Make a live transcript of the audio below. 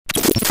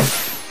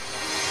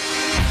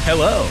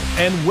Hello,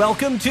 and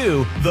welcome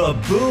to the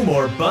Boom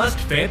or Bust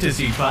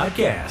Fantasy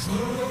Podcast.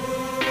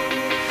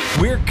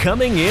 We're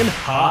coming in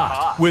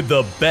hot with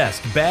the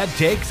best bad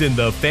takes in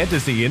the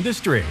fantasy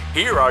industry.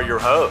 Here are your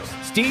hosts,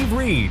 Steve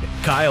Reed,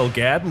 Kyle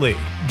Gadley,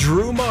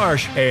 Drew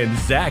Marsh, and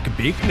Zach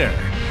Buechner.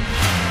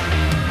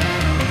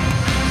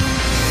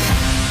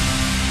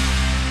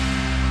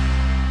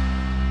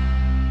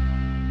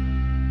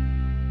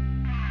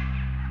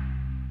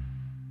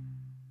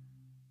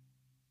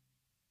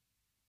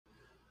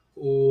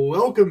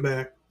 Welcome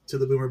back to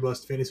the Boomer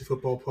Bust Fantasy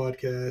Football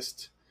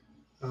Podcast.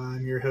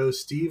 I'm your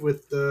host, Steve,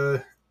 with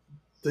the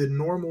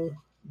normal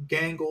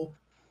gangle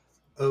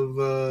of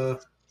a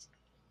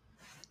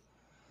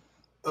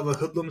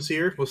hoodlums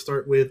here. We'll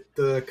start with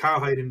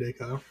Kyle. How you doing today,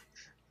 Kyle?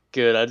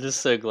 Good. I'm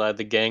just so glad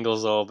the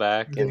gangle's all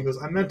back. Gangles.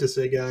 I meant to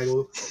say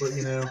gaggle, but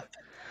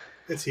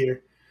it's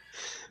here.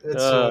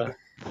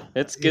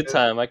 It's good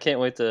time. I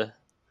can't wait to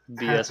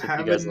BS with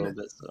you guys a little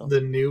bit. So.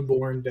 The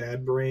newborn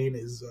dad brain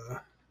is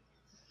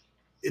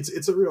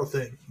it's a real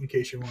thing, in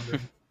case you're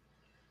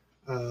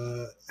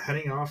wondering.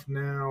 Heading off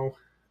now.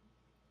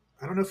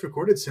 I don't know if we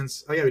recorded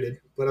since. Oh yeah, we did.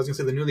 But I was gonna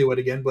say the newlywed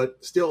again,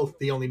 but still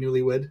the only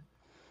newlywed,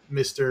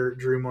 Mr.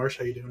 Drew Marsh.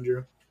 How you doing,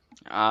 Drew?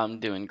 I'm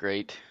doing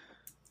great.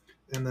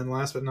 And then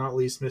last but not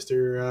least,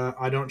 Mr.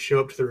 I don't show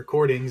up to the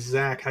recordings,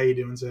 Zach. How you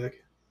doing, Zach?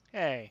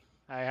 Hey,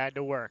 I had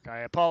to work. I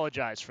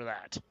apologize for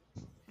that.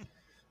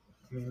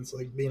 I mean, it's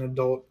like being an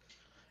adult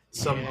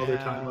some other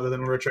time other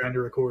than when we're trying to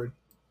record.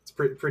 It's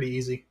pretty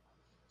easy.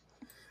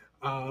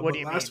 What do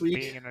you mean,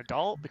 being an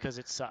adult? Because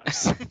it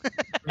sucks.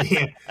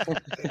 Yeah,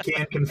 I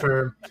can't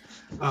confirm.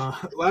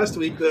 Last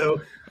week,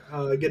 though,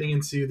 getting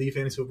into the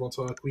fantasy football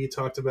talk, we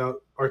talked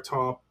about our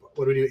top,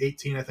 what do we do,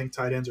 18, I think,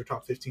 tight ends, or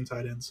top 15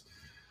 tight ends.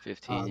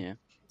 15, yeah.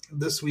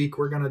 This week,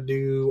 we're going to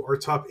do our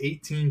top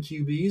 18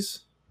 QBs,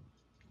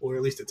 or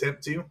at least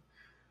attempt to,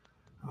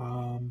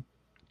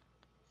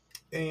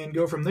 and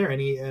go from there.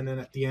 And then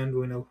at the end,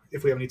 we know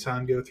if we have any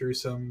time, go through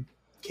some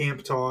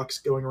camp talks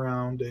going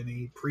around,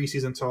 any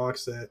preseason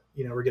talks that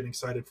we're getting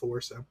excited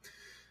for. So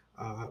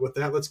with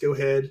that, let's go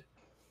ahead,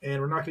 and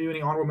we're not going to do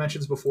any honorable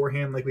mentions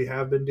beforehand like we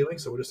have been doing,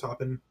 so we'll just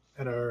hop in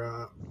at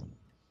our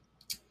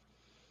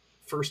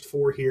first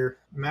four here.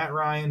 Matt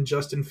Ryan,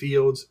 Justin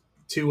Fields,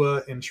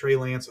 Tua, and Trey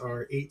Lance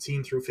are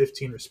 18 through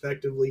 15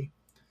 respectively.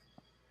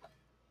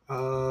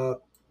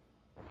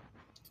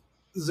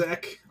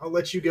 Zach, I'll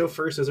let you go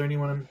first. Is there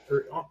anyone,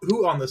 or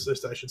who on this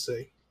list, I should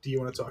say, do you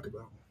want to talk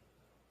about?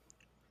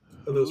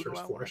 Of those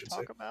first four, I should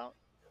say. About?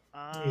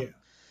 Yeah.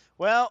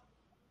 Well,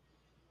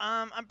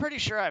 I'm pretty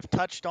sure I've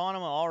touched on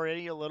them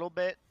already a little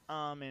bit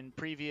in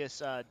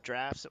previous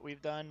drafts that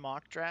we've done,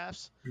 mock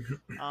drafts.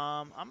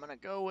 I'm going to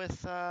go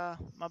with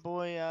my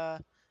boy, I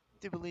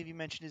do believe you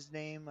mentioned his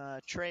name,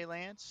 Trey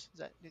Lance.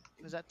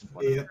 Was that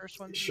one of the first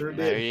ones? Sure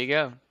did. There you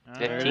go.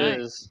 There it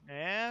is.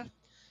 Yeah?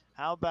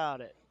 How about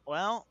it?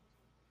 Well,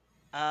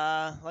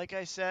 like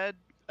I said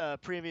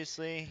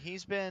previously,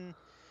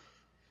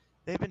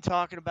 they've been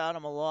talking about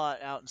him a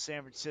lot out in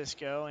San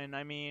Francisco, and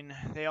I mean,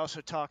 they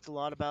also talked a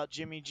lot about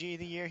Jimmy G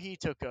the year he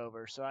took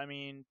over. So I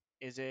mean,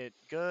 is it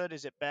good?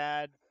 Is it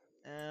bad?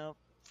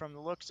 From the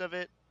looks of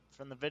it,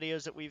 from the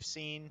videos that we've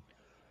seen,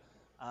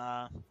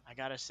 I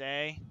gotta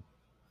say,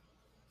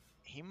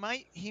 he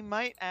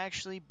might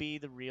actually be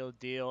the real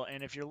deal.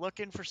 And if you're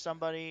looking for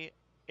somebody,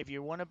 if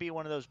you want to be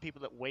one of those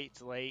people that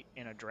waits late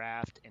in a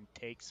draft and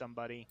take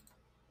somebody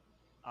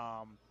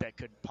that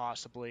could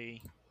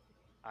possibly,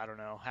 I don't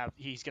know,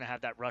 he's going to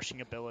have that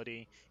rushing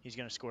ability. He's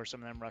going to score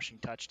some of them rushing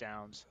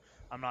touchdowns.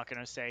 I'm not going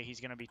to say he's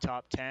going to be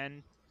top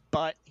 10,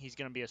 but he's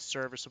going to be a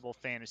serviceable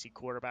fantasy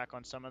quarterback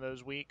on some of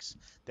those weeks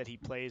that he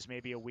plays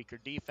maybe a weaker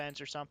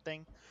defense or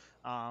something.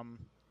 I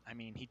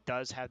mean, he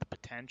does have the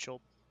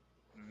potential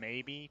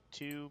maybe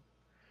to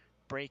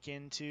break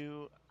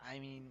into, I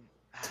mean,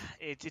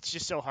 it's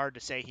just so hard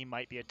to say he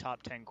might be a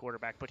top 10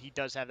 quarterback, but he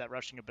does have that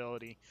rushing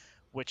ability,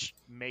 which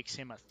makes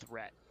him a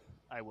threat,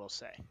 I will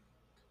say.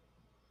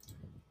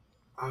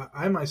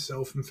 I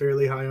myself am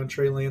fairly high on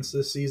Trey Lance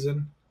this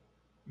season,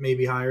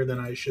 maybe higher than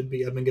I should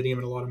be. I've been getting him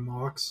in a lot of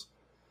mocks.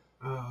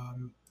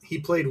 He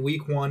played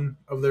week 1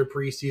 of their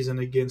preseason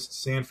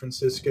against San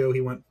Francisco. He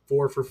went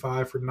 4 for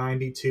 5 for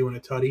 92 and a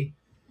tutty.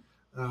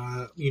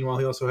 Meanwhile,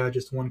 he also had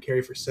just 1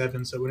 carry for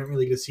 7, so we didn't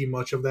really get to see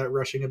much of that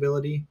rushing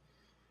ability.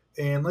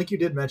 And like you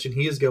did mention,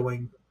 he is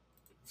going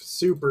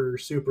super,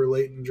 super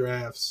late in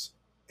drafts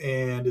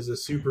and is a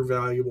super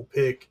valuable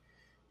pick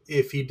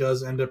if he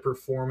does end up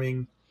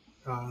performing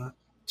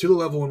to the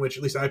level in which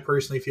at least I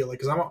personally feel like,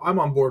 because I'm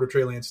on board with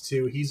Trey Lance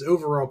too. He's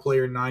overall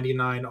player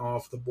 99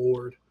 off the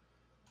board.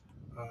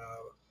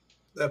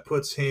 That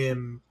puts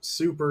him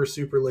super,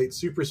 super late,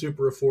 super,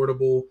 super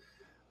affordable.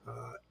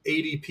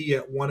 ADP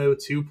at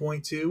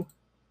 102.2.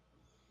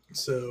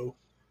 So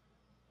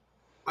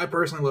I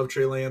personally love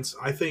Trey Lance.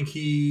 I think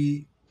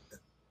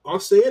I'll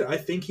say it, I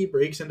think he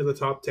breaks into the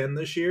top 10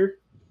 this year.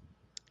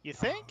 You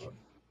think?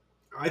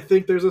 I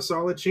think there's a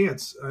solid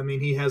chance. I mean,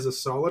 he has a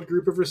solid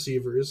group of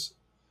receivers.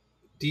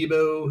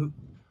 Debo,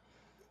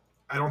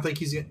 I don't think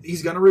he's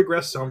going to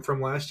regress some from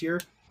last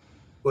year.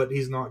 but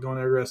he's not going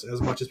to regress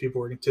as much as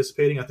people were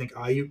anticipating. I think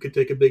Ayuk could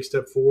take a big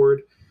step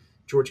forward.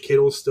 George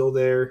Kittle's still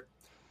there.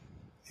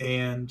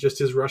 And just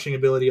his rushing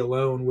ability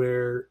alone,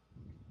 where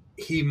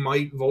he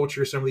might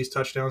vulture some of these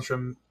touchdowns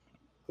from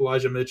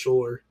Elijah Mitchell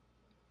or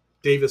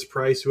Davis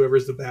Price, whoever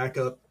is the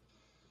backup.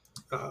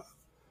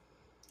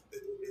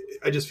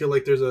 I just feel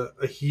like there's a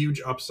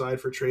huge upside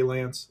for Trey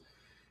Lance.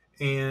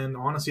 And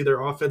honestly,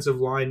 their offensive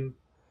line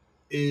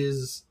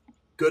is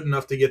good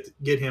enough to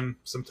get him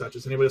some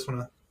touches. Anybody else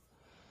want to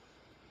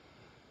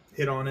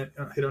hit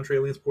on Trey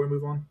Lance before we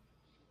move on?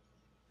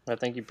 I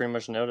think you pretty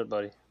much nailed it,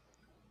 buddy.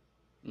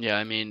 Yeah,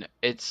 I mean,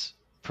 it's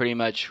pretty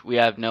much, we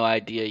have no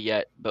idea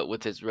yet, but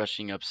with his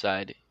rushing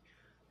upside,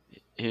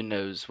 who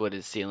knows what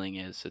his ceiling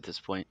is at this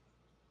point.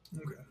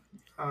 Okay.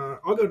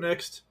 I'll go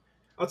next.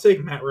 I'll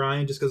take Matt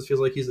Ryan just because it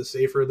feels like he's the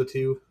safer of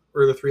the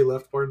the three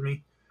left, pardon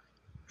me.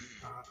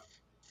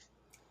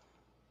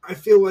 I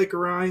feel like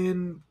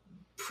Ryan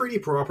pretty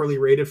properly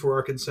rated for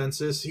our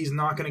consensus. He's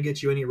not going to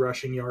get you any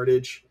rushing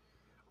yardage.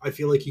 I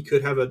feel like he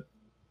could have a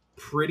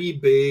pretty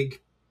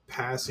big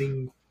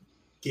passing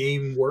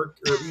game work,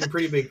 or even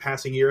pretty big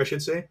passing year, I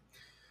should say.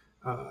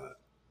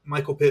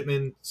 Michael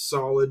Pittman,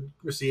 solid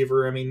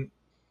receiver. I mean,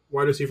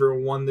 wide receiver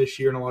 1 this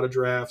year in a lot of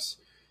drafts.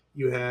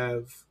 You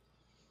have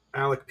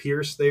Alec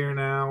Pierce there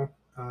now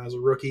as a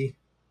rookie.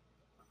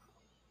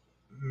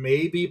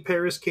 Maybe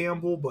Paris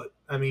Campbell, but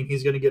I mean,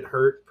 he's going to get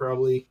hurt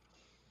probably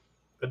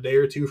a day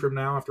or two from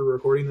now after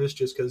recording this,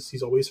 just because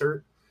he's always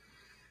hurt.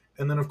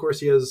 And then, of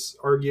course, he has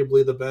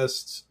arguably the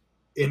best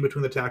in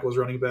between the tackles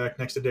running back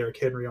next to Derrick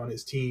Henry on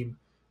his team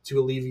to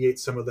alleviate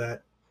some of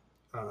that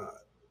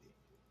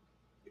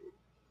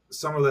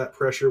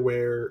pressure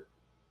where,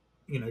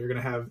 you know, you're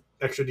going to have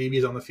extra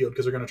DBs on the field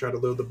because they're going to try to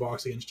load the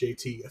box against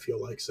JT, I feel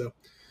like. So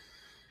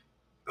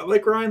I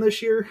like Ryan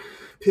this year.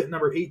 Pitt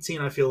number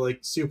 18, I feel like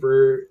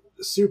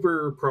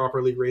super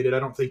properly rated. I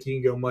don't think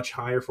you can go much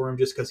higher for him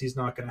just because he's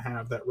not going to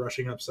have that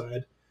rushing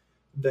upside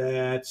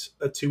that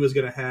a 2 is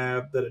going to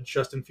have, that a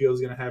Justin Fields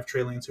is going to have,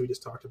 Trey Lance, who we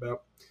just talked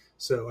about.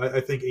 So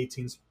I think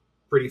 18's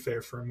pretty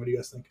fair for him. What do you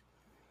guys think?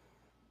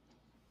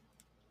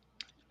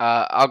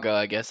 I'll go,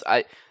 I guess.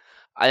 I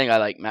think I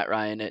like Matt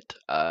Ryan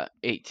at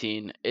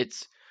 18.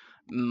 It's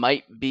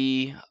might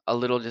be a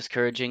little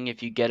discouraging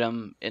if you get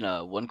him in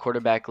a 1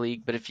 quarterback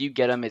league, but if you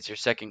get him as your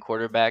second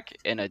quarterback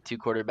in a 2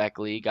 quarterback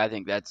league, I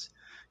think that's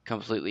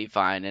completely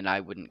fine, and I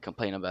wouldn't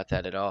complain about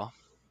that at all.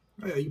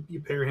 Yeah, you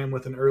pair him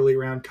with an early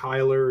round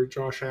Kyler or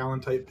Josh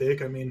Allen type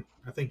pick. I mean,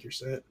 I think you're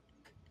set.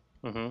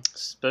 Mm-hmm.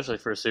 Especially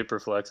for a super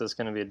flex, it's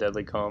going to be a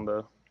deadly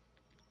combo.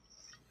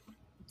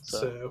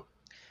 So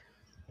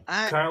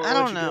Kyle, I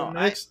don't know.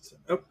 Next,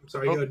 go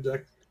ahead,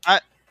 Zach.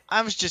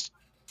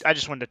 I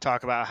just wanted to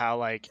talk about how,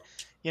 like,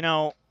 you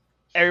know,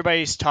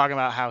 everybody's talking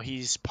about how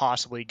he's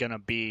possibly gonna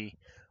be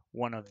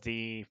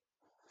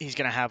he's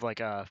gonna have like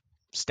a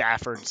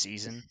Stafford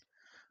season.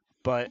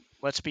 But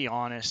let's be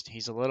honest,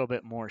 he's a little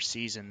bit more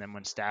seasoned than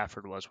when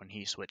Stafford was when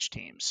he switched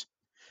teams.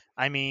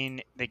 I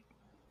mean,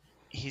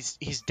 he's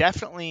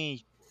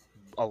definitely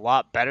a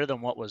lot better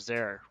than what was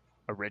there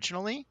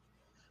originally,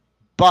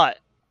 but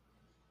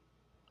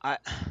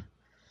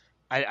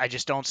I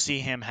just don't see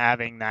him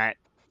having that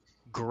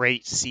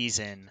great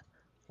season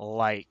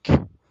like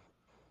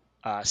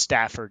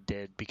Stafford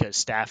did, because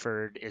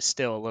Stafford is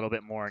still a little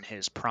bit more in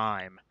his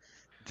prime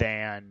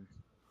than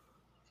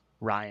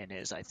Ryan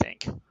is, I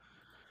think.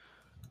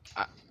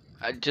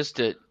 Just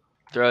to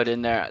throw it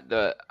in there,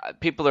 the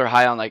people are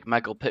high on like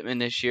Michael Pittman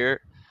this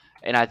year,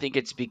 and I think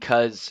it's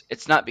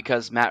not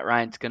because Matt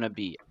Ryan's going to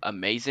be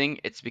amazing.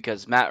 It's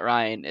because Matt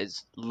Ryan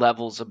is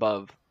levels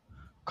above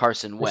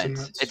Carson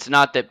Wentz. It's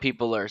not that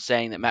people are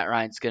saying that Matt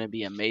Ryan's going to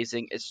be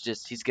amazing. It's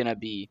just he's going to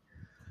be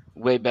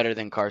way better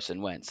than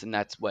Carson Wentz, and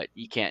that's what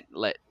you can't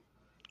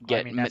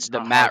get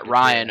the Matt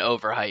Ryan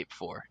overhype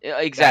for.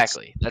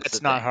 Exactly.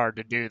 That's not hard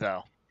to do,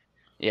 though.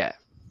 Yeah,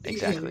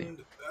 exactly.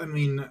 And, I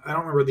mean, I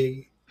don't remember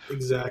the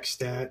exact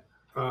stat.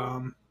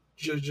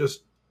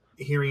 Just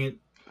hearing it,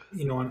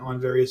 you know, on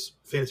various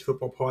fantasy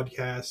football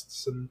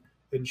podcasts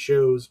and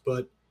shows,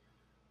 but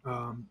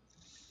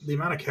the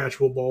amount of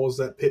catchable balls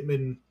that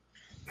Pittman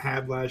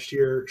had last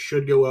year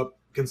should go up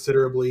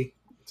considerably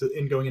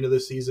in going into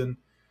this season.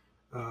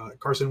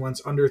 Carson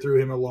Wentz underthrew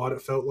him a lot,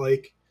 it felt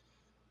like,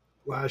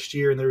 last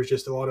year, and there was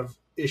just a lot of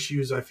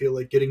issues, I feel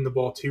like, getting the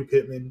ball to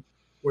Pittman,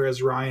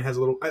 whereas Ryan has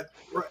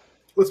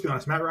let's be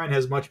honest, Matt Ryan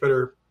has much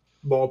better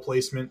ball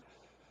placement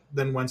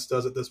than Wentz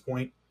does at this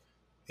point,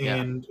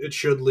 and it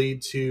should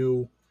lead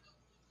to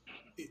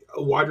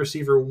a wide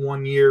receiver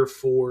 1 year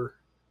for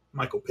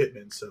Michael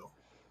Pittman. So,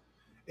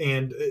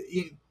 and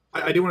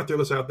I do want to throw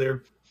this out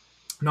there.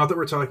 Not that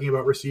we're talking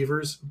about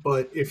receivers,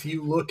 but if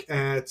you look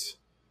at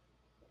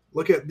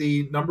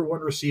the number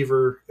 1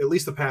 receiver, at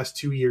least the past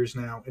 2 years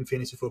now in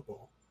fantasy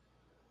football.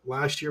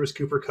 Last year was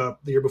Cooper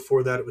Kupp. The year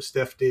before that, it was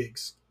Steph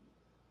Diggs.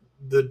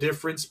 The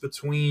difference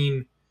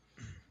between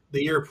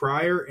the year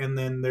prior and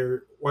then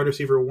their wide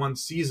receiver 1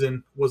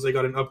 season was they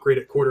got an upgrade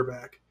at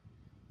quarterback.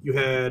 You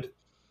had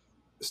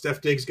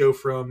Steph Diggs go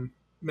from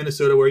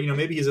Minnesota, where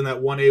maybe he's in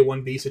that 1A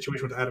 1B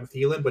situation with Adam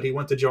Thielen, but he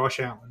went to Josh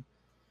Allen.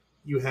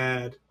 You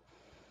had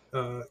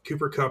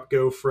Cooper Kupp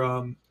go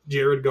from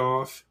Jared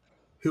Goff,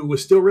 who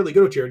was still really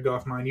good with Jared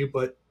Goff, mind you,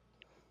 but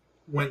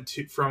went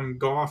from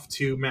Goff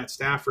to Matt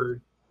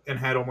Stafford and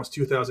had almost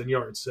 2,000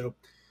 yards. So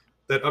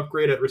that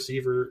upgrade at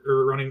receiver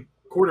or running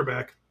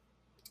quarterback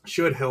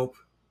should help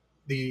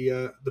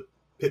the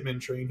Pittman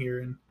train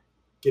here and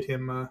get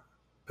him. I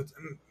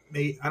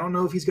don't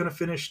know if he's going to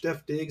finish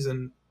Steph Diggs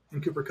and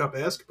Cooper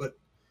Kupp-esque, but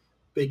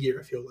big year,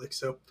 I feel like.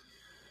 So,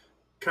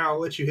 Kyle, I'll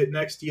let you hit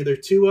next, either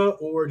Tua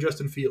or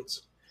Justin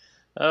Fields.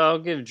 I'll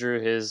give Drew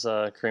his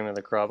cream of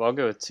the crop. I'll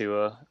go with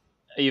Tua,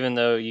 even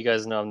though you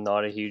guys know I'm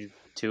not a huge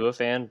Tua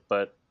fan,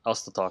 but I'll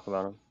still talk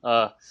about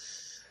him.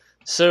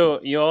 So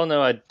you all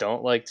know I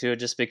don't like Tua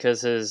just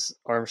because his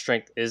arm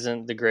strength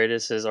isn't the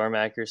greatest. His arm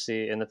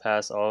accuracy in the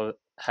past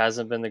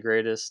hasn't been the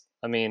greatest.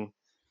 I mean,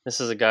 this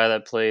is a guy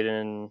that played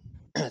in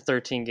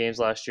 13 games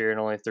last year and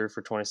only threw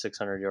for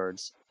 2,600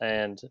 yards.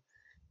 And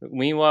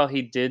meanwhile,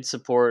 he did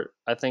support,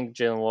 I think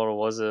Jalen Waddle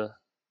was a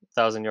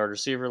 1,000-yard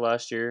receiver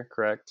last year,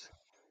 correct?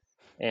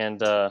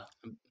 And, I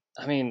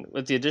mean,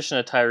 with the addition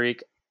of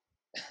Tyreek,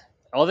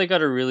 all they got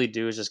to really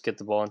do is just get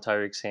the ball in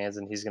Tyreek's hands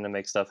and he's going to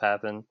make stuff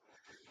happen.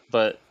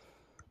 But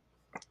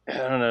I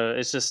don't know.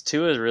 It's just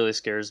Tua really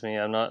scares me.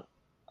 I'm not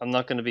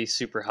going to be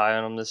super high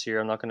on him this year.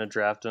 I'm not going to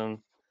draft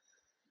him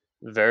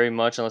very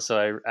much unless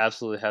I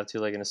absolutely have to,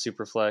 like in a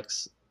super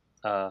flex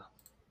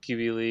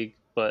QB league.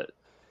 But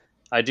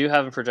I do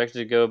have him projected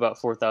to go about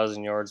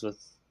 4,000 yards with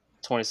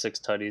 26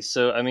 tutties.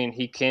 So I mean,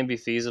 he can be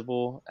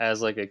feasible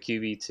as like a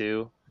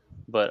QB2.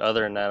 But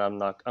other than that, I'm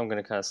going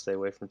to kind of stay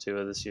away from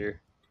Tua this year.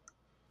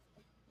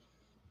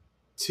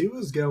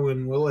 Tua's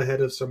going well ahead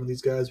of some of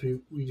these guys right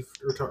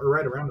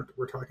around what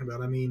we're talking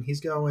about. I mean,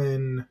 he's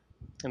going.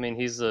 I mean,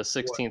 he's the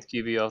 16th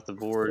QB off the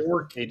board.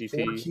 ADP.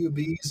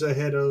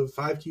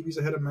 5 QBs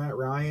ahead of Matt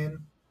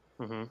Ryan.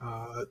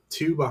 Mm-hmm.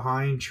 2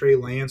 behind Trey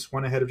Lance.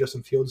 1 ahead of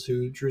Justin Fields,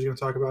 who Drew's going to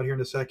talk about here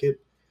in a second.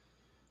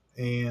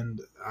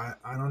 And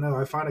I don't know.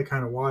 I find it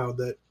kind of wild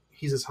that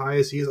he's as high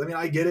as he is. I mean,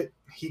 I get it.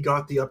 He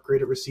got the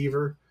upgrade at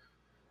receiver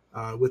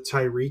with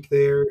Tyreek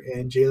there,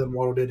 and Jalen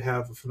Waddle did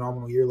have a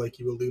phenomenal year, like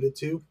you alluded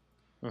to.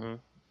 Mm-hmm.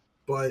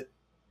 But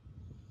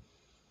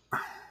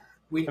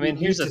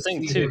here's the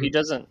thing too. He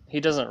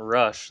doesn't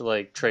rush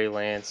like Trey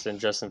Lance and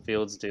Justin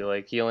Fields do.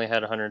 Like he only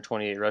had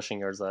 128 rushing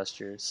yards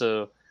last year.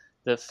 So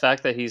the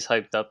fact that he's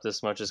hyped up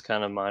this much is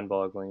kind of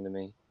mind-boggling to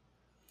me.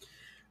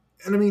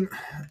 And I mean,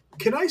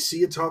 can I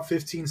see a top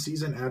 15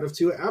 season out of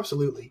Tua?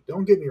 Absolutely.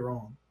 Don't get me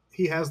wrong.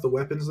 He has the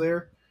weapons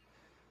there.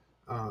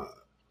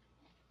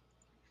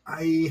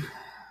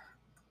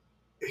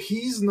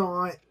 He's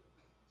not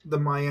the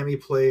Miami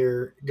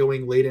player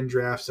going late in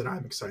drafts that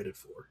I'm excited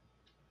for.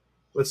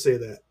 Let's say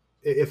that.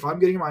 If I'm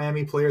getting a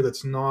Miami player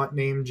that's not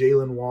named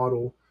Jalen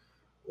Waddle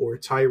or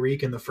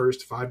Tyreek in the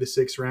first 5 to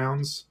 6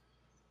 rounds,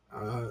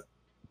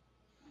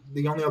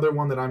 the only other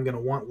one that I'm going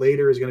to want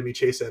later is going to be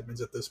Chase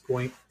Edmonds at this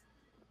point.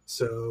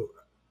 So,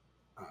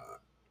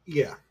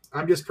 yeah,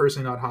 I'm just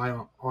personally not high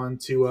on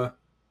Tua.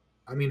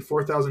 I mean,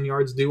 4,000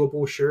 yards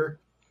doable,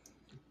 sure.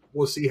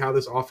 We'll see how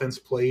this offense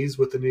plays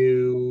with the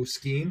new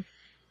scheme.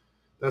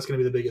 That's going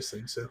to be the biggest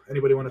thing. So,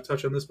 anybody want to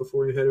touch on this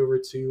before we head over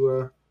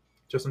to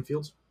Justin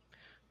Fields?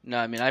 No,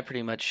 I mean, I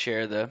pretty much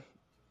share the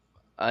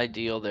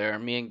ideal there.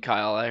 Me and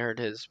Kyle, I heard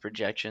his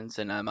projections,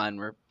 and mine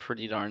were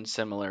pretty darn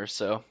similar.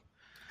 So,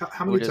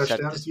 how many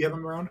touchdowns do you have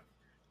him around?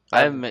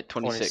 I have him at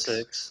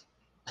 26.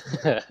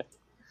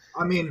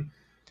 I mean,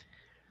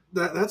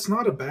 that's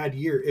not a bad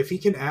year. If he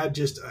can add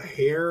just a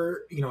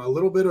hair, a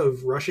little bit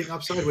of rushing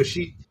upside, which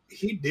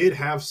he did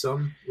have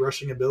some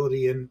rushing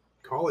ability in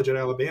college at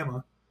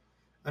Alabama.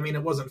 I mean,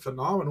 it wasn't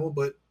phenomenal,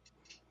 but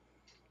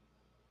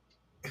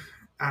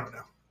I don't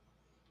know.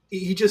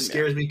 He just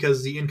scares me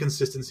because the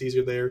inconsistencies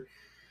are there.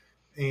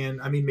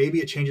 And, I mean, maybe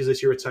it changes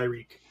this year with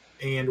Tyreek.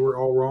 And we're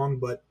all wrong,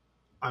 but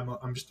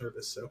I'm just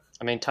nervous. So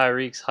I mean,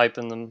 Tyreek's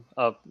hyping them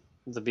up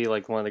to be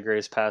like one of the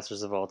greatest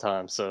passers of all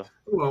time. So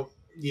well,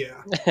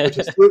 yeah,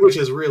 which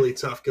is really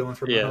tough going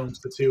from Mahomes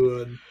to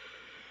Tua. And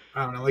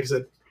I don't know. Like I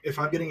said, if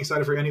I'm getting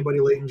excited for anybody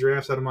late in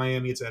drafts out of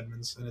Miami, it's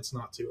Edmonds, and it's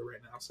not Tua right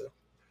now. So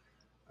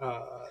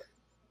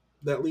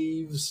that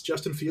leaves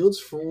Justin Fields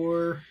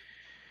for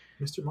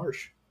Mr.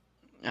 Marsh.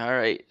 All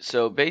right.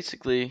 So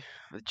basically,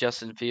 with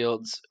Justin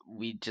Fields,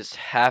 we just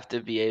have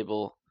to be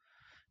able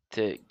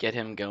to get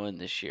him going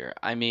this year.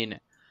 I mean,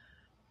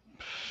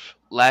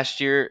 last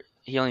year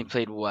he only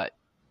played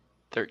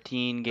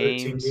 13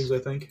 games? 13 games, I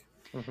think.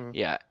 Mm-hmm.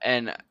 Yeah,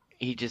 and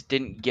he just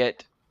didn't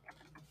get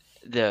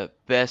the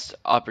best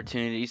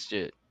opportunities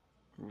to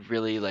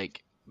really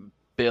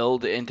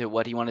build into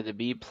what he wanted to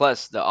be.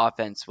 Plus, the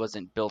offense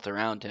wasn't built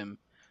around him,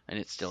 and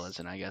it still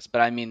isn't, I guess.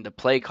 But I mean, the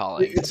play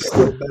calling. It's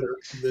still better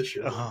this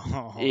year.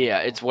 Yeah,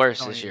 it's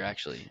worse this year,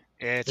 actually.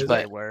 It's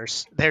way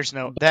worse. There's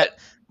no that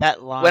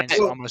line's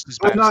almost as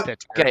bad as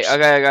Pittsburgh.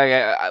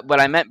 Okay. What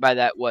I meant by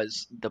that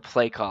was the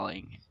play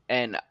calling,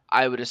 and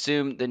I would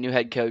assume the new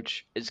head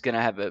coach is going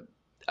to have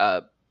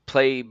a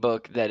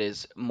playbook that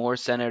is more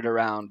centered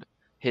around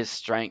his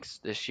strengths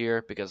this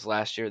year because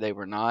last year they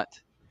were not.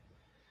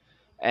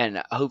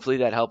 And hopefully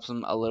that helps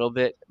him a little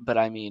bit. But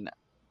I mean,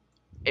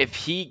 if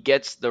he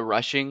gets the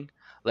rushing,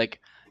 like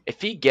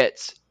if he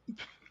gets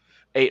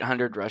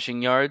 800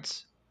 rushing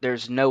yards,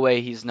 there's no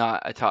way he's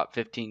not a top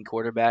 15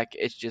 quarterback.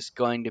 It's just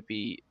going to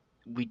be,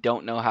 we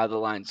don't know how the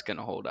line's going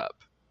to hold up.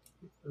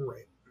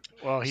 Right.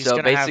 Well, he's So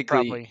going to have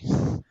basically-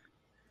 probably.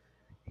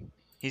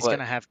 He's What? going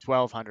to have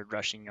 1,200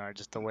 rushing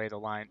yards if the way the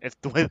line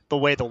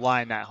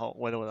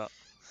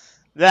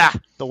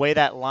the way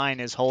that line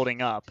is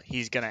holding up,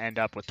 he's going to end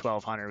up with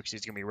 1,200 because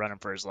he's going to be running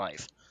for his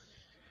life.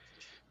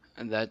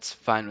 And that's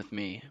fine with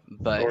me.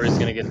 But Or he's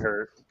gonna get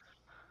hurt.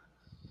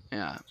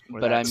 yeah, Or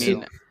but I that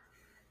mean, too.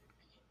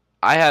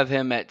 I have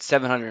him at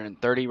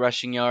 730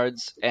 rushing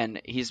yards,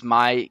 and he's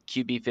my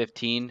QB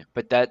 15.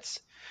 But that's,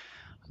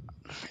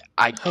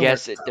 I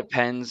guess it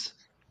depends.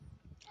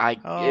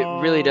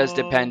 It really does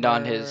depend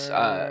on his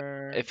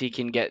if he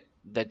can get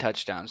the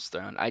touchdowns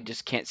thrown. I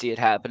just can't see it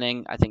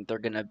happening. I think they're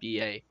gonna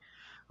be a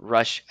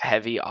rush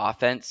heavy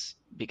offense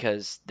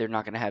because they're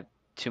not gonna have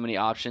too many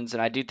options,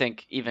 and I do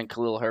think even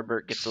Khalil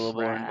Herbert gets a little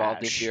more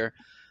involved this Trash. year.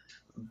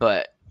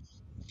 But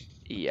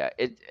yeah,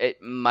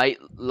 it might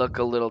look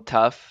a little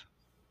tough,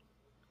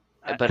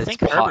 but I it's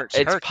think Herbert's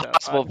it's hurt, though.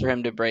 possible for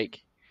him to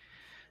break.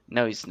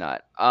 No, he's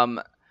not.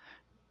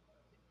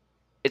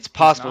 It's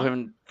possible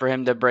not? for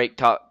him to break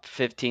top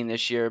 15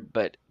 this year,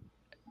 but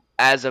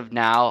as of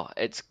now,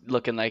 it's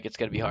looking like it's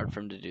going to be hard for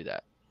him to do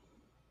that.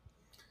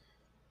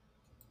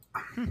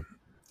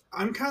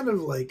 I'm kind of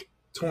like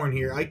torn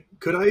here.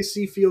 Could I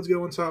see Fields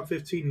going top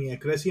 15? Yeah.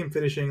 Could I see him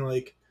finishing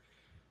like,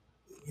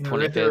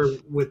 right there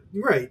 25th? with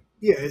right?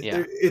 Yeah.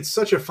 Yeah. It's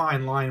such a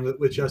fine line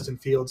with Justin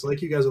Fields.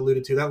 Like you guys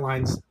alluded to, that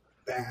line's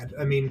bad.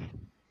 I mean,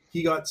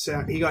 he got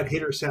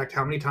hit or sacked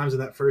how many times in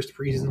that first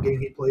preseason game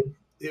he played?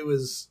 It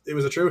was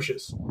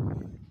atrocious.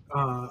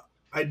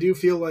 I do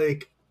feel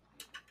like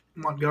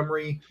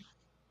Montgomery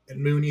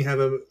and Mooney have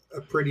a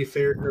fairly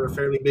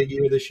big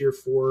year this year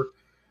for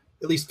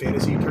at least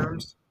fantasy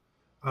terms.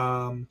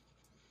 Cole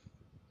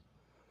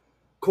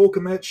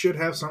Kmet should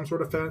have some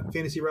sort of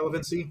fantasy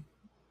relevancy.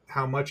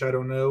 How much, I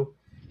don't know.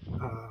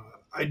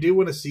 I do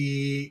want to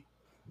see,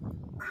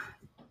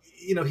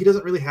 he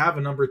doesn't really have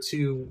a number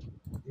 2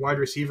 wide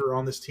receiver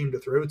on this team to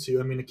throw to.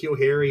 I mean, N'Keal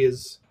Harry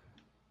is,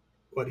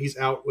 he's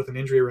out with an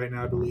injury right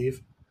now, I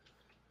believe.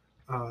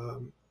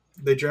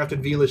 They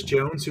drafted Velus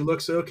Jones, who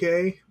looks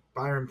okay.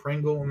 Byron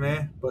Pringle,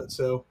 meh. But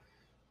so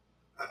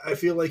I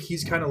feel like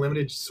he's kind of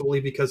limited solely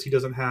because he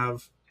doesn't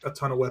have a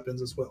ton of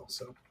weapons as well.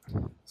 So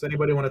does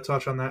anybody want to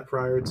touch on that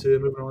prior to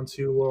moving on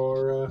to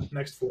our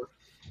next 4?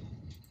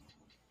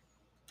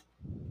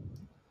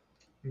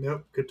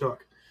 Nope. Good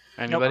talk.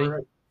 Anybody? All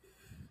right.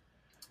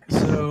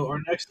 So our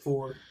next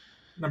 4,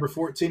 number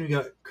 14, we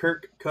got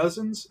Kirk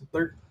Cousins,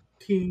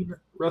 13,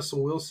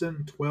 Russell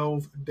Wilson,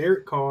 12,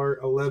 Derek Carr,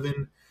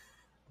 11,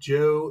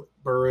 Joe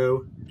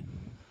Burrow.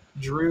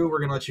 Drew, we're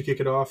gonna let you kick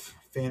it off,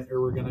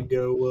 we're gonna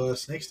go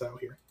snake style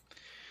here.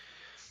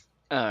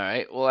 All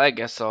right. Well, I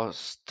guess I'll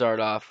start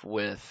off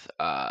with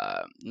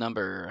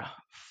number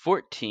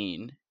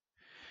 14,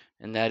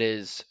 and that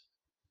is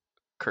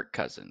Kirk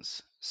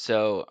Cousins.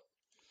 So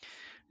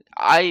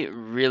I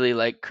really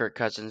like Kirk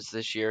Cousins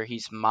this year.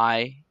 He's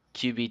my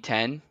QB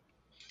 10.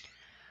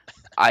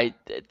 I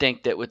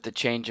think that with the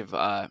change of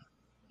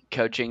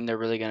coaching, they're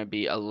really going to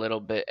be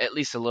at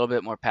least a little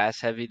bit more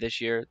pass heavy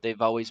this year.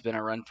 They've always been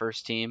a run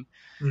first team,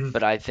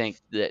 but I think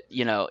that,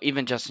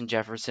 even Justin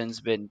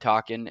Jefferson's been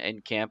talking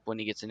in camp when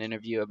he gets an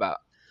interview about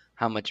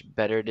how much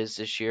better it is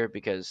this year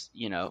because,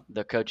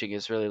 the coaching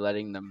is really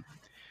letting them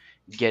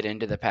get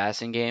into the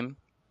passing game.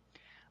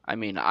 I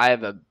mean, I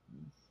have a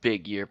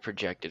big year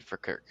projected for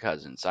Kirk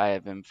Cousins. I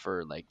have him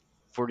for like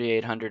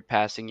 4,800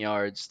 passing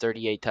yards,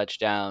 38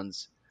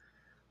 touchdowns.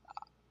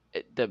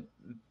 The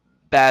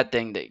bad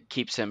thing that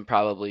keeps him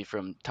probably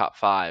from top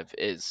 5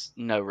 is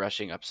no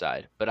rushing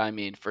upside. But I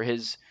mean, for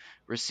his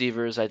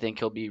receivers, I think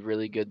he'll be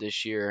really good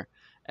this year.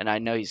 And I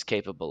know he's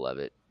capable of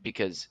it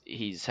because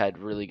he's had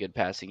really good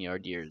passing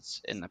yard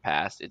years in the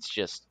past. It's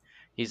just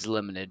he's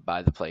limited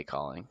by the play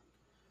calling.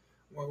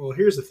 Well,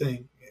 here's the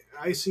thing.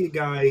 I see a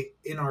guy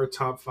in our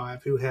top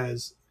 5 who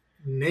has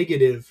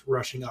negative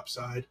rushing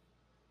upside,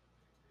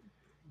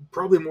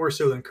 probably more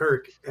so than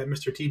Kirk at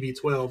Mr.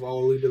 TB12. I'll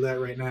allude to that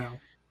right now.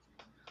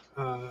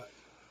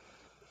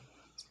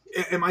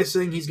 Am I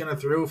saying he's going to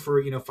throw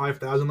for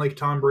 5,000 like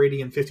Tom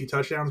Brady and 50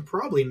 touchdowns?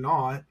 Probably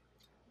not,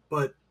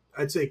 but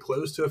I'd say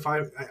close to a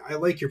 5. I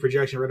like your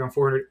projection right on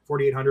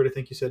 4,800. I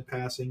think you said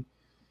passing.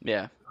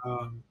 Yeah.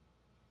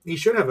 He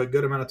should have a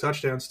good amount of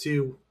touchdowns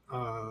too,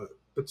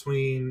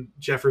 between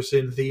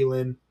Jefferson,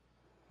 Thielen,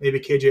 maybe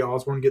KJ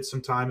Osborne gets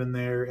some time in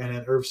there, and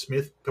then Irv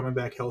Smith coming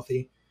back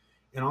healthy.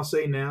 And I'll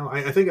say now,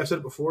 I think I've said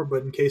it before,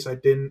 but in case I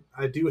didn't,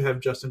 I do have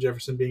Justin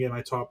Jefferson being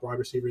my top wide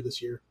receiver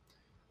this year.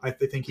 I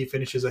think he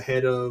finishes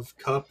ahead of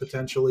Kupp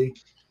potentially.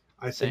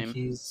 I think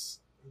he's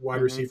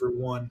wide receiver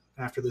 1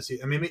 after this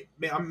season. I mean,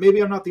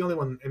 maybe I'm not the only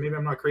one, and maybe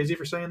I'm not crazy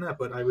for saying that,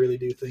 but I really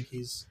do think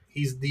he's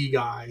the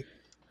guy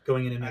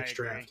going into next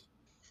draft.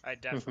 I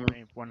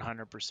definitely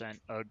 100%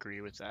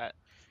 agree with that.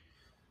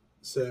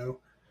 So,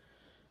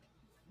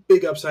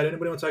 big upside.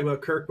 Anybody want to talk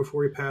about Kirk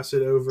before we pass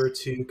it over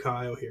to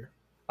Kyle here?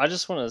 I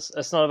just want to.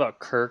 It's not about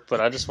Kirk, but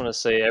I just want to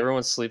say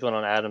everyone's sleeping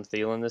on Adam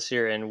Thielen this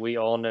year, and we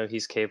all know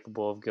he's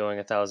capable of going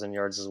 1,000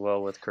 yards as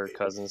well with Kirk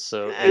Cousins.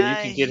 So if you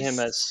can get him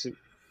at,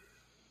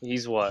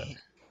 he's what?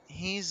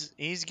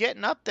 He's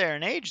getting up there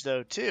in age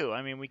though too.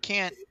 I mean, we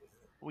can't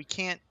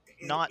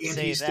not and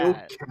say he that. still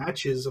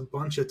catches a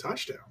bunch of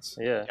touchdowns.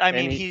 Yeah, I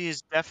mean,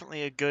 he's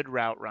definitely a good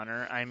route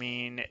runner. I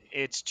mean,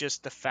 it's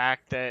just the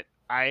fact that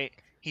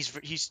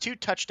he's too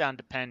touchdown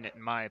dependent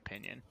in my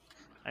opinion.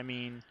 I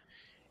mean,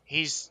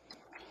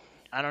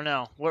 I don't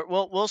know.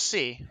 We'll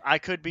see. I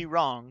could be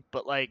wrong,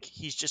 but like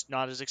he's just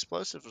not as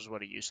explosive as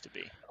what he used to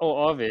be. Oh,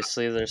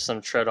 obviously there's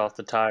some tread off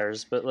the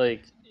tires, but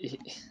like,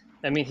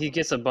 he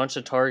gets a bunch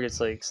of targets,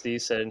 like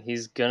Steve said, and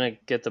he's gonna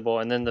get the ball.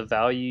 And then the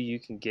value you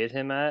can get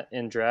him at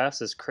in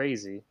drafts is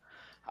crazy.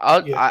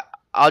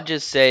 I'll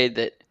just say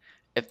that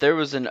if there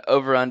was an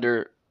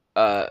over/under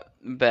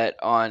bet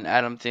on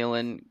Adam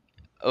Thielen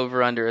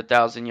over under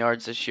 1,000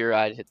 yards this year,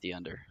 I'd hit the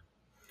under.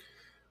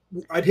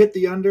 I'd hit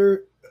the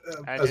under.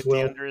 I'd as hit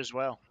well. the under as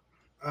well.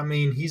 I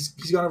mean, he's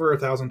gone over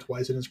 1,000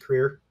 twice in his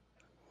career,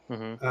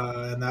 Mm-hmm.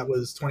 and that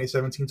was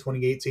 2017,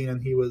 2018,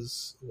 and he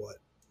was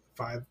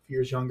 5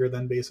 years younger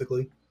then,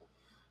 basically.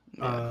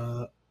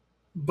 Yeah.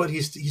 But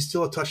he's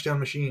still a touchdown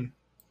machine.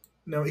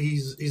 No,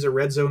 he's a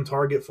red zone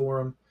target for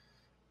him,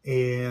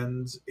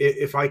 and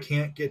if I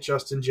can't get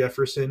Justin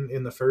Jefferson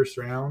in the first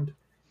round,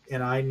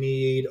 and I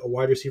need a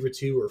wide receiver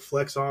 2 or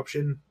flex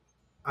option,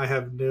 I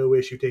have no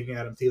issue taking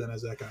Adam Thielen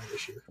as that guy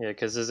this year. Yeah,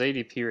 because his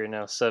ADP right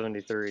now is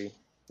 73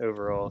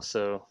 overall,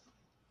 so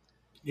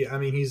yeah, I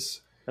mean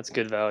that's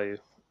good value.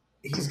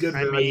 He's good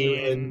value,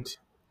 and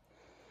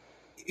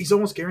he's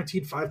almost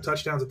guaranteed 5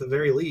 touchdowns at the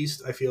very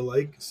least. I feel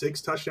like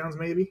 6 touchdowns,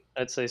 maybe.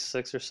 I'd say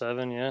 6 or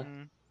 7, yeah.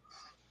 Mm-hmm.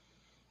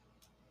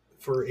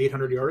 For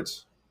 800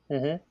 yards.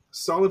 Mm-hmm.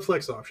 Solid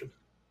flex option.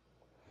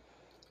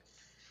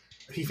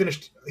 He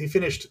finished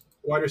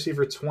wide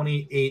receiver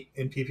 28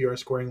 in PPR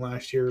scoring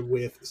last year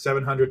with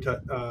 700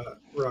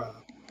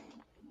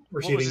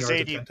 receiving yards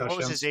and 10 touchdowns. What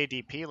was his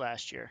ADP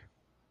last year?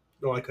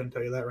 Oh, I couldn't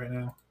tell you that right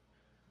now.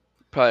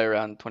 Probably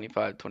around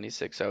 25,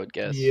 26, I would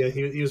guess. Yeah,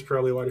 he was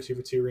probably wide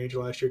receiver 2 range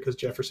last year because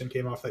Jefferson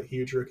came off that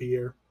huge rookie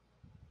year.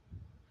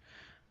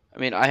 I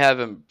mean, I have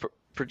him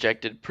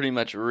projected pretty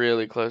much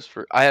really close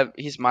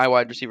he's my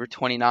wide receiver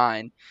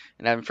 29,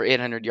 and I have him for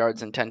 800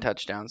 yards and 10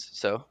 touchdowns.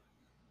 So,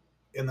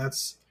 and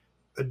that's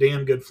a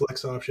damn good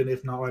flex option,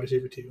 if not wide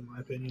receiver 2, in my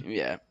opinion.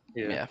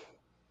 Yeah.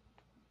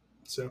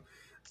 So,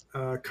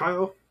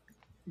 Kyle,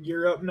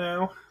 you're up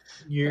now.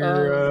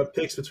 Your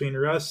picks between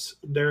Russ,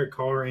 Derek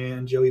Carr,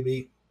 and Joey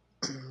B.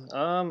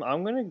 I'm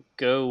gonna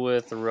go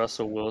with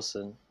Russell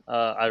Wilson.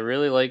 I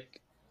really like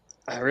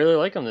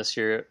him this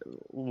year,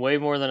 way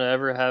more than I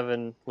ever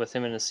have with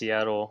him in a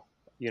Seattle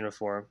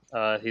uniform.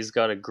 He's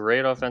got a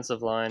great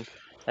offensive line.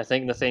 I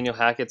think Nathaniel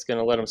Hackett's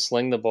gonna let him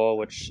sling the ball,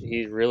 which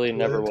he really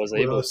never was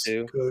able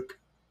to. Cook.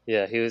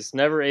 Yeah, he was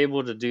never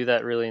able to do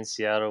that really in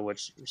Seattle,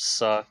 which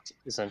sucked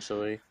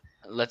essentially.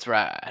 Let's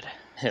ride.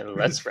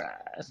 Let's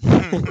ride.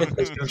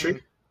 Thanks,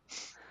 country.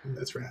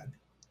 That's rad.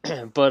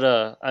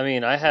 But I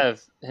mean, I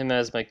have him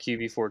as my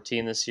QB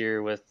 14 this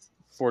year with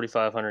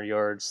 4,500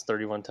 yards,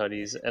 31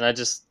 tutties, and I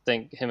just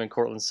think him and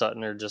Cortland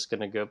Sutton are just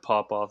going to go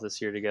pop off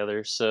this year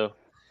together. So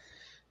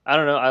I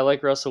don't know. I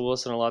like Russell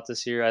Wilson a lot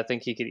this year. I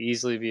think he could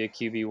easily be a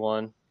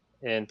QB1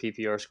 in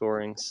PPR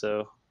scoring.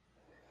 So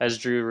as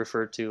Drew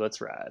referred to,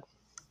 let's ride.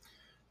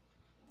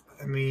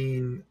 I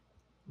mean,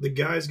 the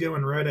guy's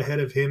going right ahead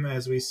of him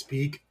as we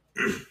speak.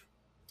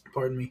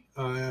 Pardon me.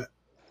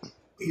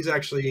 He's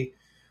actually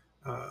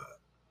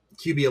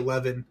QB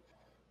 11.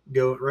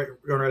 Going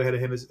right ahead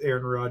of him is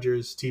Aaron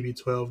Rodgers,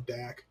 TB12,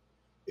 Dak,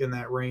 in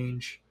that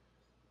range.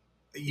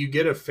 You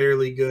get a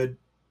fairly good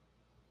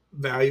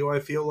value, I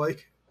feel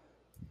like,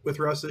 with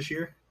Russ this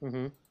year.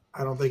 Mm-hmm.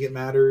 I don't think it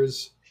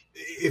matters.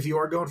 If you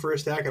are going for a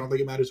stack, I don't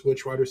think it matters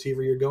which wide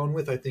receiver you're going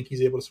with. I think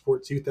he's able to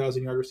support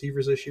 2,000-yard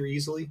receivers this year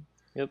easily.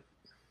 Yep.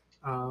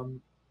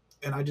 And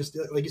I just,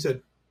 like you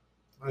said,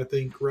 I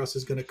think Russ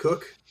is going to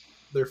cook.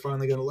 They're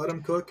finally going to let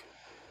him cook.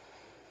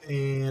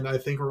 And I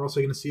think we're also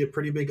going to see a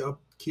pretty big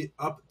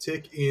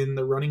uptick in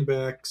the running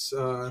backs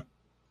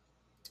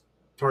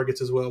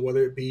targets as well,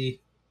 whether it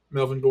be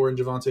Melvin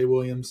Gordon, Javonte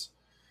Williams.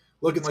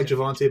 Looking like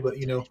Javonte, but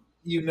you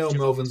know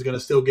Melvin's going to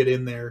still get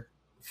in there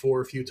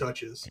for a few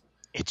touches.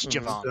 It's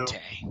Javonte.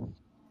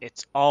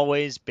 It's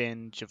always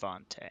been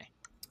Javonte.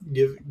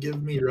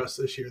 Give me Russ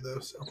this year, though.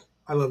 So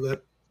I love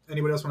that.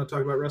 Anybody else want to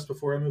talk about Russ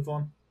before I move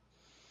on?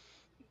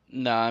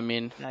 No, I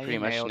mean, No, pretty you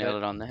much nailed nailed it.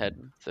 it on the head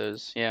with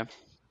those. Yeah.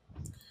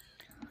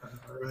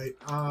 All right.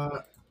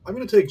 I'm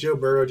going to take Joe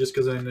Burrow just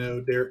because I know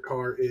Derek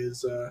Carr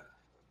is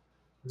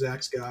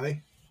Zach's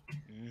guy.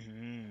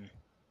 Mm-hmm.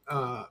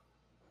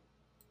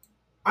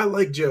 I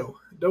like Joe.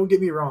 Don't get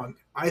me wrong.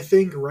 I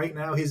think right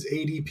now his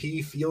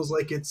ADP feels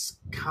like it's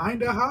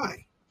kind of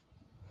high.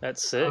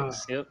 That's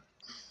 6. Yep.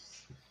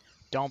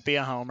 Don't be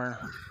a homer.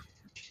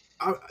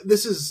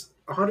 This is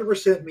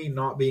 100% me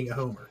not being a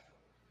homer.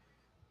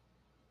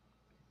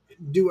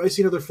 Do I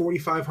see another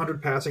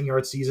 4,500 passing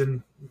yard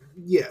season?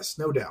 Yes,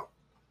 no doubt.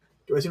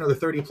 Do I see another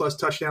 30-plus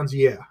touchdowns?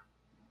 Yeah.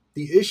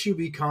 The issue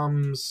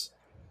becomes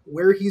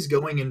where he's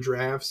going in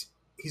drafts.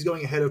 He's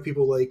going ahead of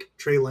people like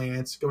Trey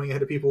Lance, going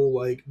ahead of people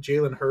like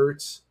Jalen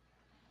Hurts,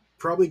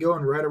 probably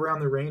going right around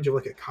the range of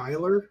like a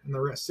Kyler in the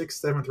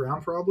 6th, 7th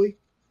round, probably.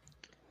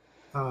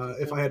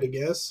 If I had to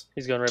guess.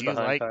 He's going right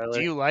behind Kyler.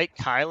 Do you like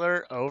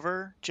Kyler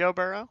over Joe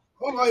Burrow?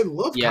 Oh, I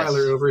love Yes.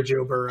 Kyler over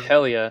Joe Burrow.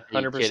 Hell yeah,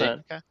 Are you 100%.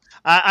 kidding? Okay.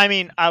 I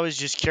mean, I was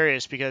just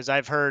curious because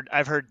I've heard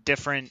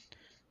different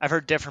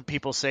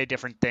people say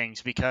different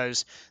things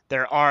because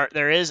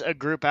there is a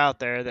group out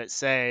there that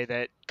say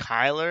that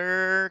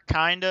Kyler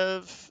kind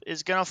of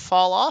is gonna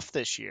fall off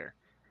this year.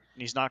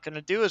 He's not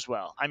gonna do as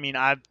well. I mean,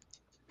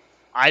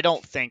 I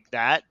don't think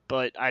that,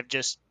 but I'm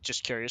just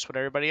curious what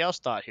everybody else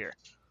thought here.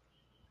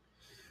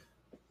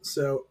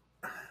 So,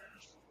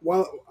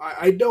 while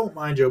I don't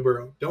mind Joe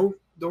Burrow,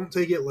 don't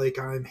take it like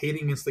I'm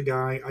hating against the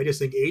guy. I just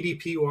think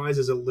ADP wise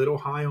is a little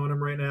high on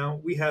him right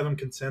now. We have him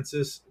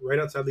consensus right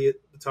outside the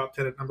top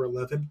 10 at number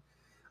 11.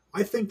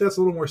 I think that's a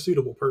little more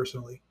suitable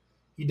personally.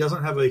 He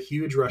doesn't have a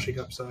huge rushing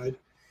upside,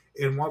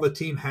 and while the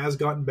team has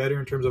gotten better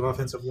in terms of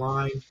offensive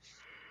line,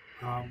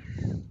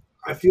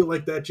 I feel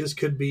like that just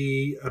could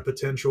be a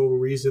potential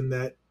reason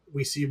that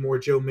we see more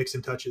Joe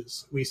Mixon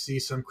touches. We see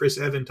some Chris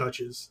Evans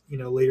touches,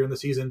 later in the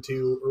season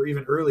or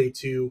even early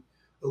to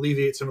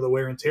alleviate some of the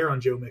wear and tear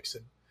on Joe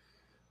Mixon.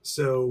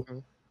 So,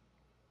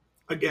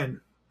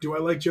 again, do I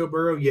like Joe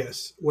Burrow?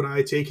 Yes. Would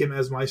I take him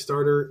as my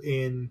starter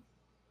in,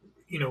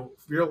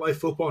 real life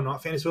football,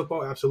 not fantasy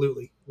football?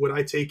 Absolutely. Would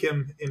I take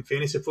him in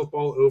fantasy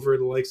football over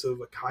the likes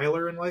of a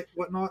Kyler and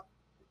whatnot?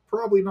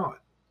 Probably not.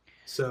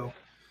 So,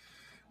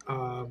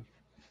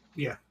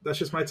 yeah, that's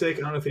just my take.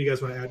 I don't know if you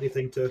guys want to add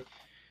anything to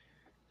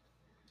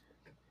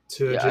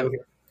Joe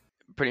here.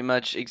 Pretty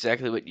much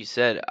exactly what you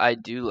said. I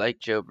do like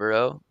Joe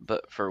Burrow,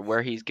 but for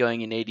where he's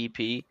going in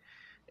ADP,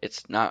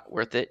 it's not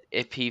worth it.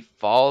 If he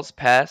falls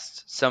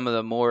past some of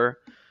the more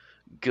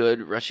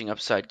good rushing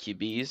upside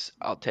QBs,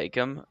 I'll take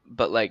him.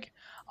 But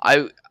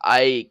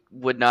I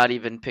would not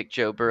even pick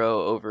Joe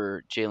Burrow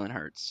over Jalen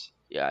Hurts.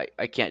 Yeah,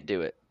 I can't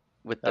do it.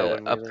 With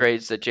the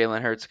upgrades that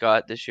Jalen Hurts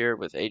got this year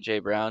with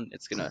AJ Brown,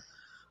 it's gonna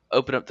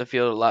open up the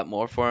field a lot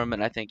more for him,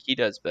 and I think he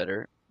does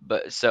better.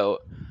 But so,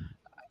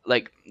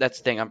 that's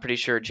the thing. I'm pretty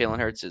sure Jalen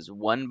Hurts is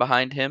one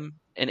behind him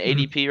in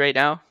ADP right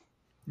now.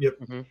 Yep.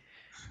 Mm-hmm.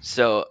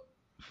 So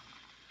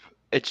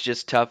it's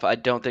just tough. I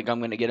don't think I'm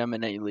going to get him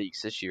in any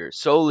leagues this year,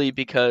 solely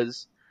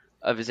because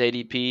of his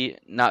ADP,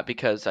 not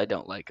because I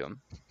don't like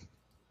him.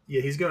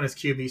 Yeah, he's going as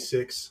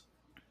QB6.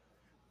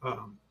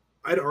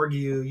 I'd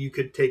argue you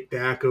could take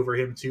Dak over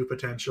him too,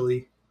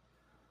 potentially.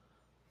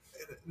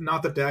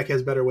 Not that Dak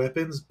has better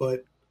weapons,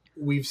 but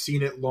we've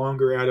seen it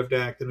longer out of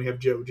Dak than we have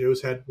Joe.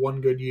 Joe's had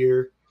one good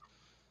year.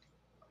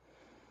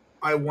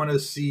 I want to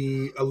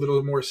see a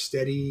little more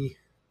steady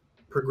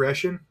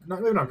progression.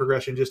 Maybe not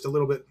progression, just a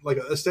little bit like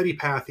a steady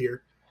path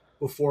here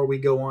before we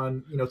go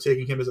on,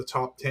 taking him as a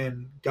top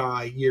 10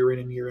 guy year in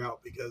and year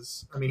out.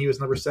 Because, he was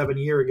number 7 a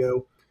year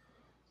ago.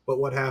 But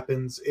what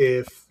happens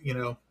if,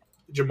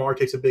 Jamar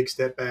takes a big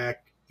step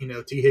back,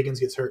 T. Higgins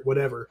gets hurt,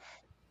 whatever.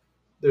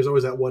 There's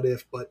always that what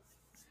if, but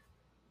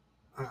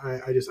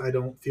I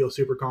don't feel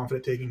super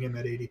confident taking him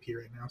at ADP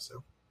right now.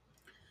 So,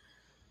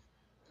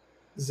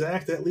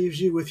 Zach, that leaves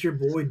you with your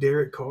boy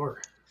Derek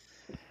Carr.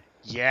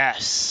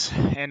 Yes,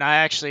 and I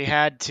actually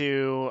had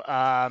to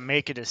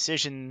make a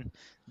decision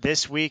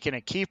this week in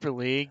a keeper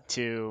league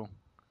to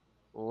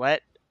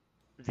let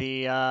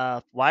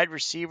the wide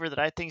receiver that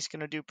I think is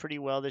going to do pretty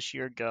well this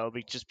year go,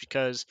 just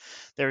because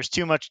there's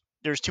too much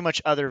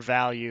other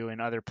value in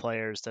other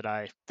players that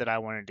I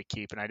wanted to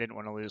keep, and I didn't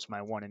want to lose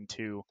my 1 and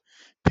 2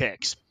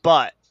 picks.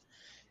 But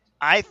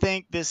I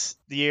think this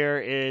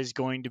year is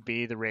going to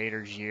be the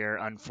Raiders' year,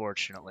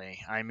 unfortunately.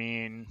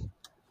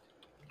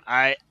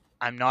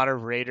 I'm not a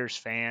Raiders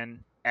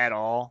fan at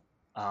all,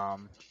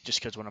 just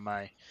because one of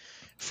my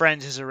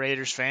friends is a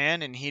Raiders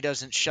fan, and he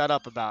doesn't shut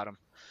up about them.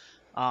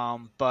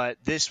 But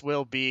this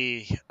will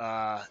be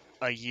a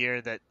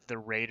year that the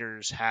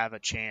Raiders have a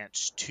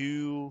chance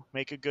to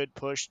make a good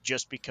push,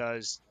 just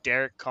because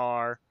Derek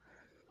Carr,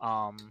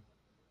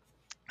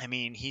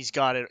 he's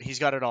got it. He's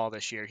got it all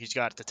this year. He's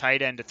got the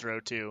tight end to throw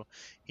to.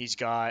 He's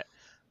got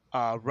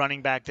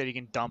running back that he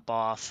can dump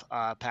off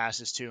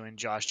passes to in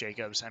Josh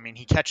Jacobs.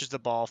 He catches the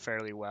ball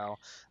fairly well.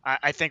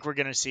 I think we're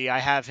going to see. I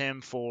have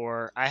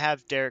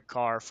Derek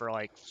Carr for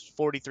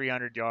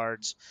 4,300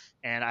 yards,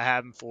 and I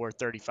have him for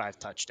 35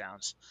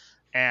 touchdowns.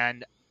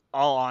 And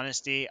all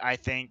honesty, I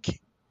think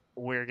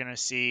we're going to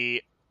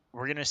see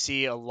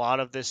a lot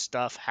of this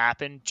stuff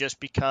happen just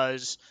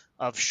because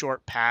of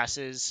short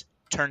passes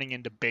turning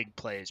into big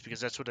plays,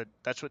 because that's what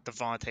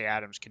Devontae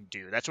Adams can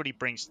do. That's what he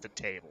brings to the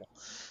table.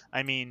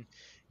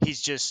 He's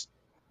just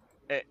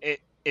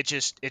it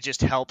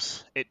just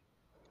helps it.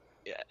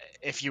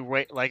 If you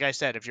wait, like I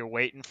said, if you're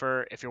waiting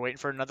for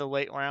another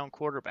late round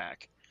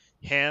quarterback,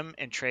 him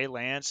and Trey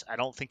Lance, I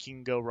don't think you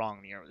can go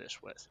wrong near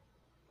this with.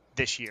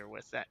 this year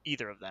with that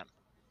either of them.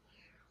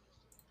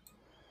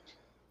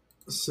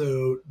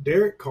 So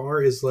Derek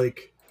Carr is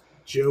like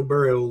Joe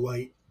Burrow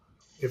light,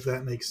 if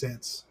that makes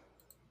sense.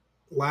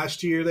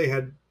 Last year they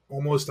had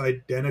almost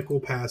identical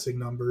passing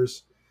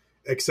numbers,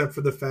 except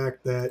for the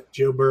fact that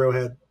Joe Burrow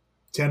had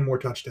 10 more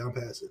touchdown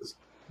passes.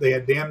 They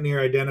had damn near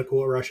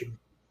identical rushing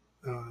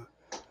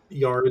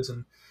yards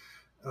and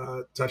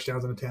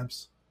touchdowns and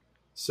attempts.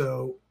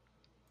 So,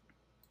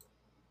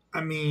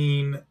 I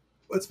mean,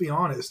 let's be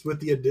honest. With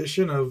the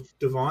addition of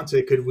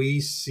Devontae, could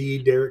we see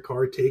Derek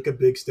Carr take a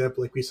big step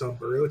like we saw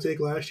Burrow take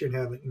last year and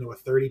have a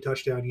 30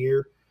 touchdown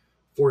year,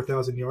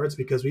 4,000 yards?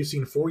 Because we've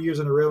seen 4 years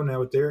in a row now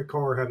with Derek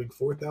Carr having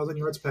 4,000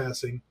 yards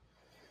passing,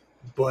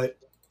 but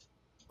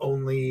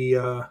only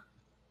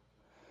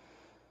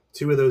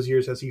 2 of those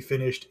years has he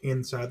finished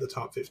inside the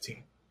top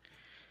 15.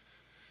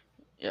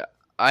 Yeah,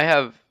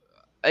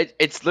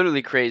 it's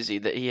literally crazy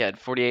that he had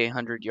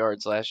 4,800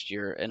 yards last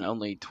year and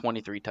only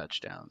 23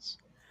 touchdowns.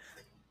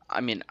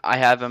 I mean, I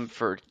have him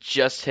for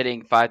just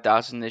hitting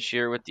 5,000 this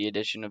year with the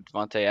addition of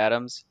Devontae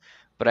Adams,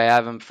 but I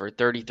have him for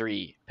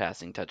 33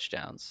 passing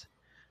touchdowns.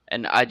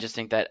 And I just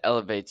think that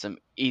elevates him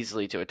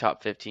easily to a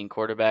top 15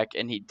 quarterback,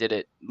 and he did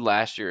it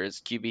last year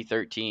as QB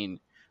 13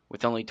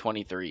 with only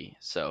 23.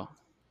 So,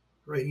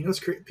 right, it's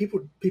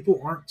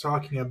people aren't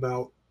talking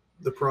about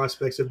the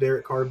prospects of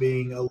Derek Carr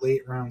being a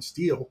late round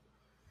steal.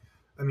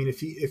 I mean, if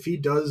he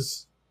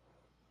does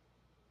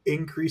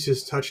increase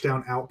his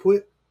touchdown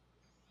output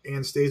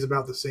and stays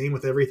about the same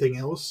with everything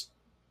else,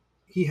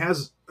 he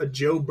has a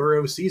Joe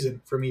Burrow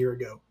season from a year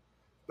ago,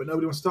 but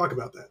nobody wants to talk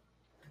about that.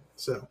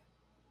 So,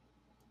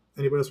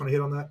 anybody else want to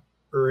hit on that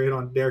or hit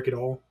on Derek at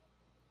all?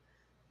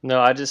 No,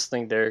 I just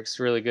think Derek's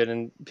really good,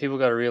 and people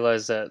got to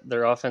realize that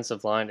their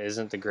offensive line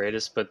isn't the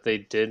greatest, but they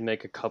did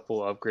make a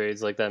couple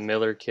upgrades. Like that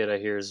Miller kid I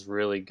hear is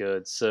really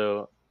good.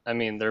 So, I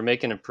mean, they're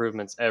making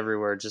improvements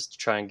everywhere just to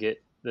try and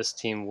get this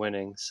team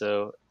winning.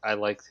 So, I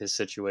like his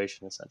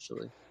situation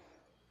essentially.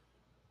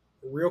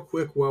 Real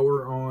quick, while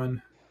we're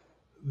on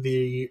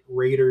the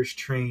Raiders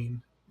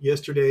train,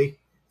 yesterday,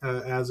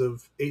 as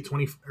of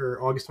 8/20 or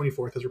August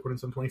 24th, as recording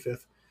on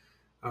 25th,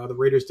 the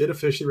Raiders did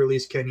officially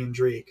release Kenyon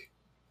Drake.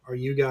 Are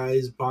you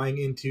guys buying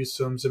into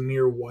some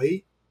Zamir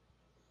White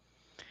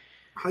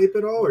hype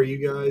at all, or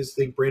you guys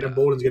think Brandon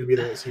Bolden's going to be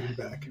the receiving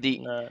back?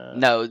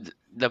 No,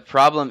 the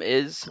problem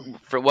is,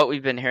 for what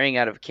we've been hearing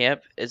out of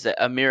camp, is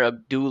that Amir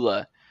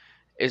Abdullah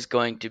is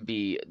going to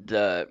be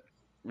the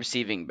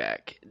receiving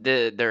back.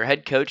 Their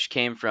head coach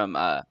came from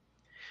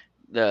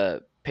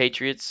the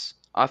Patriots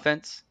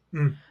offense,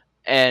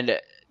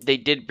 and they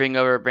did bring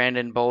over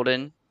Brandon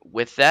Bolden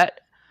with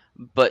that,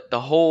 but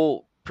the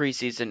whole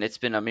preseason it's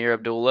been Amir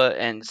Abdullah,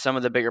 and some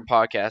of the bigger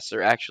podcasts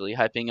are actually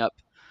hyping up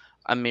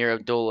Amir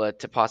Abdullah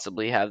to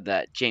possibly have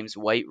that James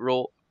White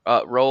role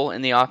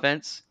in the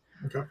offense,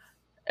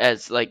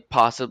 as like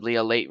possibly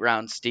a late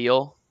round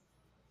steal.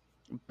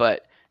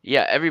 But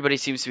yeah, everybody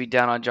seems to be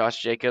down on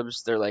Josh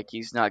Jacobs. They're like,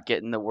 he's not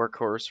getting the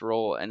workhorse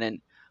role, and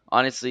then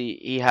honestly,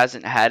 he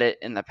hasn't had it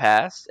in the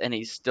past, and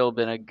he's still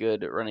been a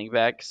good running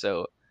back.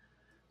 So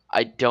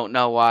I don't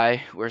know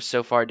why we're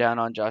so far down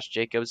on Josh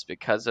Jacobs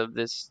because of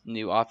this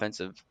new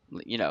offensive,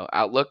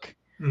 outlook.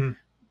 Mm-hmm.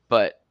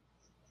 But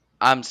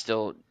I'm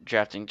still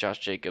drafting Josh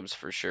Jacobs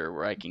for sure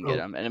where I can get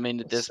him. And I mean,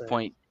 at this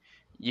point,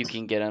 you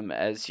can get him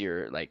as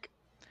your like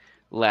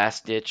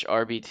last ditch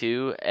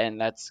RB2, and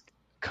that's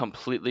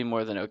completely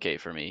more than okay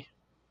for me.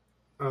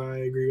 I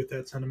agree with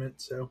that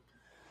sentiment. So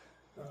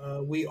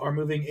we are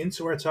moving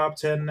into our top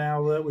 10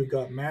 now. We've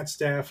got Matt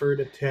Stafford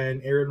at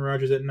 10, Aaron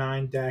Rodgers at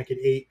 9, Dak at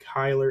 8,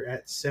 Kyler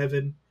at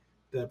 7.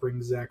 That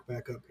brings Zach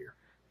back up here.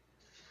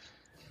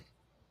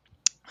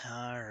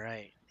 All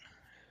right.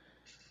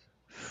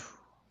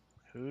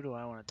 Who do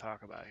I want to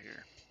talk about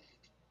here?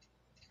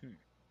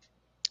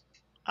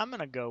 I'm going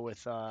to go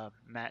with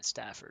Matt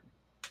Stafford.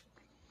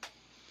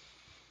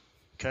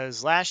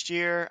 Because last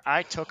year,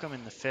 I took him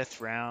in the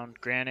 5th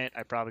round. Granted,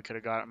 I probably could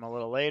have got him a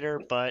little later,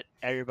 but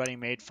everybody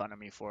made fun of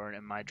me for it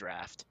in my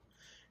draft.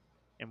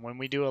 And when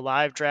we do a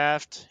live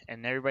draft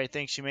and everybody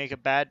thinks you make a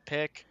bad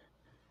pick,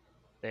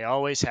 they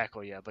always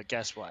heckle you. But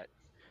guess what?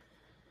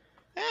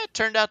 It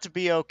turned out to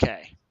be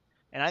okay.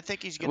 And I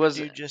think he's going to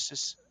do just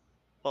as...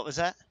 What was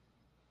that?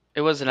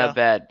 It wasn't a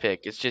bad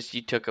pick. It's just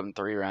you took him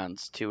 3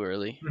 rounds too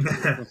early.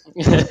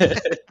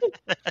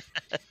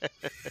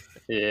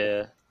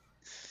 Yeah.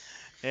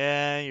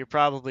 Yeah, you're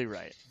probably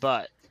right.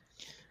 But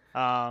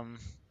I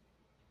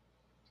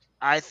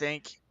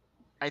think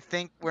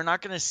we're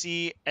not going to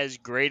see as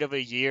great of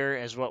a year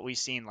as what we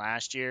seen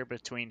last year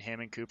between him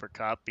and Cooper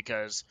Kupp,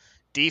 because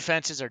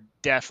defenses are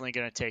definitely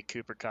going to take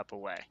Cooper Kupp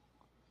away.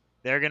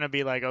 They're going to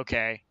be like,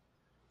 okay,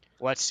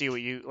 let's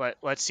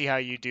see how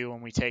you do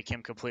when we take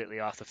him completely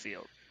off the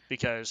field.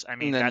 Because I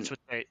mean, that's what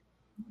they.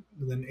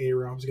 Then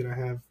A-Rob's going to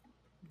have,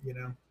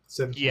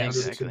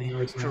 1,700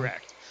 yards.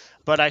 Correct.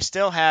 But I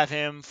still have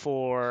him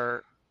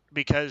for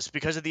because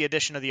of the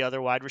addition of the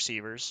other wide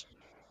receivers,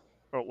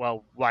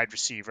 wide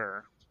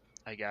receiver,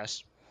 I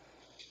guess.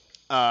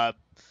 I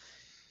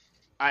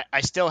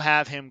still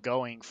have him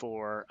going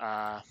for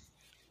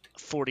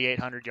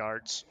 4,800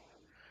 yards.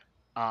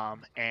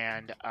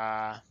 And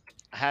I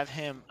have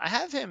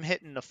him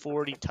hitting the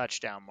 40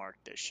 touchdown mark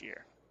this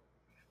year.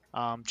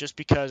 Just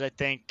because I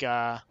think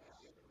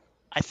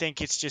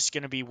it's just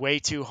going to be way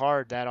too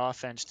hard that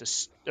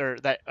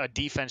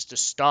defense to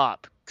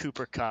stop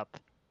Cooper Kupp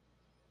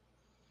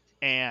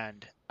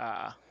and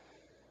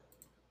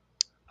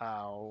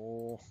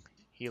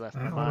he left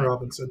my mind.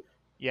 Robinson.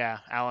 Yeah,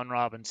 Allen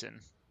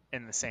Robinson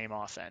in the same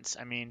offense.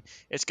 I mean,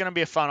 it's going to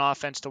be a fun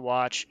offense to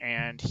watch,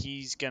 and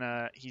he's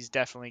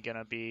definitely going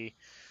to be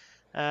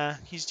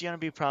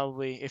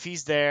probably, if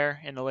he's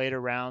there in the later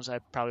rounds, I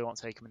probably won't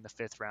take him in the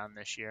 5th round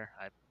this year.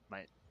 I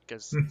might,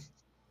 because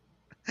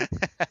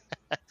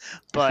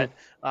but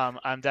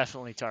I'm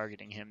definitely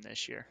targeting him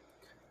this year.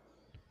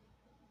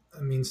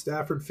 I mean,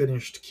 Stafford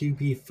finished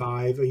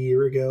QB5 a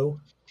year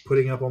ago,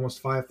 putting up almost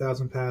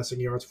 5,000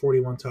 passing yards,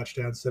 41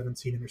 touchdowns,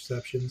 17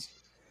 interceptions.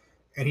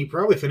 And he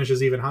probably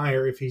finishes even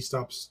higher if he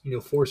stops,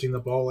 forcing the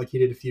ball like he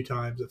did a few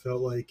times. It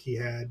felt like he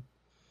had,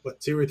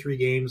 2 or 3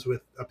 games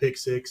with a pick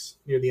 6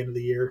 near the end of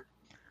the year.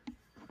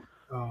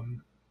 I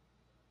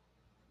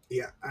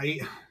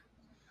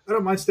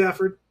don't mind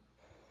Stafford.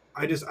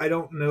 I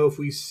don't know if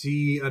we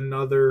see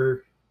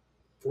another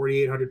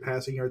 4,800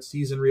 passing yard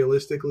season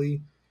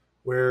realistically,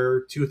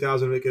 where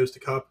 2,000 of it goes to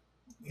Kupp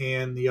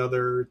and the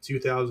other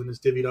 2,000 is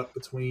divvied up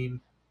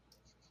between,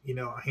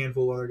 a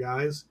handful of other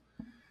guys.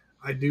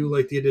 I do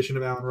like the addition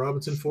of Allen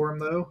Robinson for him,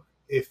 though.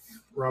 If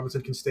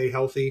Robinson can stay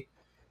healthy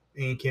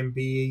and can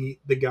be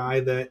the guy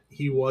that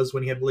he was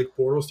when he had Blake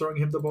Bortles throwing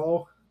him the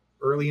ball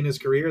early in his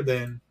career,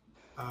 then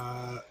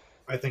I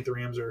think the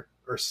Rams are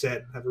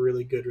set and have a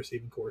really good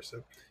receiving corps.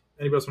 So,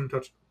 anybody else want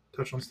to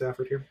touch on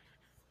Stafford here?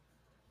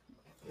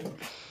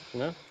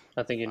 No,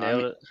 I think you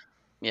nailed it.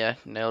 Yeah,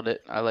 nailed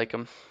it. I like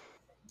him.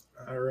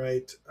 All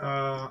right.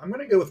 I'm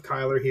going to go with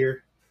Kyler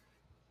here.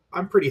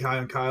 I'm pretty high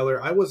on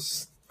Kyler. I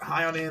was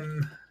high on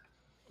him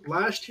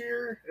last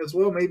year as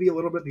well, maybe a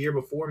little bit the year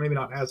before, maybe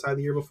not as high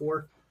the year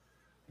before.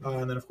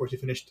 And then, of course, he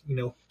finished,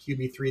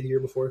 QB3 the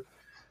year before.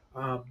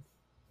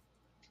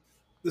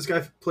 This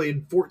guy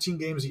played 14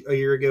 games a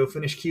year ago,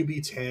 finished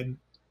QB10.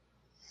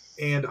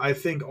 And I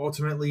think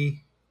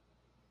ultimately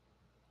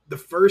the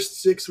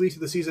first 6 weeks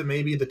of the season,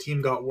 maybe the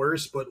team got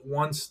worse. But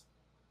once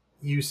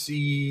you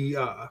see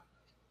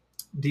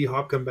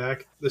D-Hop come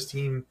back, this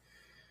team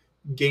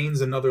gains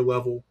another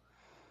level.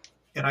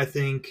 And I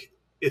think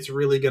it's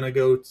really going to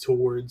go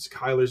towards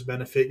Kyler's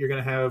benefit. You're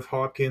going to have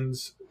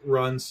Hopkins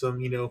run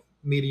some,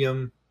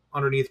 medium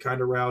underneath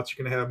kind of routes.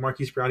 You're going to have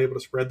Marquise Brown able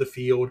to spread the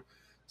field.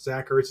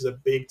 Zach Ertz is a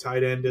big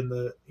tight end in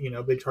the,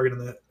 big target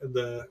in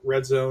the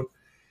red zone.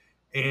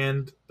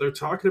 And they're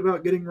talking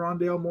about getting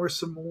Rondale Moore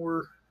some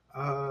more,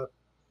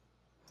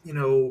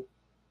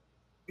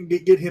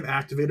 get him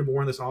activated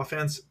more in this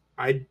offense.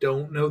 I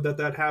don't know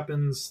that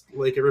happens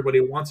like everybody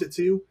wants it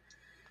to,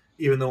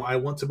 even though I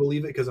want to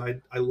believe it because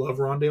I love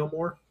Rondale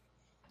Moore.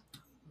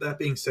 That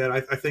being said,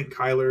 I think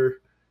Kyler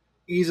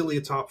easily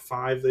a top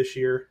 5 this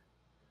year.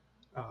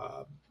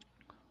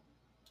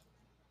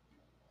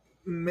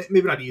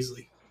 Maybe not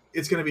easily.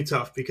 It's going to be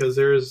tough because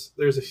there's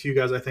a few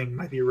guys I think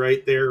might be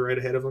right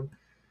ahead of him.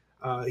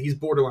 He's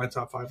borderline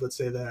top 5, let's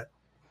say that.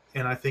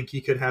 And I think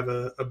he could have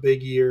a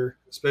big year,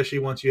 especially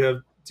once you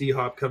have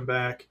D-Hop come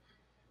back.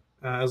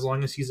 As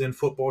long as he's in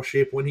football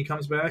shape when he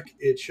comes back,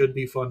 it should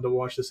be fun to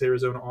watch this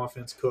Arizona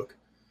offense cook.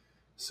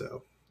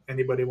 So,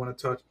 anybody want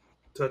to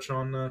touch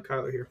on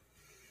Kyler here?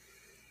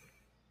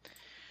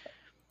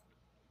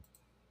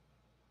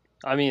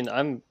 I mean,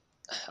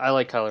 I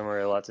like Kyler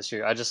Murray a lot this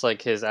year. I just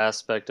like his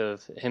aspect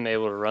of him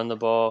able to run the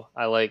ball.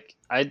 I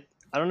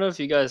don't know if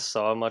you guys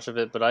saw much of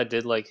it, but I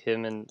did like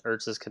him and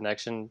Ertz's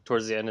connection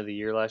towards the end of the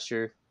year last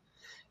year.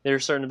 They were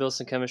starting to build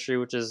some chemistry,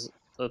 which is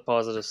a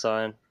positive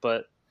sign.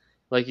 But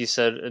like you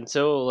said,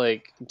 until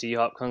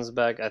D-Hop comes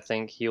back, I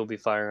think he'll be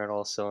firing on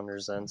all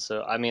cylinders then.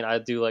 So, I mean, I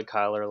do like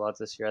Kyler a lot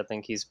this year. I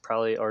think he's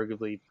probably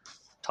arguably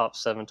top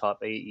 7,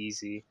 top 8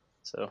 easy.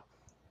 So,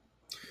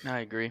 I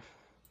agree.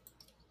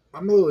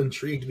 I'm a little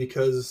intrigued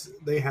because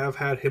they have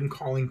had him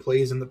calling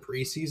plays in the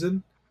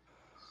preseason.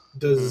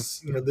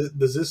 Does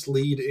this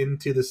lead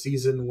into the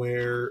season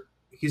where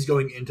he's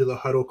going into the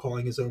huddle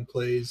calling his own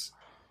plays,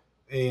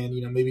 and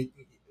maybe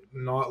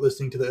not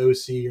listening to the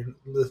OC or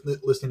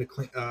listening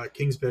to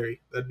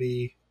Kingsbury? That'd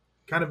be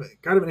kind of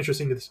an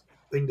interesting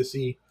thing to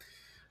see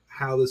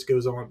how this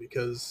goes on,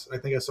 because I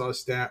think I saw a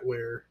stat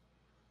where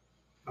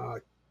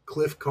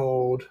Cliff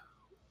called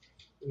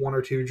 1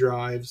 or 2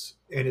 drives,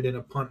 ended in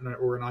a punt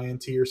or an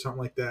INT or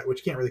something like that, which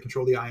you can't really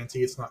control the INT.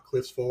 It's not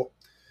Cliff's fault.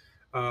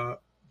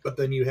 But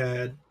then you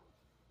had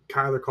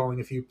Kyler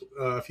calling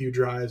a few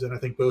drives, and I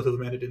think both of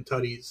them ended in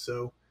tutties.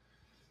 So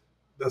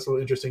that's a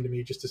little interesting to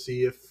me, just to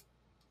see if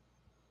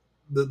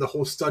the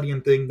whole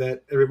studying thing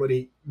that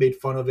everybody made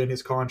fun of in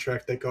his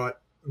contract that got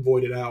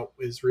voided out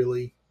is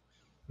really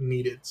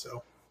needed.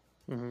 So,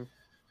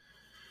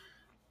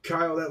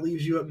 Kyle, that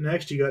leaves you up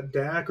next. You got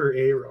Dak or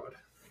A-Rod?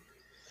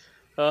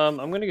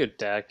 I'm going to go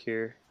Dak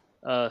here.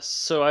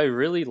 So I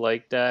really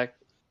like Dak.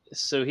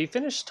 So he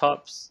finished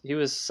he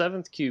was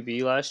 7th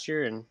QB last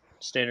year, and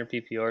standard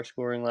PPR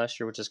scoring last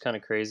year, which is kind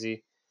of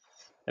crazy.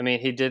 I mean,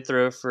 he did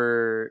throw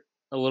for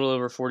a little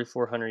over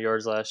 4,400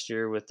 yards last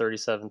year with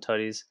 37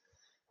 tutties.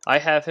 I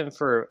have him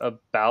for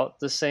about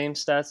the same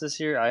stats this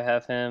year. I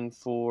have him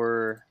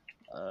for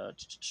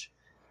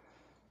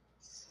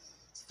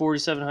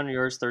 4,700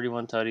 yards,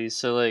 31 tutties.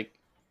 So, like,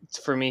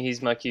 for me,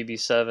 he's my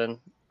QB7.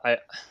 I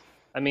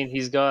mean,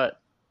 he's got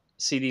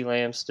CeeDee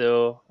Lamb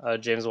still.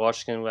 James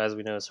Washington, as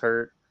we know, is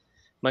hurt.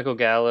 Michael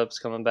Gallup's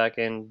coming back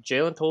in.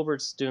 Jalen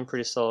Tolbert's doing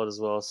pretty solid as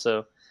well.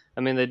 So,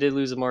 I mean, they did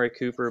lose Amari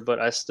Cooper, but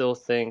I still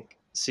think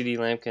CeeDee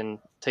Lamb can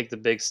take the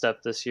big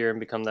step this year and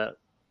become that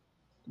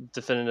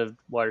definitive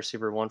wide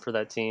receiver 1 for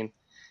that team.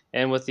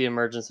 And with the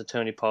emergence of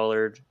Tony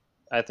Pollard,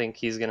 I think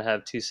he's going to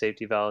have 2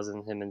 safety valves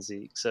in him and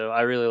Zeke. So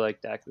I really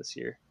like Dak this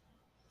year.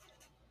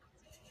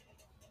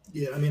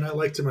 Yeah, I mean, I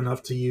liked him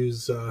enough to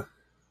use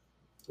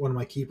one of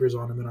my keepers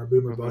on him in our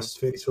Boomer Bust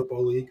Fantasy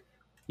Football League.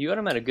 You got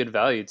him at a good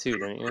value too,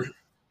 didn't you?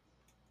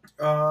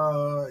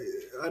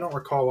 I don't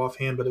recall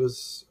offhand, but it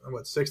was,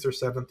 6th or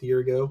 7th year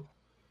ago?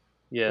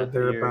 Yeah. Or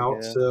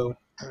thereabouts. So,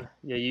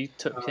 yeah, you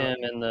took him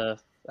in the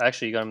 –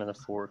 actually, you got him in the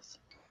 4th.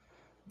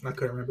 I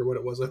couldn't remember what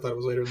it was. I thought it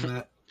was later than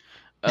that.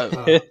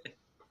 Oh.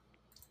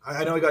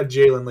 I know I got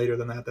Jalen later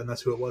than that. Then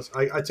that's who it was.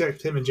 I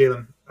took him and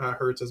Jalen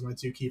Hurts as my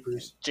 2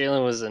 keepers.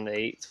 Jalen was in the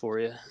 8th for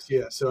you.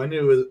 Yeah, so I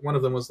knew one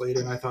of them was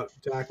later, and I thought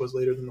Dak was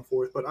later than the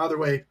 4th. But either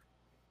way,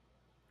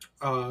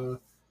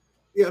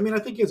 yeah, I mean, I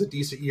think he has a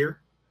decent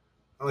year.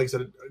 Like I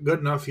said, a good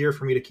enough year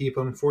for me to keep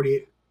him.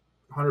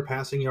 4,800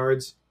 passing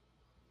yards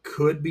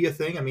could be a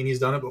thing. I mean, he's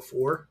done it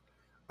before.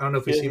 I don't know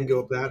if we've seen him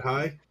go up that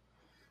high.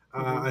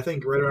 I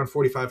think right around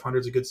 4,500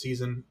 is a good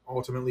season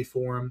ultimately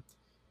for him.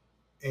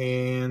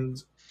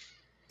 And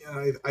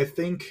I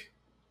think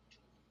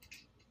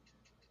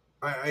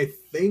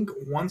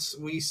once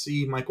we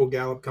see Michael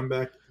Gallup come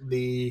back,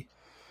 the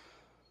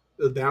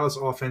Dallas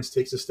offense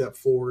takes a step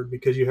forward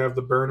because you have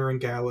the burner and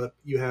Gallup,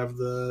 you have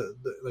the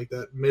like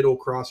that middle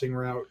crossing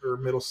route or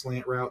middle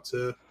slant route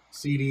to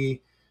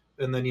CD,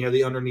 and then you have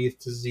the underneath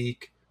to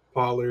Zeke,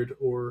 Pollard,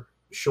 or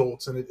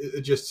Schultz, and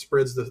it just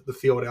spreads the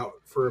field out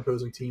for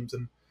opposing teams,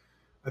 and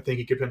I think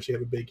he could potentially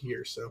have a big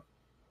year. So,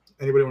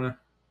 anybody want to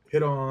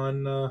hit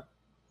on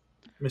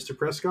Mr.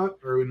 Prescott,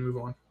 or are we move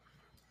on?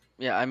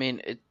 Yeah, I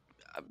mean, it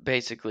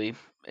basically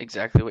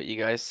exactly what you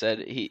guys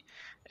said.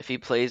 If he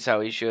plays how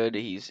he should,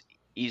 he's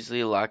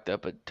easily locked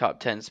up a top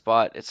 10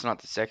 spot. It's not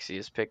the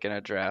sexiest pick in a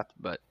draft,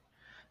 but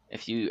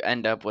if you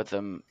end up with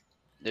him,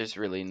 there's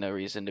really no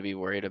reason to be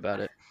worried about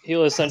it.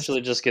 He'll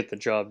essentially just get the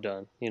job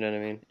done. You know what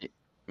I mean?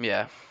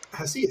 Yeah.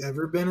 Has he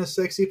ever been a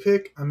sexy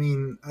pick? I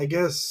mean, I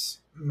guess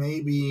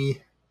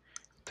maybe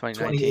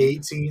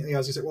 2018. Yeah, I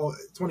was gonna say, well,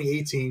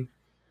 2018,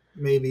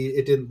 maybe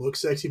it didn't look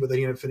sexy, but then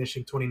he ended up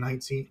finishing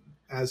 2019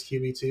 as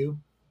QB2.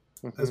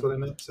 That's what I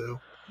meant.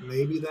 So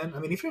maybe then. I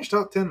mean, he finished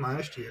top 10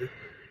 last year.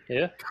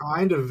 Yeah.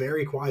 Kind of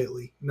very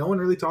quietly. No one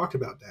really talked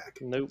about Dak.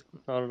 Nope,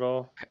 not at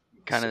all.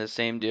 Kind of the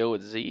same deal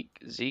with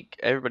Zeke.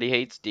 Everybody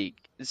hates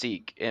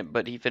Zeke,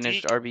 but he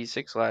finished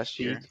RB6 last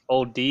year.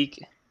 Old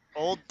Deke.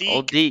 Old Deke.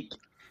 Old Deke.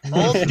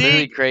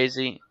 Really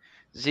crazy.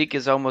 Zeke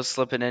is almost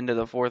slipping into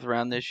the 4th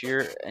round this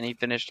year, and he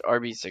finished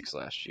RB6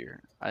 last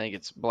year. I think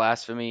it's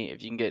blasphemy.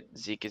 If you can get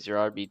Zeke as your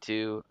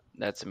RB2,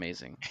 that's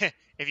amazing.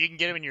 If you can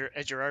get him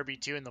as your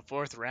RB2 in the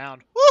 4th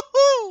round,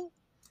 woohoo!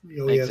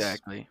 Oh,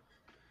 Exactly.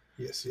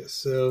 Yes.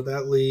 So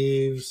that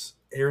leaves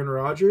Aaron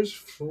Rodgers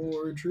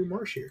for Drew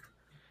Marsh here.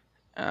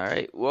 All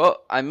right.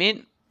 Well, I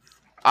mean,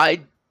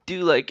 I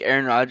do like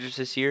Aaron Rodgers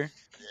this year.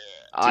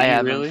 I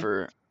have him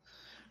for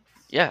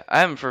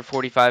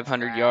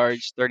 4,500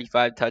 yards,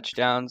 35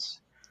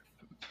 touchdowns,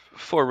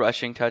 4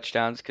 rushing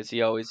touchdowns because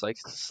he always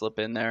likes to slip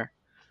in there.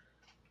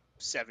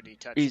 70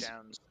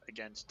 touchdowns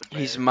against the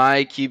Bears. He's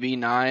my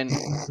QB9.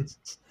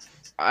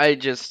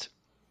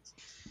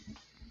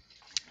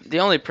 The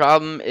only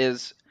problem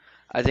is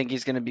I think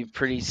he's going to be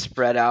pretty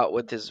spread out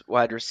with his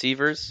wide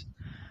receivers.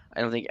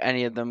 I don't think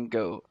any of them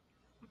go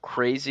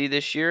crazy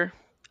this year.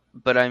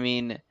 But, I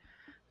mean,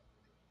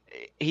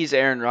 he's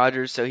Aaron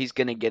Rodgers, so he's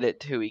going to get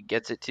it to who he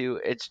gets it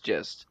to. It's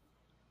just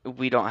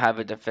we don't have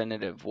a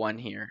definitive one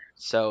here.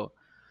 So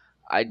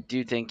I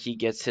do think he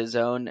gets his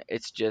own.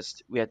 It's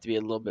just we have to be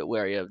a little bit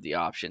wary of the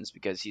options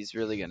because he's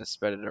really going to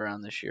spread it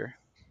around this year.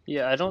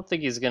 Yeah, I don't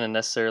think he's going to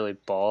necessarily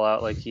ball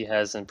out like he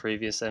has in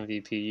previous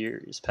MVP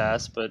years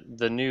past, but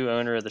the new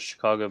owner of the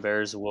Chicago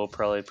Bears will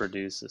probably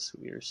produce this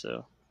year.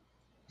 So,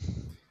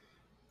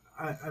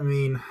 I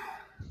mean,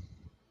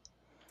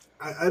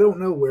 I don't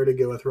know where to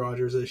go with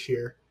Rodgers this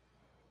year.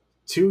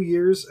 2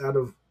 years out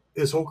of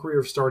his whole career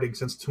of starting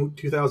since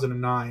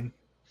 2009,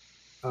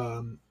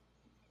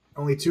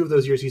 only 2 of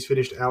those years he's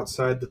finished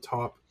outside the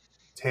top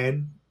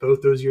 10.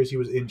 Both those years he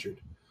was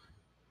injured.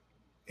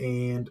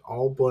 And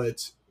all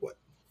but,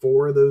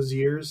 4 of those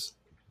years,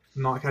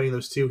 not counting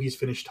those 2, he's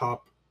finished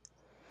top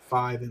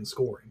 5 in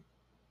scoring.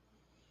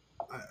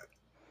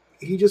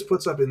 He just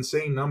puts up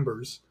insane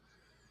numbers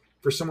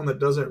for someone that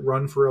doesn't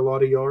run for a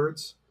lot of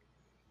yards.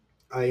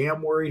 I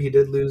am worried he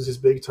did lose his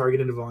big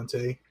target in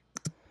Devontae.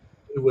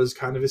 It was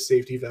kind of his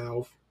safety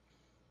valve.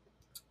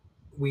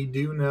 we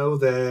do know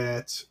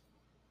that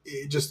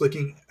just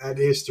looking at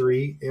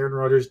history, Aaron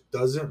Rodgers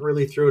doesn't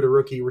really throw to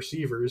rookie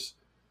receivers.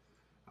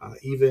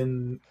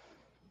 Even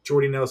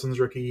Jordy Nelson's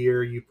rookie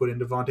year, you put in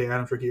Devontae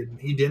Adams' rookie year,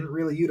 he didn't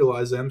really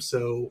utilize them.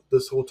 So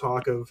this whole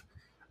talk of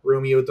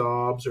Romeo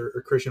Doubs or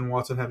Christian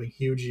Watson having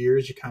huge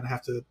years, you kind of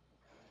have to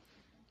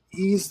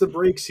ease the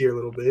brakes here a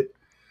little bit.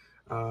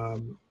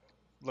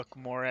 Look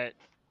more at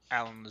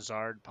Alan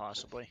Lazard,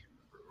 possibly.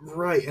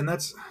 Right, and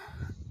that's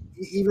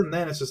even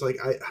then. It's just like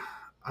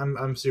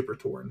I'm super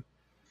torn.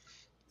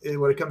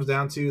 What it comes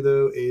down to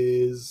though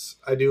is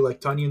I do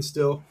like Tunyon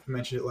still. I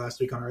mentioned it last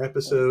week on our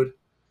episode.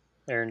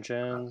 Aaron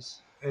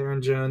Jones,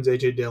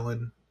 AJ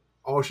Dillon,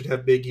 all should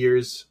have big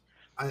years.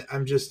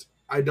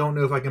 I don't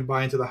know if I can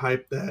buy into the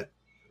hype that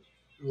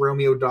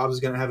Romeo Doubs is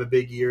going to have a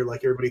big year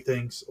like everybody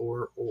thinks,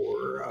 or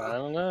I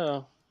don't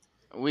know.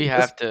 We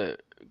have to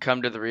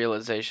come to the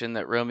realization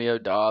that Romeo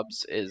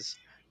Doubs is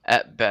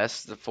at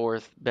best the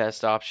fourth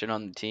best option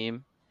on the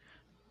team,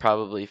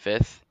 probably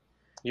fifth.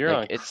 You're Like,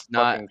 on it's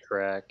not- fucking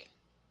crack.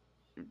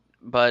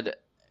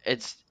 But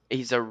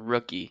he's a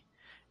rookie,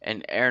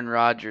 and Aaron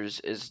Rodgers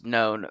is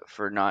known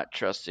for not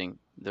trusting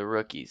the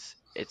rookies.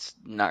 It's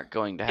not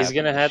going to happen. He's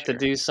gonna this have to year.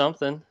 do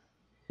something.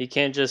 He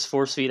can't just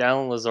force feed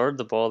Alan Lazard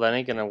the ball. That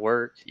ain't gonna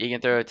work. You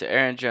can throw it to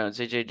Aaron Jones,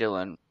 AJ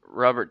Dillon,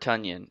 Robert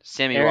Tunyon,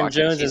 Sammy Aaron Watkins.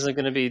 Jones isn't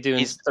gonna be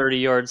doing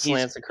 30-yard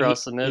slants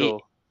across the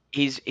middle.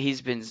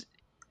 He's been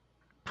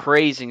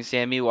praising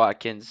Sammy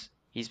Watkins.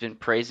 He's been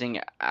praising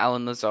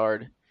Alan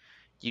Lazard.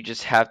 You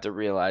just have to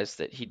realize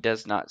that he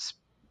does not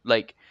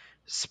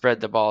spread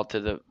the ball to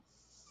the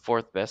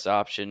fourth best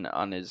option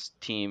on his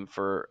team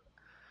for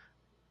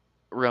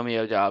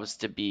Romeo Doubs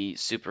to be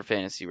super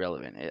fantasy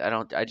relevant.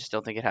 I just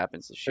don't think it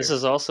happens this year. This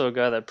is also a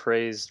guy that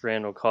praised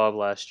Randall Cobb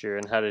last year,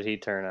 and how did he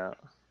turn out?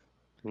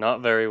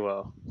 Not very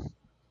well.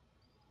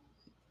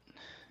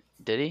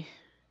 Did he?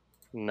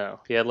 No,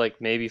 he had like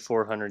maybe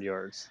 400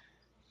 yards.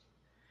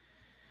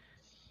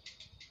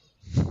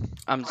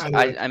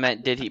 I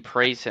meant, did he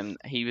praise him?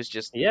 He was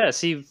just Yes,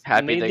 he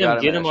happy made they them got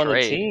him get in him a on the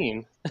trade.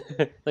 team.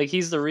 Like,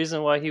 he's the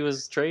reason why he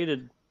was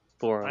traded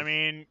for him. I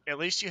mean, at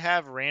least you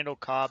have Randall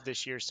Cobb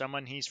this year,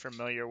 someone he's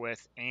familiar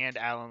with, and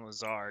Alan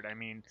Lazard. I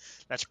mean,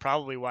 that's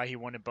probably why he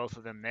wanted both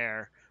of them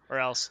there, or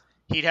else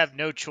he'd have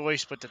no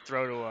choice but to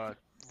throw to a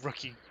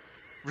rookie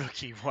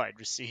wide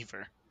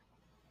receiver.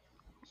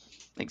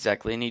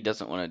 Exactly, and he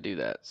doesn't want to do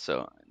that.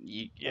 So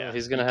Yeah,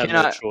 he's gonna you have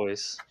cannot- no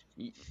choice.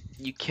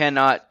 you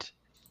cannot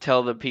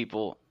tell the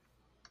people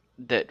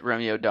that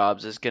Romeo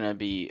Doubs is going to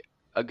be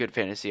a good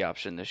fantasy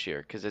option this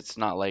year because it's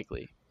not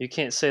likely. You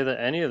can't say that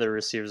any of the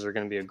receivers are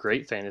going to be a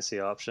great fantasy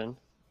option.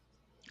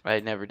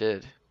 I never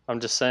did. I'm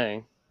just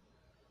saying.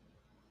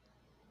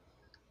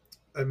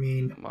 I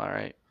mean, All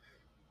right.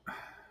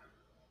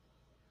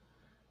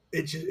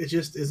 it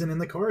just isn't in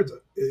the cards.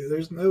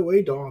 There's no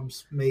way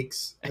Dobbs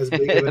makes as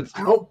big of an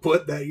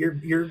output that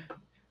you're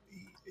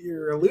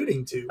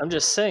alluding to. I'm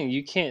just saying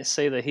you can't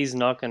say that he's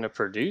not going to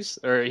produce,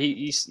 or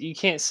you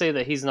can't say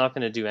that he's not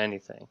going to do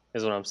anything.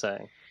 Is what I'm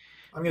saying.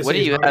 I'm gonna What say do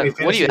he's you not gonna have?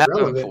 be What do you fantasy have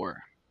him relevant.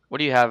 for? What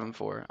do you have him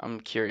for? I'm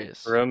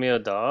curious. Romeo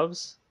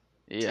Doubs.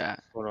 Yeah.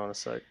 Hold on a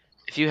sec.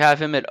 If you have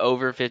him at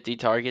over 50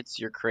 targets,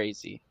 you're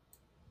crazy.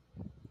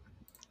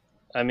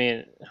 I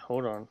mean,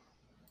 hold on.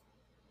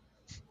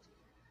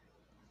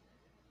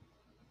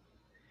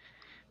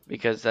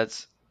 Because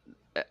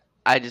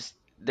there's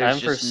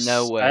just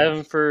no way. I have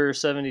him for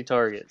 70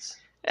 targets.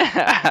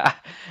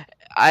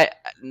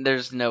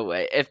 There's no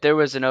way. If there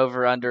was an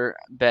over/under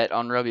bet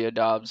on Romeo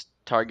Doubs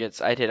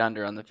targets, I'd hit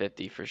under on the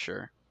 50 for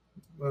sure.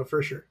 Well,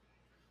 for sure.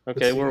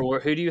 Okay,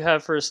 Let's see. who do you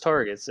have for his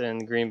targets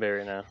in Green Bay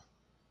right now?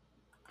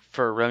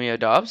 For Romeo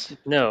Doubs,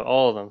 No,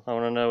 all of them. I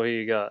want to know who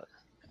you got.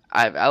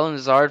 I have Alan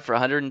Lazard for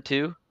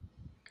 102,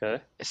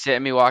 Okay.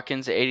 Sammy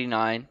Watkins at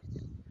 89,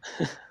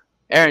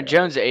 Aaron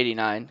Jones at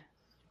 89,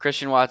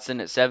 Christian Watson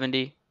at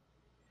 70,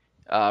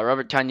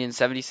 Robert Tunyon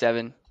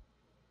 77,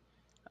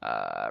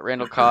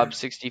 Randall Cobb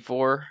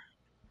 64,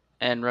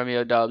 and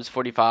Romeo Doubs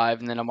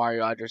 45, and then Amari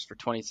Rodgers for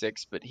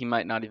 26, but he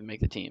might not even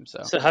make the team,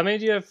 so So how many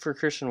do you have for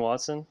Christian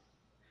Watson?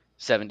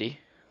 70.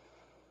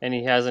 And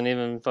he hasn't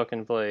even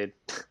fucking played.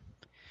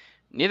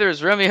 Neither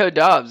is Romeo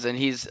Doubs, and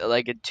he's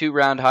like a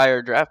 2-round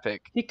higher draft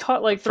pick. He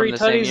caught like From 3 the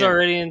same tutties year.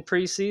 already in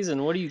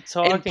preseason. What are you In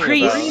talking about?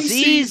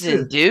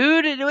 preseason,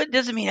 dude, it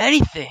doesn't mean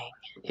anything.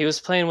 He was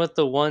playing with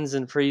the ones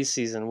in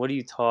preseason. What are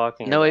you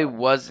talking No, about? he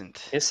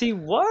wasn't. Yes, he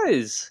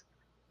was.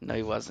 No,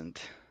 he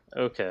wasn't.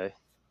 Okay.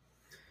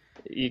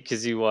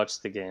 Because you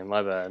watched the game.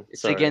 My bad.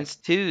 It's Sorry.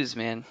 against twos,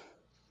 man.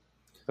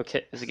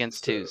 Okay. It's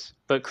against twos.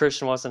 But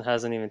Christian Watson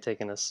hasn't even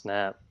taken a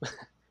snap.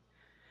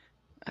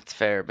 That's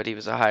fair, but he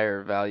was a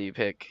higher value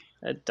pick.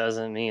 That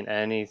doesn't mean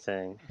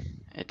anything.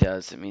 It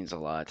does. It means a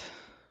lot.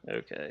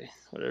 Okay.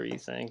 Whatever you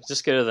think.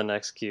 Just go to the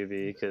next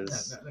QB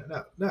because.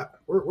 No.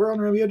 We're on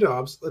Romeo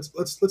Doubs.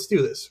 Let's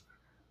do this.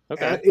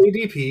 Okay. At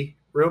ADP,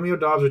 Romeo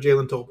Doubs or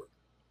Jalen Tolbert?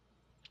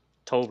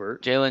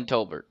 Tolbert. Jalen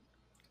Tolbert.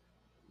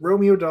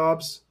 Romeo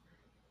Doubs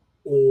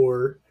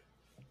or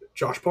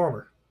Josh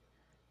Palmer?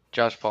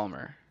 Josh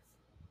Palmer.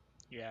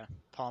 Yeah,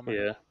 Palmer.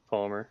 Yeah.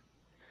 Palmer.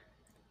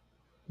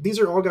 these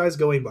are all guys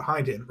going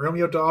behind him.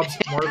 Romeo Doubs,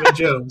 Marvin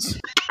Jones.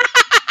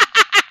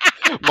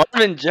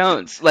 Marvin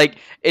Jones, like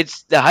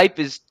the hype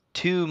is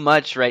too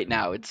much right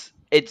now.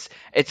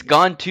 It's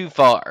gone too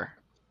far.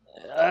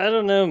 I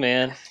don't know,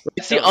 man.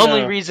 It's the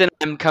only reason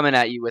I'm coming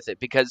at you with it,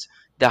 because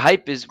the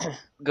hype is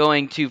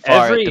going too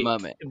far at the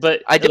moment.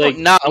 But I don't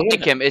not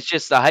like him. It's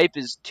just the hype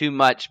is too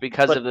much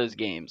because of those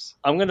games.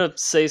 I'm gonna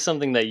say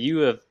something that you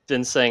have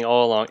been saying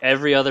all along.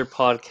 Every other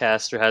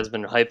podcaster has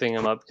been hyping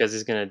him up because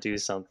he's gonna do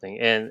something,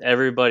 and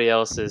everybody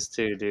else is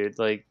too, dude.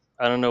 Like,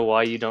 I don't know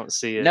why you don't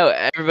see it. No,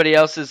 everybody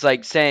else is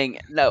like saying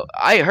no.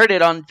 I heard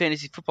it on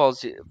Fantasy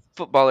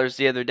Footballers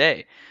the other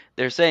day.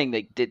 They're saying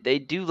they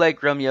do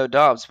like Romeo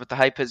Doubs, but the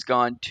hype has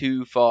gone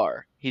too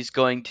far. He's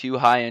going too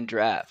high in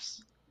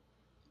drafts.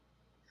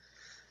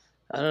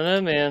 I don't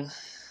know, man.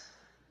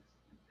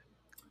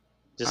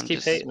 Just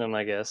keep hating him,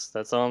 I guess.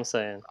 That's all I'm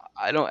saying.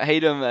 I don't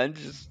hate him, man.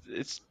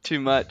 It's too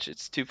much.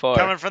 It's too far.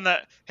 Coming from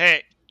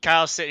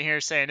Kyle's sitting here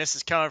saying this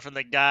is coming from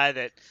the guy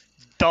that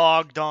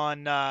dogged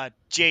on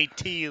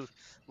JT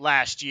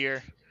last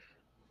year.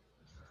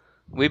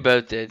 We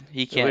both did.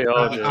 He can't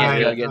go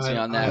against me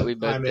on that. We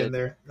both did. In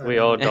there. We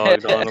all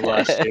dogged on him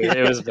last year.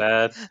 It was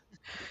bad.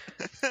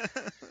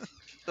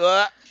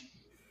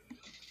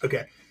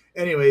 Okay.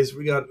 Anyways,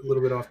 we got a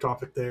little bit off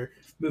topic there.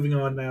 Moving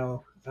on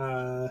now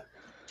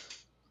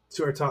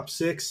to our top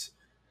 6.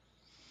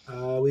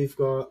 We've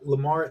got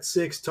Lamar at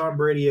 6, Tom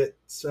Brady at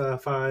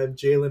 5,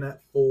 Jalen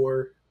at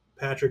 4,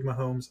 Patrick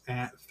Mahomes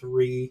at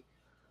 3.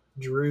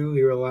 Drew,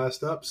 you were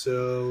last up,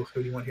 so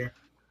who do you want here?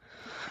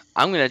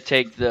 I'm going to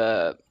take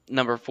the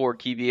number 4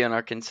 QB on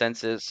our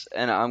consensus,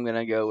 and I'm going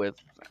to go with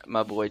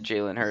my boy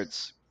Jalen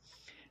Hurts.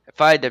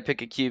 If I had to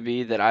pick a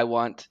QB that I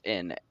want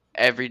in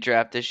every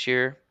draft this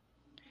year,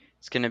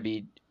 it's going to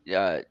be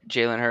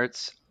Jalen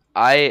Hurts.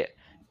 I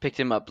picked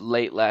him up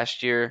late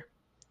last year.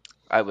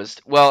 I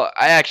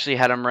actually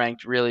had him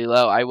ranked really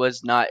low. I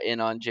was not in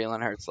on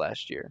Jalen Hurts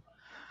last year,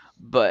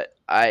 but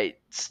I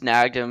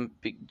snagged him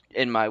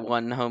in my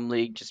one home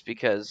league just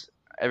because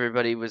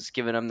everybody was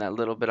giving him that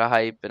little bit of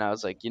hype, and I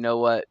was like, you know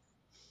what?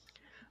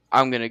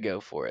 I'm going to go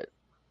for it.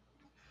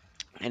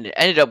 And it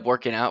ended up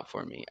working out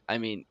for me. I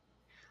mean,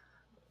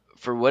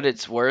 for what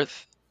it's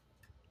worth,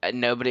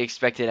 nobody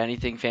expected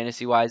anything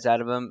fantasy-wise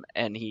out of him,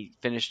 and he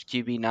finished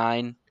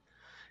QB9.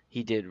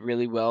 He did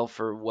really well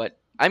for what...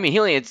 I mean, he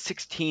only had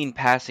 16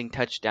 passing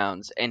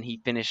touchdowns, and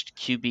he finished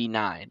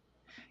QB9.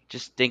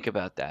 Just think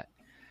about that.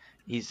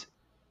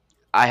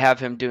 I have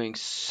him doing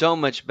so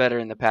much better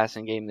in the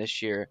passing game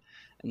this year,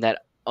 and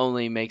that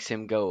only makes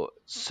him go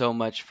so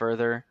much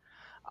further.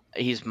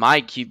 He's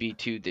my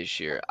QB2 this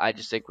year. I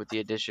just think with the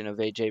addition of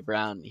A.J.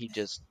 Brown, he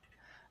just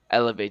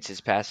elevates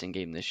his passing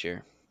game this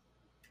year.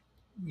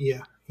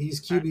 Yeah,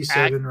 he's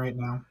QB7 right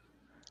now.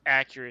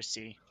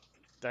 Accuracy.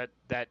 That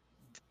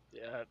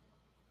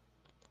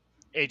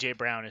A.J.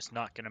 Brown is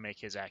not going to make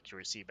his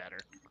accuracy better.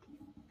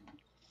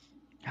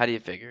 How do you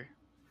figure?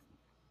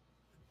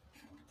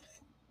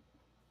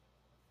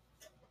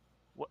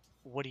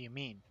 What do you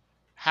mean?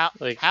 How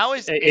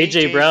is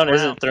A.J. Brown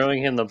isn't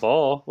throwing him the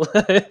ball?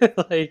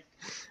 Like,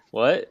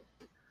 what?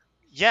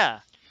 Yeah.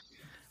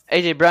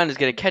 A. J. Brown is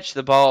going to catch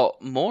the ball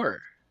more.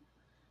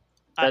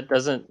 That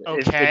doesn't...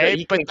 Okay,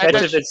 he can catch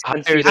if it's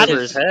 10 feet over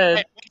his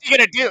head. What's he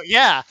going to do?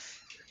 Yeah.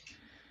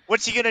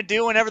 What's he going to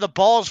do whenever the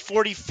ball is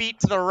 40 feet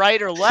to the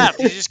right or left?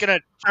 He's just going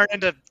to turn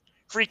into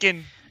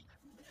freaking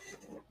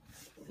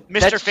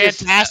Mr.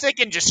 Fantastic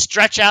and just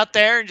stretch out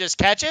there and just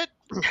catch it?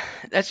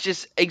 That's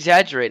just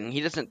exaggerating.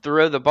 He doesn't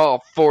throw the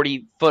ball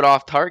 40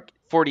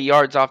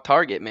 yards off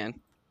target, man.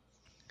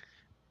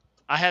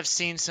 I have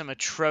seen some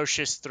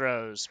atrocious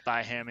throws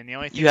by him, and the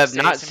only thing you have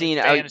not seen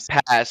out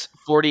pass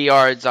 40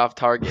 yards off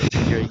target.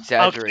 You're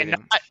exaggerating.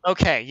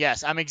 Okay,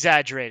 yes, I'm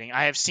exaggerating.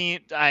 I've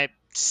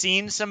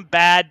seen some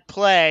bad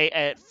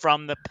play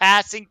from the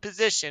passing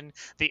position.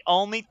 The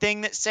only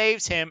thing that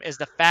saves him is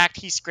the fact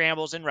he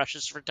scrambles and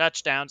rushes for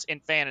touchdowns in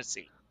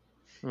fantasy.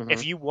 Mm-hmm.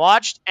 If you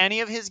watched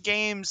any of his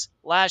games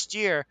last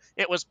year,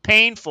 it was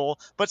painful,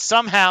 but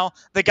somehow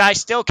the guy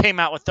still came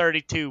out with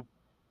 32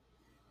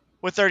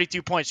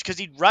 points because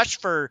he'd rush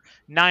for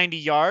 90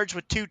 yards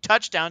with 2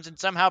 touchdowns and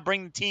somehow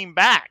bring the team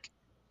back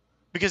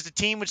because the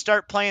team would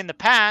start playing the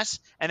pass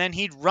and then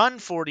he'd run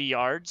 40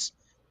 yards.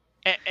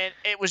 And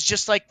it was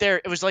just like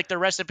it was like the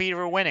recipe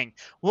for winning.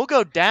 We'll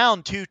go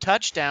down 2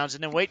 touchdowns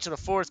and then wait till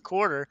the fourth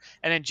quarter,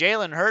 and then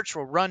Jalen Hurts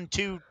will run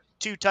two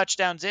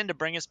touchdowns in to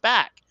bring us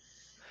back.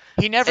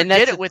 He never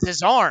did it with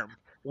his arm.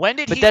 When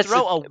did he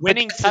throw a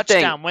winning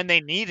touchdown when they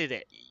needed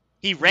it?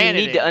 He ran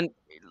it.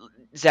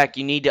 Zach,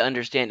 you need to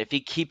understand, if he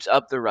keeps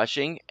up the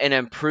rushing and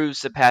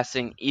improves the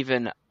passing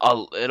even a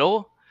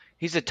little,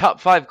 he's a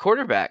top 5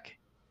 quarterback.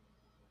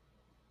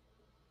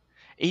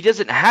 He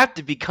doesn't have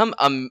to become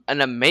an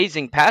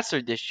amazing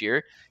passer this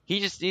year. He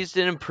just needs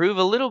to improve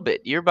a little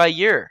bit year by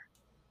year.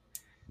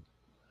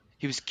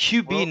 He was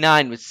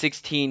QB9 with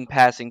 16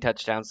 passing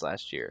touchdowns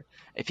last year.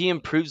 If he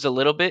improves a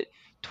little bit,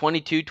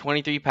 22,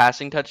 23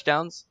 passing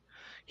touchdowns,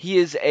 he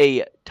is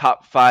a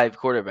top 5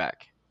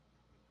 quarterback.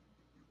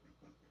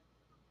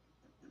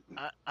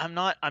 I'm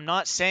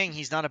not saying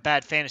he's not a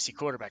bad fantasy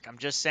quarterback. I'm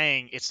just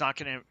saying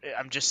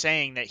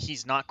that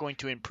he's not going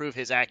to improve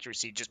his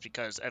accuracy just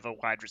because of a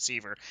wide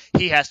receiver.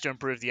 He has to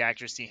improve the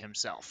accuracy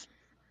himself.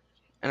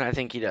 And I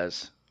think he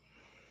does.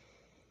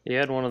 He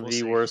had one of We'll the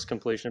see. worst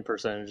completion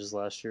percentages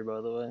last year,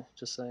 by the way.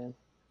 Just saying.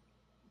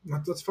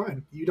 That's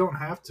fine. You don't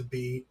have to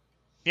be.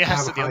 Yeah, have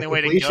so a the high only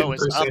way to completion go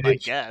is up, I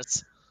percentage.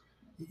 guess.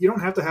 You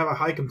don't have to have a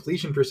high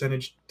completion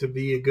percentage to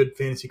be a good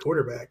fantasy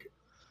quarterback,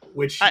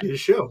 which I- is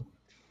show.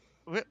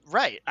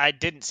 Right. I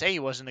didn't say he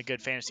wasn't a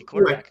good fantasy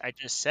quarterback. I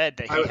just said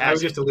that he I has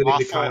was just alluding to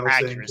awful Kyle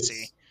accuracy.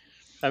 saying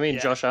I mean,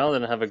 Yeah. Josh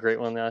Allen didn't have a great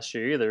one last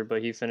year either,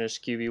 but he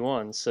finished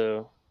QB1,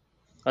 so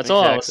that's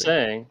all I was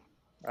Exactly. saying.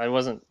 I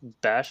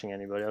wasn't bashing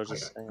anybody. I was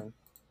just saying.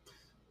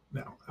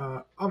 no,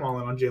 I'm all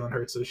in on Jalen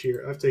Hurts this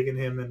year. I've taken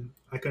him, and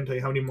I couldn't tell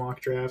you how many mock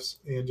drafts,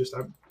 and just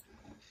I'm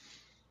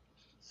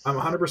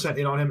 100%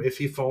 in on him if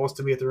he falls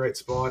to me at the right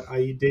spot.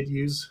 I did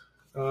use,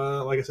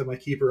 like I said, my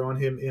keeper on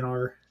him in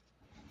our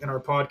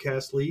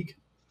podcast league.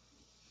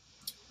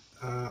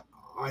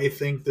 I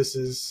think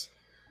this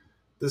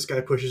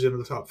guy pushes into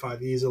the top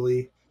 5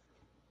 easily.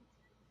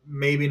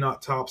 Maybe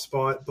not top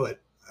spot, but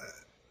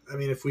I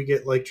mean, if we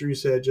get, like Drew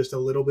said, just a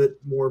little bit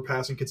more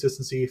passing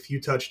consistency, a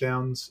few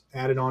touchdowns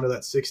added onto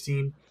that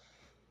 16,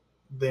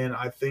 then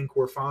I think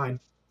we're fine.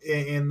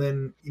 And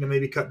then,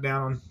 maybe cut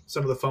down on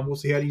some of the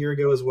fumbles he had a year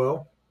ago as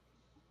well.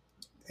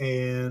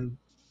 And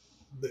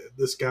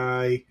this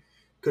guy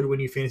could win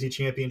you fantasy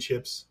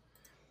championships.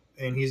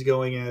 And he's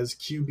going as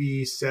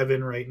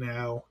QB7 right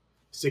now,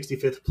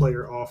 65th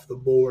player off the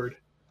board.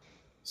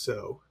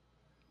 So,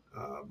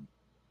 I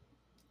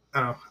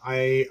don't know.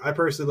 I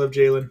personally love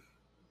Jalen.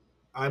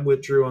 I'm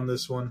with Drew on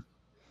this one,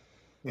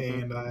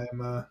 and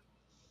I'm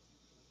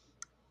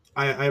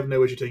I have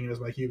no issue taking him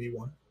as my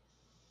QB1.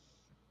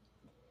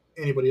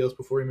 Anybody else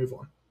before we move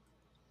on?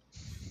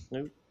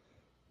 Nope.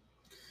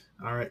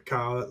 All right,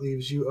 Kyle. That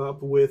leaves you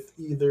up with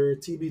either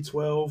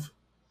TB12,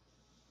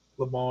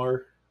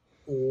 Lamar,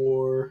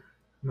 or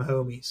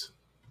Mahomes.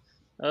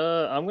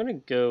 I'm gonna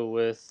go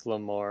with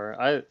Lamar.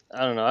 I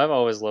don't know. I've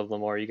always loved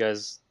Lamar. You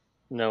guys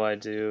know I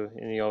do,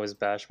 and you always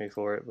bash me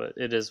for it, but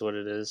it is what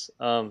it is.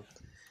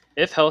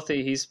 If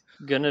healthy, he's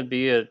gonna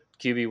be a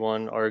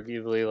QB1,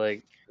 arguably,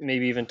 like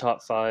maybe even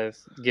top 5,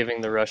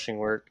 giving the rushing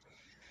work.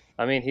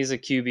 I mean, he's a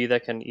QB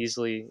that can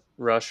easily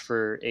rush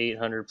for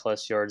 800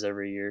 plus yards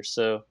every year.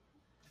 So,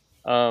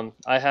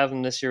 I have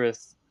him this year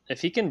with, if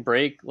he can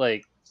break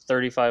like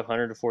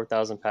 3,500 to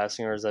 4,000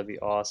 passing yards, that'd be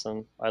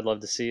awesome. I'd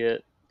love to see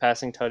it.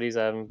 Passing tutties,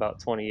 I have him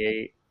about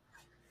 28.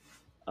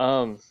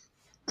 I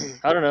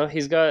don't know.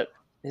 He's got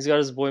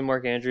his boy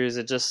Mark Andrews.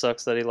 It just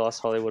sucks that he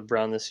lost Hollywood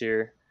Brown this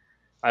year.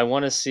 I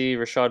want to see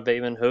Rashad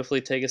Bateman hopefully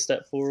take a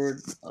step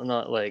forward. I'm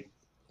not like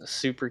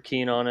super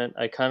keen on it.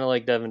 I kind of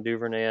like Devin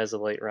Duvernay as a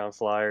late round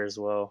flyer as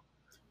well.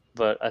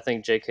 But I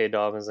think J.K.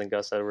 Dobbins and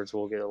Gus Edwards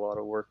will get a lot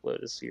of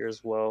workload this year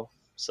as well.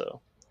 So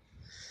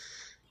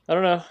I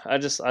don't know. I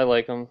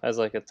like him as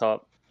like a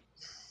top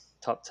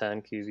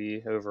 10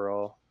 QB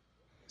overall.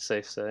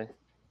 Safe say.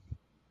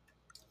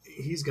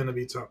 He's going to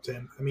be top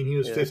 10. I mean, he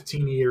was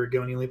 15 a year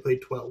ago, and he only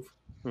played 12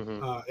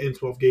 in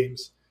 12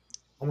 games.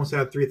 Almost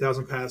had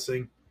 3,000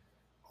 passing.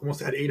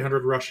 Almost had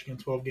 800 rushing in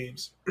 12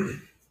 games.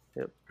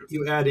 Yep.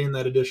 You add in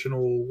that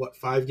additional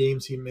 5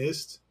 games he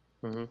missed,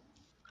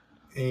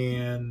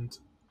 and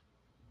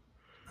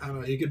I don't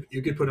know.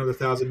 You could put another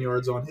 1,000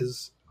 yards on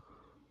his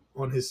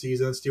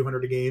season. That's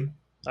 200 a game.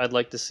 I'd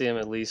like to see him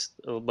at least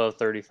above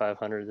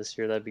 3,500 this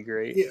year. That'd be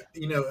great.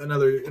 Yeah,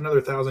 another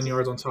 1,000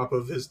 yards on top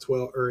of his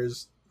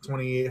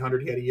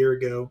 2,800 he had a year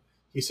ago.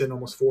 He's sitting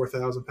almost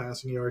 4,000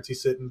 passing yards.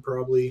 He's sitting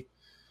probably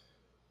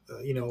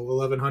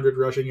 1,100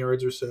 rushing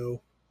yards or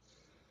so.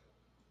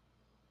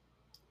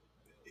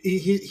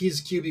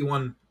 He's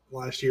QB1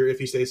 last year if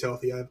he stays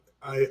healthy.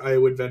 I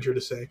would venture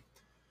to say.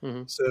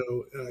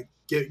 So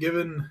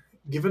given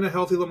a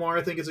healthy Lamar,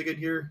 I think it's a good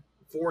year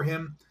for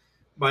him.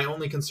 My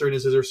only concern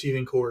is his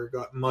receiving core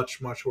got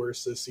much, much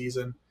worse this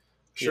season.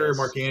 Sure, yes.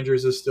 Mark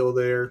Andrews is still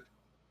there,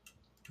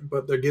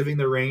 but they're giving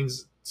the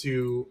reins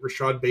to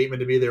Rashad Bateman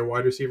to be their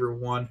wide receiver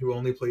 1, who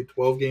only played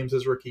 12 games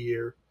his rookie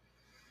year.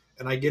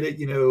 And I get it,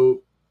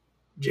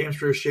 James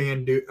Prochet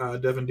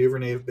and Devin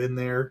Duvernay have been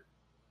there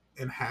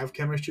and have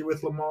chemistry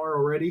with Lamar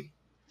already.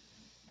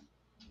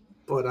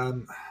 But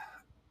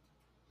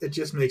it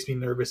just makes me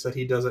nervous that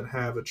he doesn't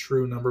have a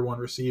true number 1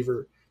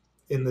 receiver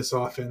in this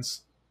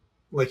offense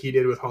like he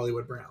did with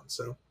Hollywood Brown.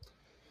 So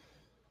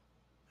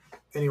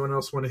anyone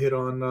else want to hit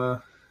on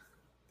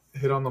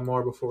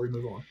Lamar before we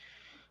move on?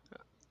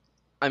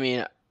 I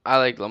mean, I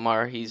like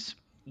Lamar. He's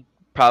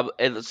probably,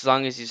 as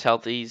long as he's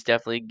healthy, he's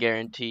definitely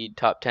guaranteed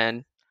top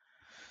 10.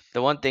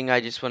 The one thing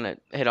I just want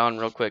to hit on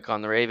real quick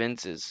on the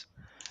Ravens is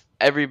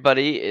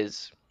everybody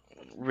is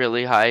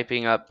really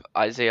hyping up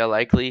Isaiah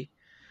Likely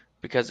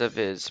because of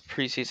his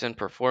preseason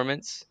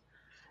performance.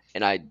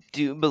 And I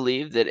do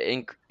believe that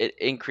it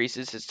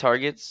increases his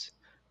targets.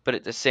 But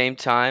at the same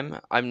time,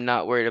 I'm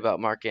not worried about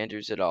Mark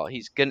Andrews at all.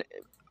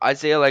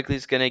 Isaiah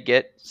Likely's gonna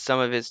get some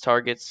of his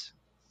targets,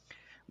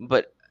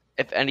 but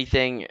if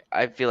anything,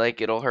 I feel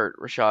like it'll hurt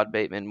Rashad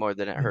Bateman more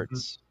than it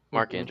hurts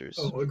Mark Andrews.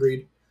 Oh,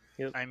 agreed.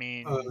 I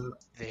mean,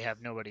 they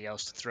have nobody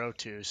else to throw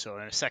to, so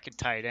a second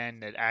tight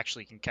end that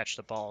actually can catch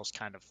the ball is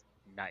kind of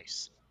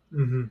nice.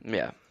 Mm-hmm.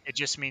 Yeah. It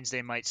just means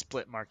they might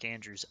split Mark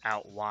Andrews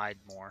out wide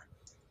more.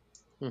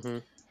 Mm-hmm.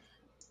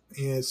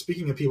 And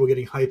speaking of people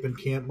getting hype in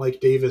camp, Mike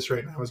Davis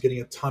right now is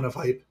getting a ton of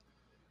hype.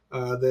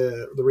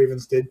 The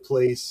Ravens did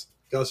place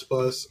Gus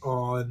Bus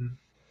on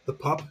the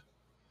PUP,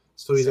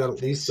 so he's out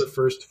at least the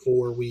first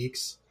 4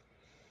 weeks.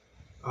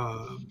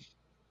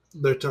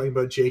 They're talking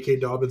about J.K.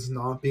 Dobbins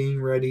not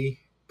being ready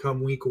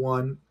come week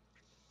 1,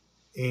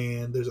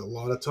 and there's a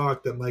lot of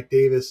talk that Mike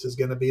Davis is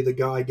going to be the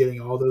guy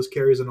getting all those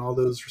carries and all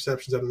those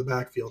receptions out of the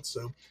backfield.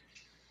 So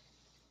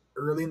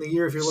early in the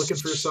year, if you're looking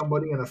for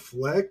somebody in a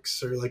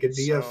flex or like a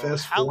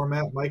DFS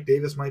format, Mike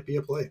Davis might be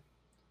a play.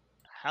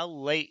 How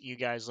late you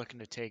guys looking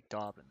to take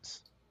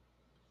Dobbins?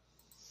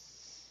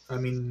 I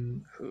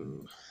mean,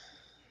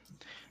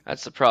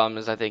 that's the problem.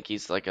 Is I think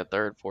he's like a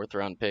 3rd, 4th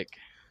round pick.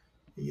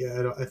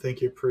 Yeah, I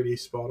think you're pretty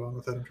spot on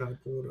with that. I'm trying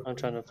to pull it up. I'm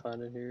trying to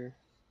find it here.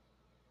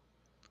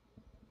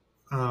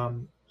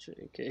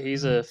 JK.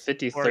 He's Or a are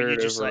 53rd you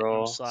just letting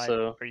overall. him slide?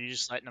 So Are you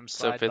just letting him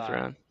slide? 5th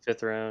round.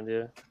 5th round,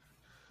 yeah.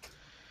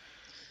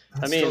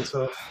 That's I mean,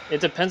 still tough. it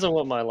depends on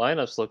what my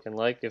lineup's looking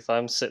like. If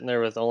I'm sitting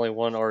there with only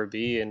one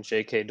RB and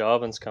J.K.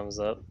 Dobbins comes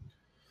up,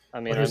 I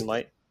mean,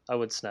 I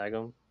would snag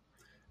him.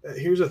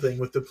 Here's the thing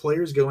with the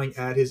players going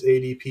at his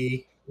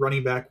ADP,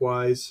 running back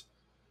wise,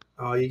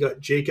 you got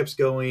Jacobs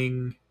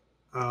going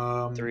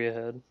 3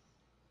 ahead.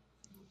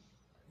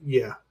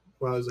 Yeah,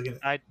 well, I was looking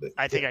at.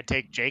 I think I'd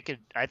take Jacob.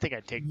 I think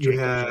I'd take You Jacobs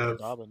have over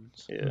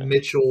Dobbins. Yeah.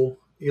 Mitchell,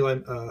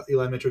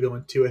 Eli Mitchell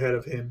going 2 ahead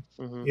of him.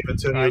 Mm-hmm. You have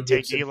Antonio I'd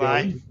take Gibson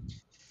Eli. going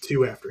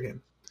 2 after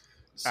him.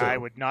 So, I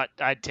would not.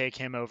 I'd take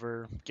him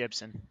over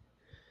Gibson.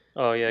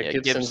 Oh yeah, Yeah,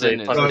 Gibson's Gibson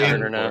a is punt Oh, yeah.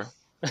 returner now.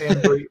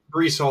 and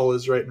Brees Hall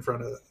is right in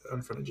front of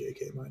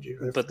JK, mind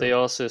you. But they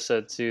also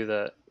said too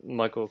that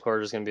Michael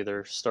Carter is going to be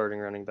their starting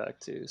running back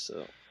too.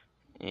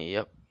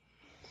 Yep.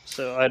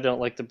 So I don't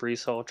like the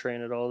Brees Hall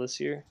train at all this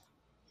year.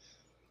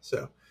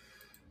 So,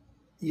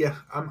 yeah,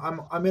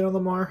 I'm in on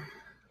Lamar.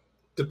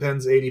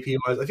 Depends ADP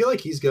wise. I feel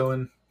like he's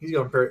going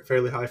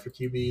fairly high for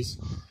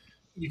QBs.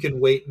 You can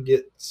wait and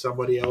get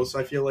somebody else.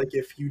 I feel like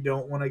if you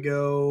don't want to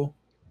go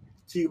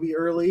QB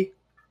early,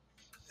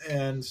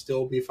 and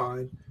still be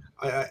fine.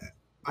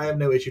 I have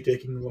no issue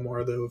taking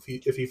Lamar though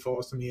if he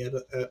falls to me at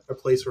a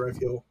place where I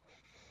feel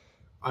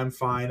I'm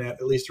fine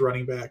at least a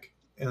running back,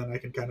 and then I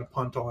can kind of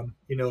punt on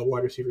a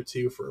wide receiver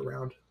 2 for a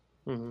round.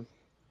 Mm-hmm.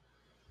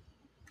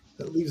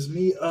 That leaves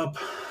me up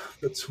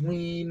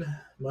between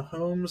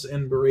Mahomes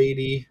and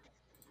Brady.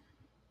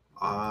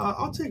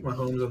 I'll take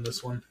Mahomes on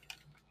this one.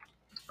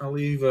 I'll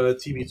leave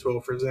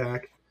TB12 for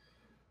Zach.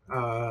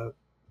 I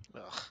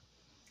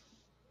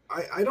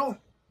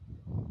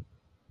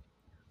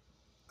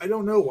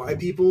don't know why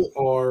people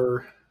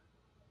are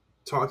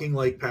talking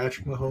like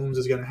Patrick Mahomes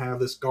is going to have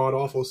this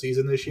god-awful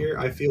season this year.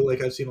 I feel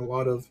like I've seen a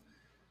lot of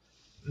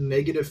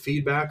negative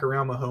feedback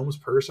around Mahomes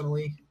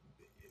personally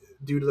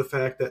due to the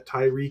fact that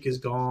Tyreek is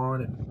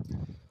gone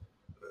and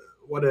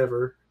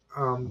whatever.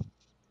 I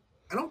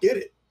don't get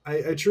it.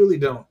 I truly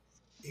don't.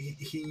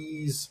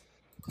 He's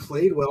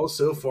played well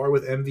so far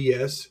with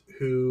MVS,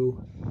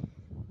 who,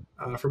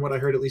 from what I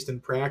heard, at least in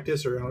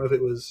practice, or I don't know if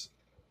it was,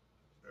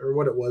 or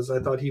what it was, I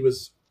thought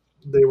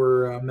they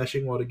were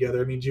meshing well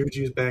together. I mean,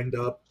 Juju's banged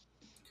up.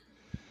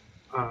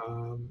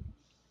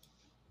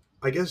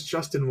 I guess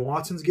Justin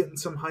Watson's getting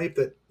some hype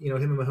that, him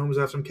and Mahomes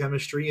have some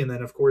chemistry. And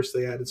then, of course,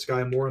 they added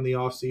Sky Moore in the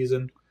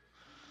offseason.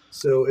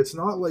 So it's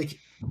not like,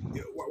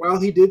 while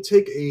he did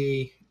take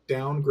a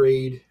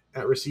downgrade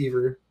at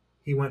receiver,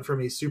 he went from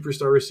a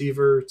superstar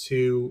receiver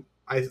to,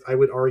 I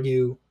would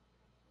argue,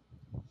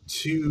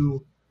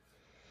 2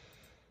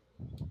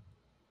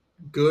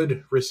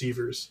 good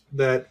receivers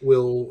that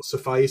will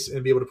suffice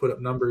and be able to put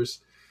up numbers.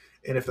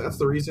 And if that's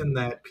the reason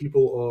that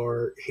people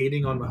are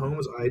hating on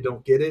Mahomes, I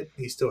don't get it.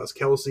 He still has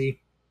Kelsey.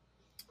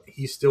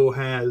 He still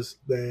has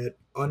that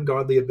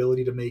ungodly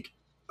ability to make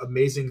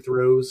amazing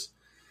throws.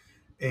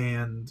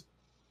 And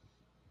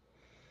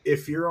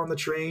if you're on the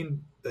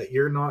train that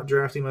you're not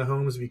drafting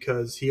Mahomes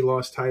because he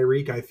lost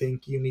Tyreek, I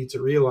think you need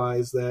to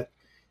realize that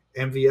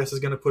MVS is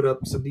going to put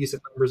up some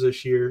decent numbers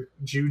this year.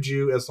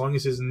 Juju, as long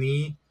as his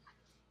knee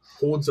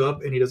holds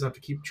up and he doesn't have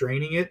to keep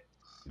draining it,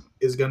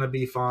 is going to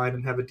be fine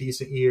and have a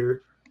decent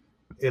year.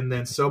 And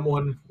then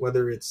someone,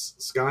 whether it's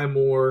Sky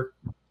Moore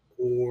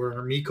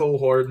or Mecole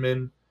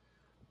Hardman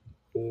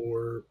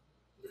or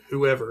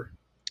whoever,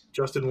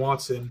 Justin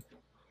Watson,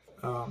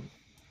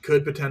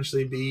 could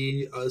potentially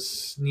be a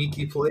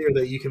sneaky player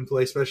that you can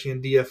play, especially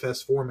in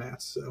DFS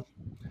formats. So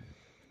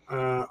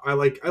I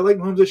like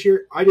Mahomes this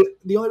year.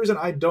 The only reason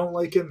I don't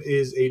like him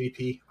is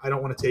ADP. I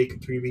don't want to take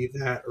 3B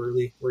that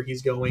early where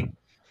he's going.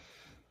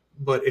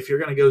 But if you're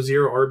going to go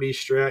 0 RB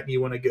strat and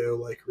you want to go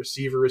like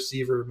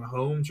receiver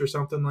Mahomes or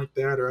something like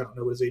that, or I don't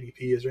know what his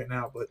ADP is right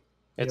now, but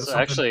it's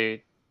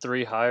actually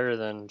 3 higher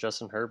than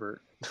Justin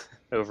Herbert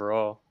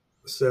overall.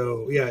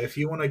 So yeah, if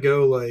you want to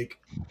go like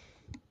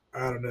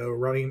I don't know,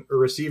 running a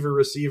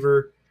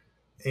receiver,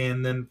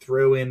 and then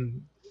throw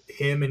in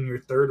him in your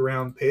third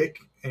round pick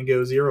and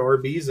go 0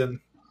 RBs, and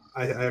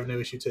I have no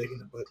issue taking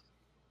it. But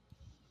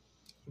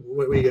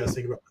what do you guys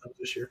think about Mahomes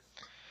this year?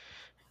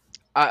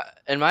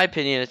 In my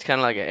opinion, it's kind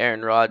of like an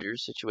Aaron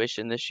Rodgers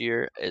situation this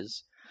year.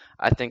 Is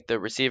I think the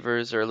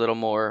receivers are a little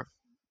more,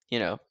 you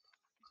know,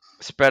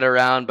 spread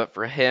around, but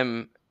for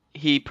him,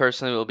 he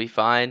personally will be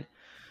fine.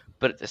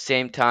 But at the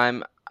same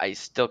time, I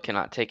still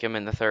cannot take him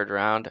in the third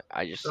round.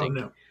 I just Oh think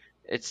no,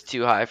 it's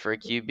too high for a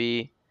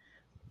QB.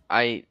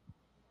 I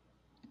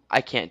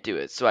I can't do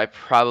it, so I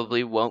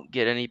probably won't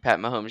get any Pat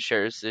Mahomes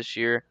shares this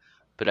year.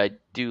 But I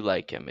do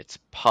like him. It's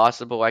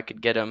possible I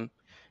could get him,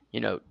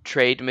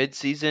 trade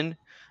midseason,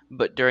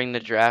 but during the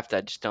draft,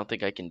 I just don't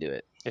think I can do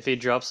it. If he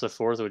drops the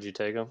fourth, would you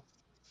take him?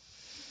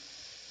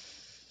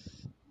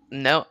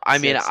 No, I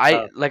See, mean, it's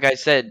tough. like I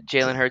said,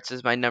 Jalen Hurts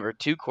is my number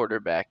 2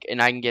 quarterback,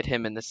 and I can get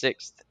him in the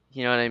 6th.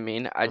 You know what I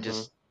mean? I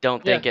just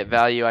don't think Yeah. at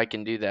value I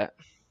can do that.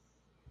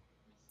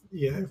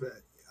 yeah,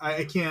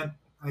 I can't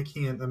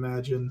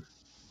imagine.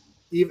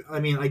 Even I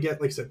mean, I get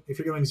like I said, if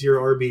you're going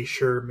 0 RB,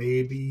 sure,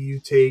 maybe you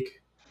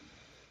take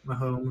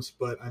Mahomes,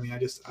 but I mean,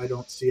 I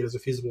don't see it as a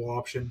feasible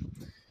option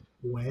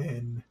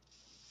when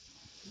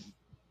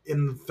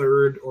in the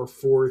third or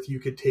fourth you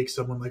could take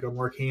someone like a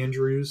Mark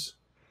Andrews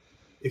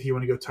if you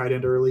want to go tight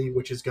end early,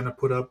 which is going to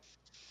put up,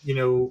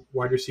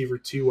 wide receiver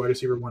 2, wide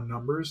receiver 1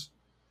 numbers,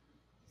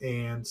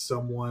 and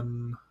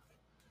someone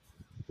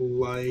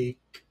like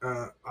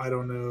I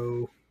don't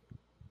know,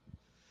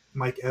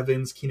 Mike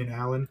Evans, Keenan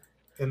Allen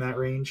in that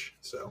range.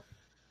 So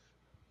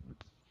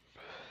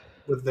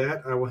with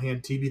that, I will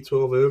hand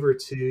TB12 over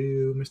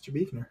to Mr.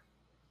 Beekner.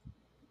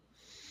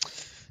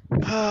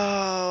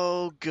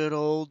 Oh, good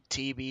old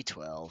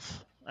TB12.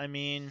 I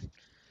mean,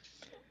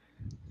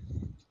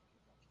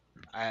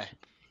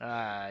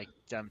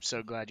 I'm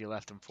so glad you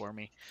left him for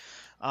me.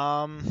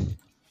 I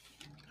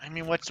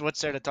mean,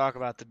 what's there to talk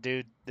about?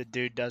 The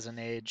dude doesn't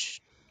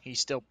age. He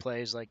still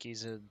plays like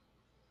he's a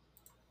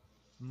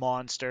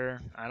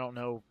monster. I don't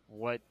know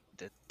what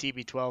the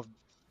TB12.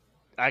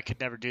 I could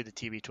never do the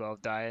TB12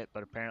 diet,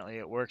 but apparently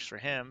it works for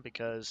him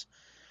because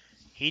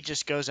he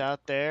just goes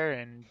out there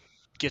and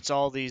gets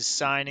all these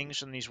signings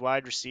from these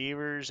wide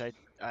receivers.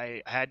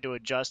 I had to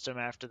adjust him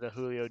after the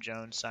Julio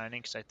Jones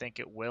signing because I think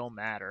it will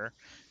matter.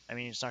 I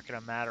mean, it's not going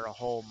to matter a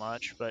whole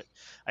much, but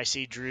I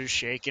see Drew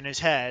shaking his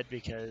head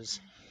because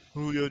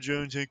Julio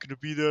Jones ain't going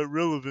to be that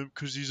relevant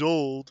because he's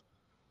old.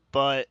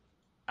 But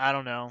I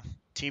don't know.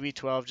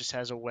 TB12 just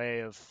has a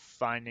way of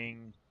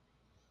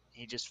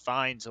he just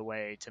finds a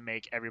way to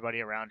make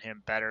everybody around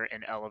him better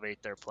and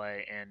elevate their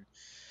play. And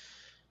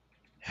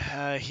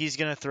he's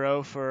going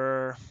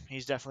to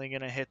he's definitely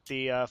going to hit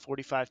the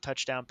 45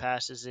 touchdown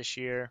passes this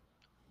year.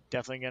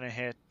 Definitely going to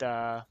hit,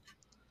 I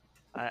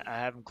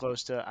have him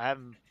I have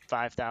him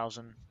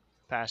 5,000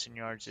 passing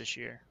yards this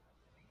year.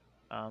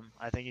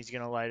 I think he's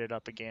going to light it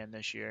up again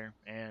this year.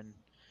 And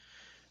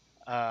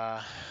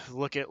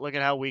look at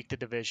how weak the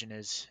division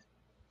is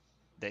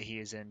that he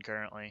is in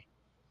currently.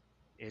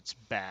 It's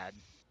bad.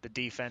 The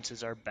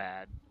defenses are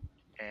bad.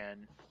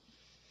 And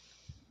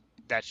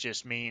that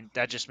just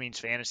means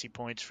fantasy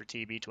points for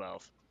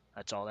TB12.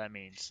 That's all that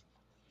means.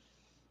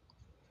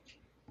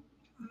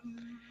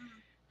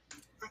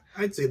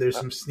 I'd say there's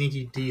some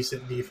sneaky,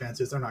 decent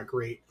defenses. They're not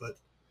great, but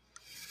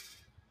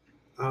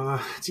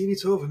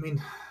TB12, I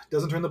mean,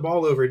 doesn't turn the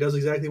ball over. It does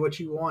exactly what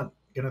you want.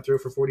 Gonna throw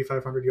for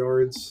 4,500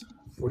 yards,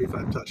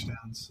 45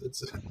 touchdowns.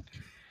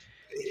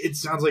 It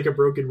sounds like a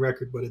broken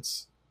record, but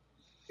it's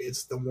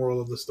the moral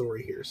of the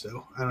story here.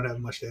 So I don't have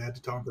much to add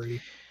to Tom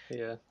Brady.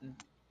 Yeah.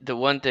 The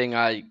one thing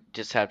I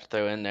just have to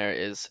throw in there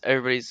is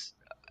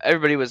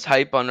everybody was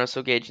hype on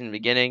Russell Gage in the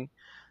beginning.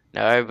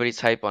 Now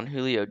everybody's hype on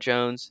Julio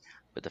Jones,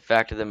 but the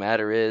fact of the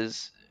matter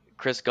is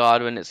Chris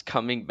Godwin is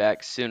coming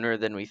back sooner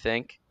than we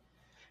think,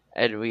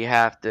 and we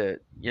have to,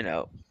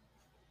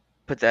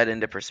 put that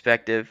into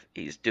perspective.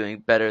 He's doing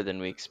better than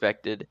we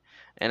expected,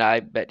 and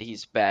I bet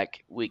he's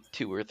back week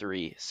 2 or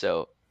 3.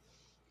 So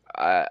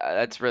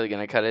that's really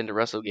going to cut into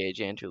Russell Gage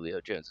and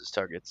Julio Jones's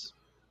targets.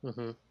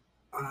 Mm-hmm.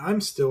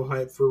 I'm still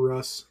hyped for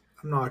Russ.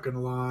 I'm not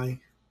gonna lie.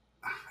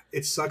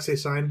 It sucks they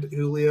signed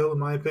Julio, in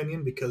my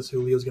opinion, because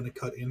Julio's going to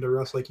cut into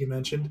Russ, like you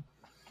mentioned.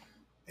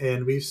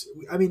 And we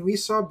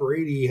saw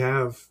Brady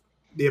have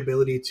the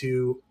ability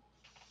to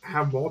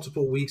have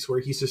multiple weeks where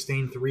he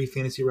sustained 3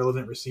 fantasy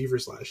relevant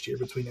receivers last year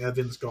between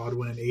Evans,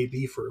 Godwin, and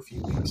AB for a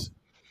few weeks.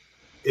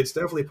 It's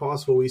definitely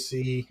possible we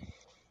see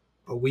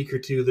a week or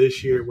two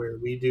this year where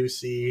we do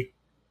see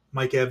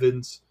Mike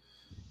Evans,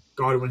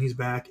 Godwin, he's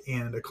back,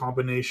 and a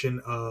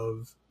combination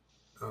of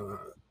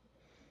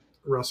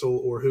Russell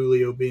or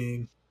Julio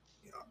being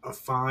a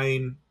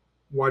fine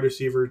wide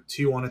receiver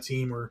 2 on a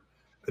team or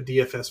a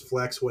DFS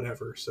flex,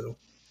 whatever. So,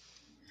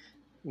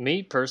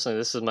 me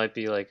personally, might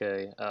be like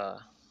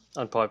a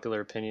unpopular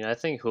opinion. I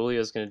think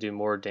Julio is going to do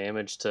more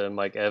damage to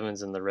Mike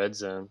Evans in the red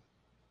zone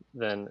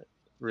than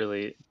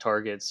really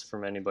targets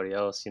from anybody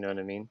else. You know what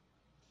I mean?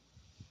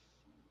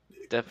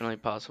 Definitely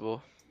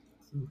possible.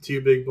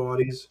 2 big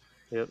bodies.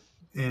 Yep.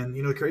 And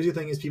the crazy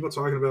thing is people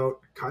talking about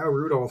Kyle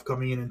Rudolph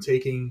coming in and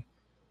taking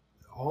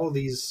all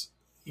these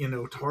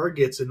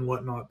targets and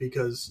whatnot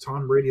because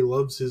Tom Brady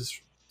loves his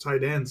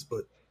tight ends,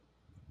 but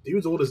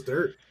dude's old as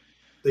dirt.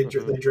 They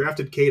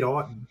drafted Cade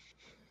Otton.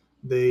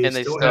 They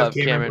still have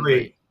Cameron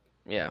Brate.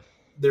 Yeah.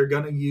 They're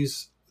gonna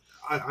use.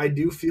 I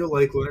do feel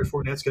like Leonard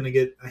Fournette's going to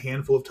get a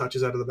handful of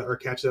touches out of the or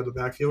catches out of the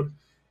backfield,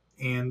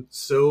 and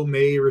so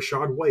may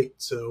Rachaad White.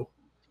 So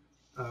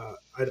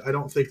I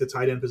don't think the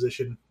tight end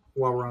position,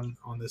 while we're on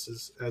this,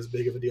 is as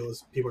big of a deal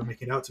as people are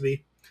making it out to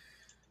be.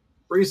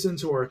 Brings us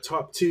into our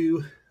top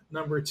two.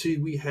 Number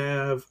 2, we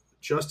have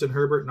Justin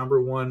Herbert.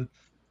 Number 1,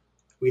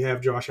 we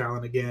have Josh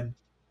Allen again.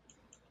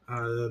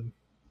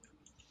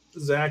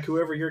 Zach,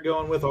 whoever you're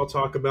going with, I'll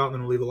talk about, and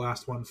then we'll leave the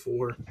last one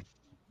for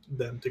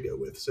them to go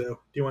with. So, do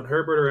you want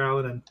Herbert or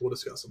Allen? And we'll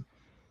discuss them.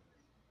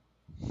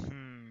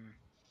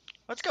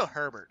 Let's go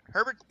Herbert.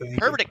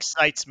 Herbert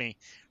excites me.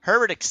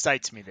 Herbert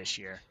excites me this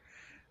year.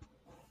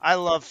 I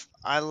love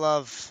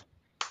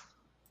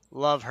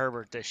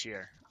Herbert this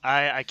year.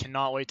 I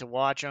cannot wait to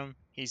watch him.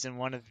 He's in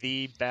one of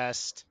the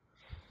best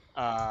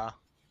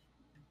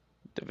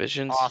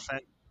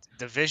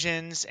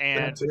divisions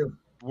and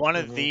one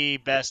of the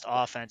best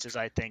offenses,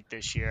 I think,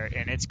 this year,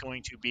 and it's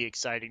going to be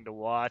exciting to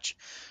watch.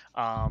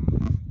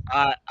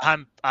 I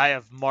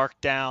have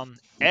marked down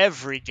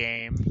every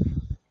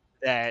game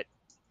that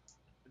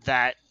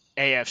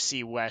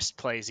AFC West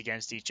plays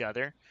against each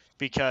other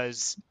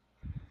because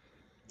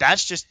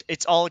that's just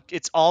it's all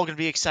going to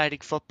be exciting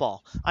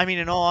football. I mean,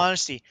 in all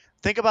honesty,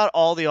 think about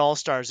all the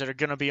All-Stars that are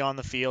going to be on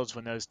the fields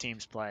when those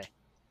teams play.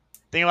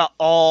 Think about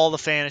all the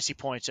fantasy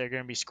points that are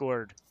going to be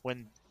scored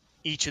when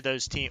each of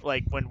those teams,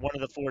 like when one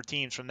of the 4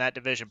 teams from that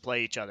division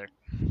play each other.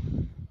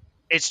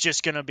 It's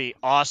just going to be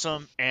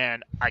awesome,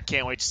 and I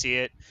can't wait to see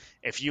it.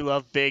 If you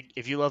love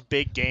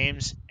big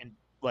games and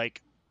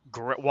like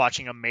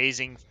watching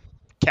amazing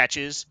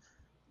catches,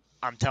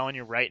 I'm telling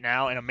you right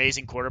now, an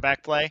amazing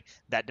quarterback play,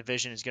 that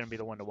division is going to be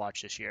the one to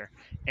watch this year.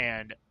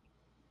 And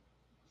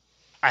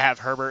I have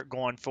Herbert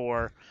going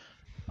for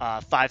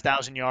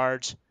 5,000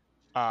 yards.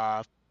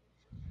 I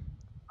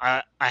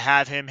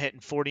have him hitting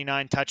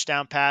 49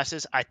 touchdown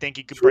passes. I think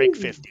he could break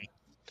 50.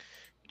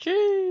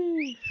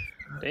 Gee.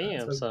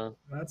 Damn, son.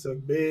 That's a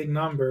big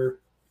number.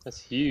 That's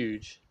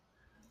huge.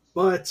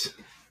 But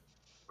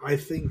I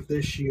think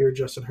this year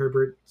Justin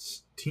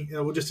Herbert's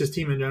team, just his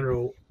team in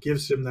general,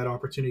 gives him that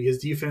opportunity. His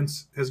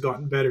defense has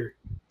gotten better.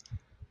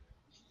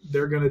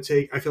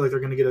 I feel like they're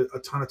going to get a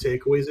ton of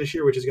takeaways this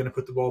year, which is going to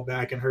put the ball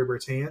back in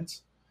Herbert's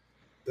hands.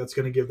 That's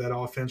going to give that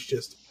offense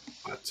just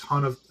a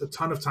ton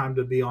of time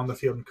to be on the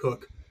field and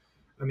cook.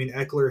 I mean,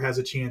 Eckler has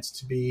a chance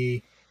to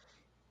be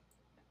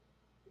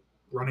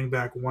running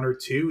back 1 or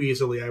 2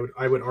 easily.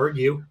 I would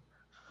argue.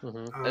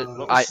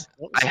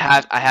 Mm-hmm.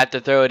 I have to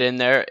throw it in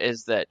there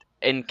is that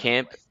in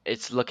camp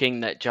it's looking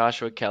that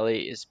Joshua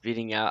Kelly is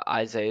beating out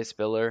Isaiah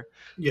Spiller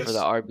for the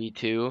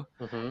RB2,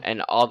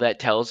 and all that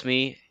tells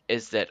me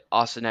is that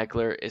Austin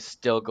Eckler is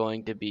still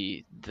going to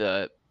be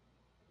the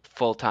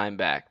full-time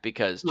back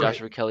because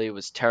Joshua Kelly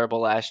was terrible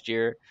last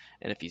year,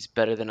 and if he's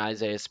better than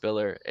Isaiah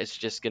Spiller, it's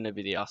just going to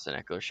be the Austin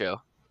Eckler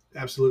show.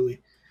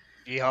 Absolutely.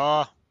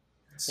 Yeah.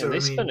 So they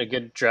spent a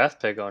good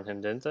draft pick on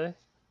him, didn't they?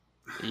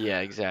 Yeah,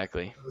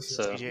 exactly.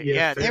 So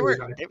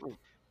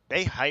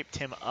they hyped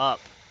him up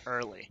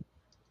early.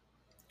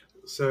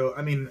 So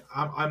I mean,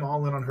 I'm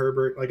all in on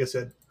Herbert. Like I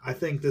said, I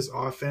think this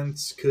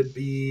offense could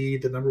be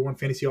the number 1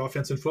 fantasy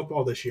offense in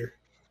football this year.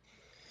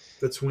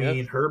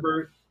 Between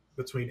Herbert,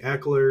 between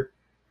Eckler,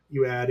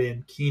 you add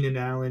in Keenan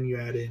Allen, you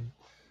add in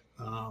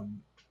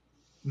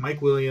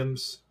Mike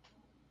Williams,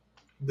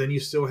 then you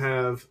still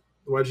have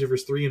wide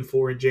receivers 3 and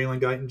 4 in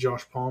Jalen Guyton and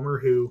Josh Palmer,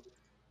 who,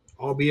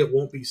 albeit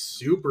won't be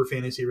super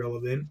fantasy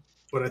relevant,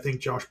 but I think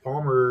Josh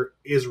Palmer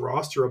is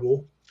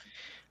rosterable,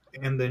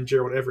 and then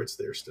Gerald Everett's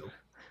there still.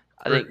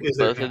 I think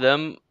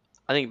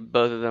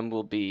both of them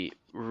will be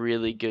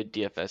really good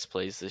DFS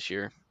plays this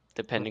year,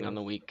 depending on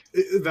the week.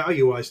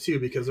 Value-wise too,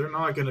 because they're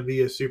not going to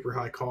be a super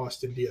high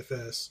cost in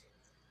DFS.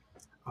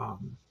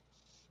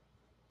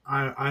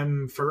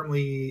 I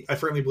firmly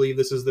believe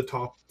this is the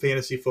top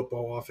fantasy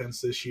football offense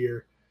this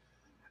year.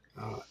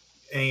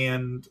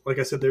 And like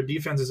I said, their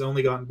defense has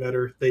only gotten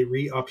better. They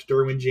re-upped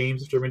Derwin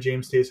James. If Derwin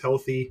James stays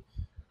healthy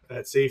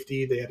at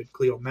safety, they added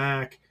Khalil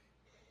Mack.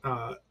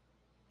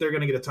 They're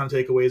going to get a ton of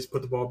takeaways,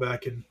 put the ball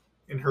back in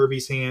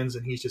Herbie's hands,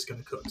 and he's just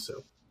going to cook.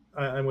 So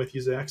I'm with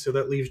you, Zach. So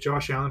that leaves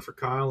Josh Allen for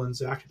Kyle and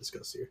Zach to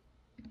discuss here.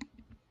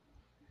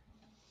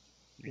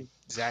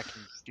 Zach,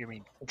 you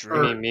mean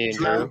Drew? Me and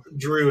Drew.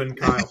 Drew and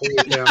Kyle. Holy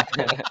cow.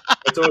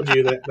 I told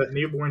you that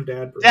newborn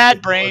dad brain.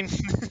 Dad brain.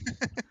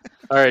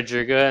 All right,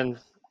 Drew, go ahead and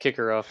kick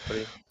her off,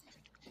 buddy.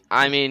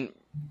 I mean,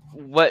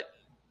 what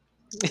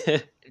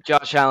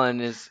Josh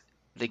Allen is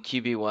the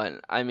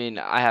QB1. I mean,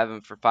 I have him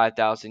for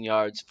 5,000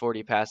 yards,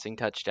 40 passing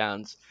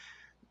touchdowns.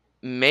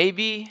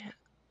 Maybe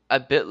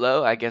a bit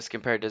low, I guess,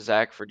 compared to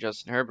Zach for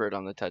Justin Herbert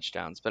on the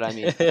touchdowons. But I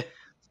mean,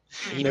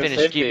 he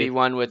finished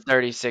QB1 with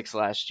 36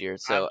 last year,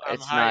 so I'm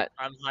not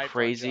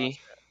crazy.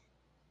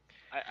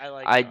 I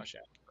like Josh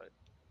Allen.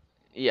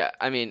 Yeah,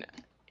 I mean,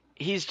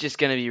 he's just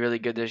going to be really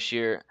good this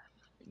year.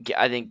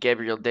 I think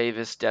Gabriel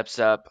Davis steps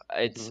up.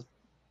 It's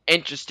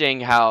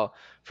interesting how,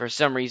 for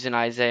some reason,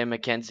 Isaiah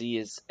McKenzie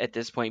is at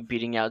this point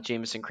beating out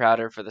Jamison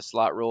Crowder for the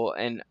slot role,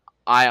 and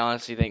I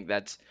honestly think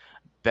that's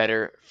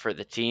better for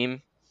the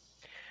team.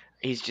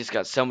 He's just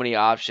got so many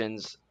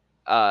options.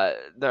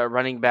 The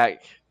running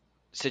back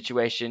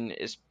situation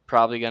is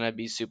probably going to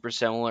be super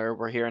similar.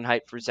 We're hearing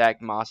hype for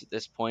Zach Moss at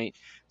this point.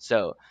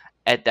 So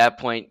at that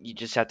point, you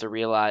just have to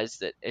realize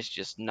that it's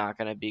just not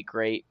going to be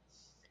great.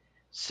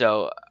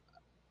 So,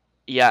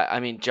 yeah, I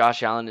mean,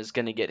 Josh Allen is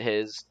going to get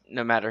his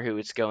no matter who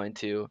it's going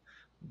to,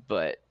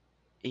 but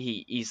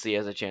he easily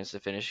has a chance to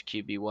finish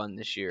QB1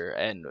 this year,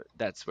 and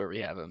that's where we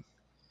have him.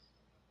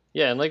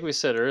 Yeah, and like we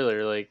said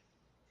earlier, like,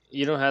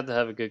 you don't have to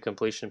have a good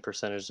completion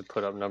percentage to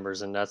put up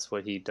numbers, and that's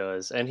what he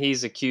does. And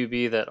he's a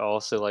QB that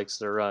also likes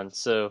to run.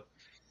 So,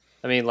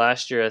 I mean,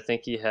 last year I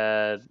think he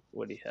had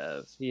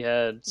He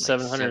had Like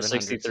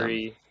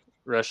 763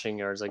 rushing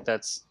yards. Like,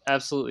 that's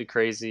absolutely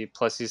crazy.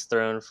 Plus, he's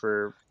thrown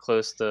for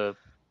close to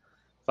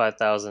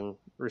 5,000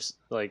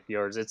 like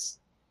yards.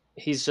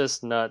 He's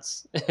just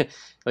nuts.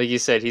 Like you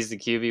said, he's the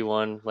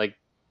QB1. Like,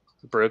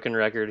 broken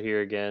record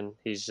here again.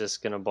 He's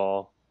just gonna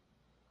ball.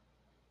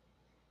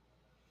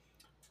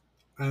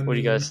 What do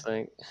you guys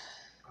think?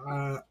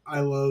 I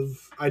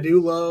do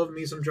love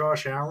me some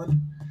Josh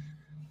Allen.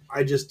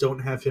 I just don't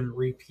have him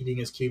repeating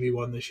as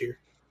QB1 this year.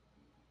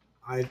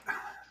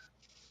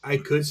 I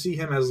could see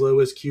him as low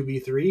as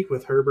QB3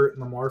 with Herbert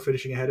and Lamar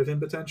finishing ahead of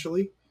him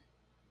potentially.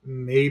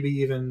 Maybe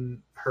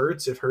even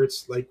Hurts, if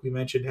Hurts, like we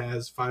mentioned,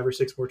 has 5 or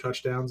 6 more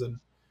touchdowns and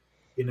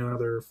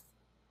another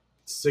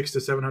 600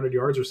 to 700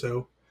 yards or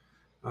so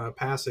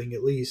passing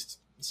at least.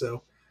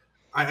 So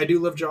I do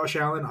love Josh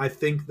Allen. I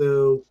think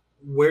though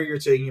where you're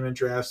taking him in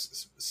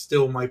drafts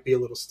still might be a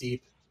little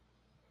steep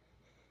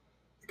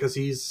because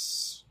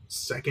he's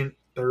second,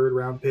 third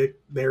round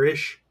pick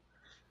there-ish.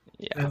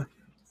 Yeah.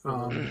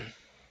 And,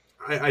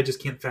 I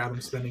just can't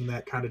fathom spending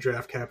that kind of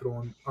draft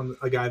capital on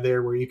a guy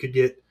there where you could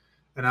get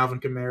an Alvin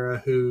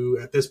Kamara who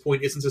at this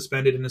point isn't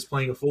suspended and is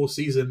playing a full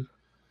season,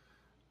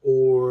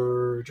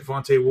 or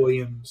Javonte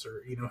Williams,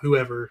 or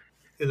whoever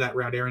in that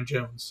round, Aaron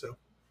Jones. So,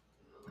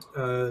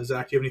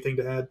 Zach, do you have anything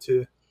to add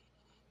to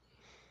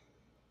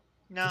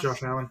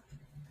Josh Allen?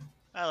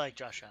 I like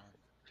Josh Allen.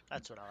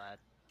 That's what I'll add.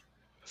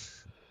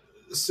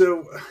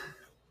 So,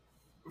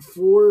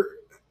 for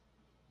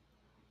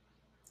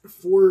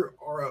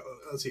our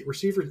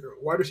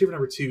wide receiver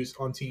number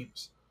 2s on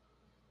teams,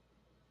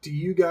 do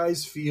you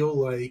guys feel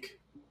like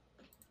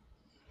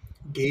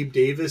Gabe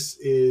Davis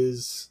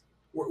is?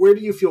 Where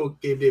do you feel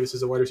Gabe Davis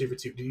is a wide receiver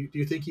 2? Do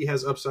you think he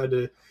has upside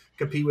to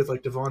compete with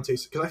like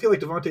Devontae? Because I feel like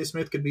Devontae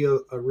Smith could be a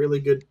really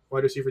good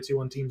wide receiver 2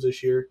 on teams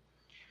this year.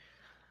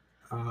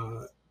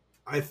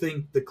 I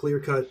think the clear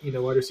cut,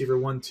 wide receiver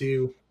 1,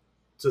 2,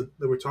 so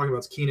that we're talking about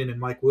is Keenan and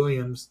Mike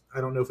Williams.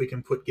 I don't know if we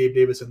can put Gabe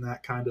Davis in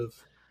that kind of.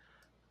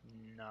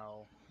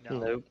 No.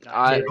 Nope.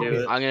 I'm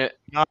gonna.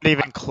 Not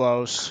even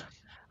close.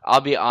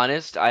 I'll be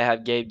honest. I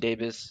have Gabe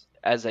Davis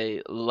as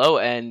a low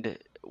end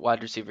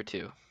wide receiver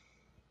 2.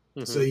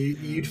 So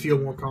you'd feel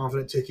more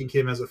confident taking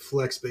him as a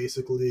flex,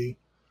 basically,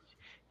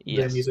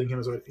 than using him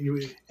as a.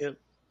 Yep.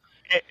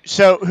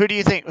 So who do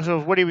you think? So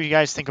what do you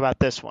guys think about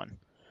this one?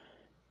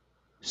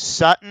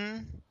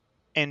 Sutton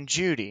and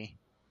Judy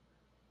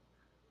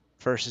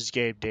versus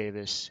Gabe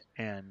Davis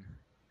and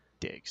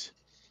Diggs.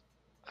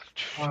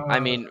 I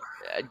mean,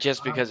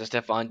 just because of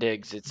Stephon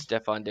Diggs, it's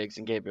Stephon Diggs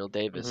and Gabriel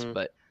Davis,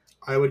 but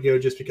I would go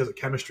just because of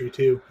chemistry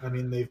too. I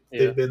mean,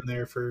 they've been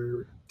there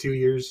for 2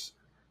 years.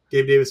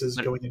 Gabe Davis is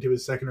going into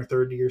his second or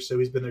third year, so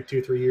he's been there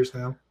 2-3 years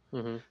now.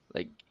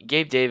 Like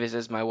Gabe Davis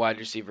is my wide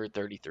receiver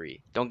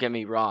 33. Don't get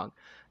me wrong,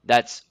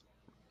 that's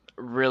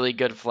really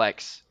good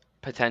flex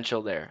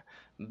potential there,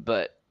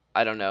 but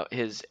I don't know.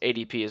 His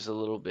ADP is a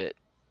little bit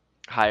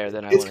higher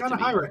than I want it to be. It's kind of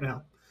high right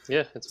now.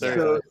 Yeah, it's very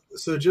high.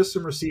 So just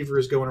some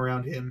receivers going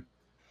around him.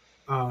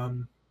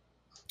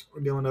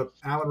 We're going up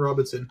Allen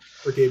Robinson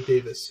or Gabe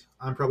Davis.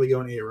 I'm probably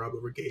going A-Rob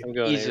over Gabe. I'm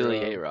going Easily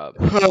A-Rob.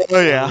 A-Rob.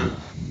 Oh yeah.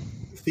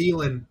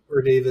 Thielen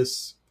or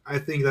Davis. I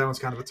think that one's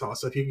kind of a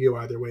toss-up. You can go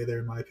either way there,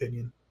 in my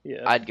opinion.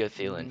 Yeah. I'd go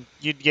Thielen.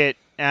 You'd get.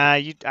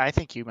 I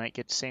think you might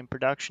get the same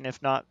production,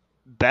 if not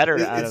better,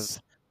 out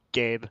of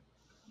Gabe.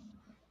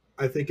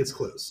 I think it's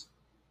close.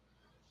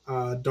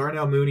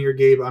 Darnell Mooney or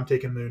Gabe. I'm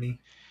taking Mooney.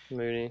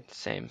 Mooney.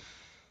 Same.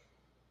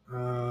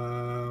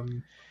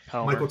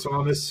 Michael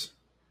Thomas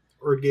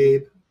or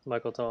Gabe.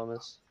 Michael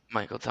Thomas.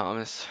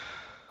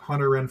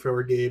 Hunter Renfrow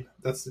or Gabe.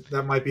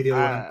 That might be the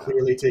only one I'm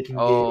clearly taking.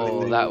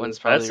 Oh, Gabe. that one's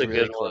probably That's a really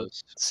good one.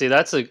 close. See,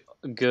 that's a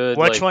good.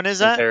 Which one is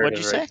that? What'd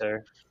you say? Right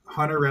there.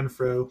 Hunter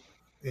Renfrow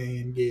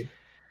and Gabe.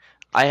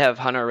 I have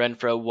Hunter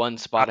Renfrow one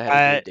spot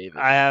ahead of Gabe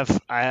Davis.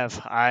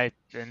 I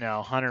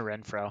know Hunter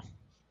Renfrow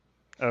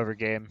over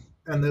Gabe.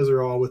 And those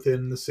are all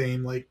within the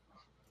same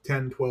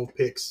 10, 12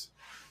 picks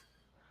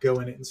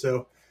going in.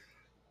 So,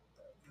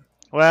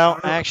 well,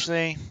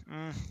 actually,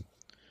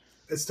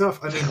 it's tough.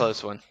 I mean, It's a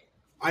close one.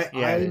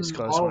 it is a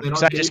close one.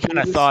 Because I just kind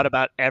of thought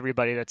about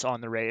everybody that's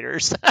on the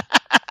Raiders.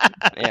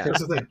 Yeah. That's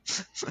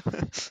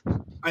the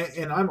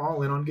thing. I'm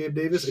all in on Gabe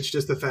Davis. It's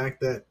just the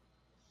fact that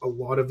a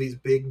lot of these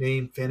big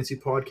name fantasy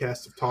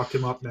podcasts have talked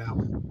him up now.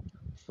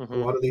 Mm-hmm. A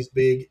lot of these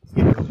big,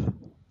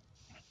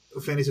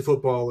 fantasy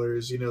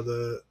footballers,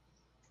 the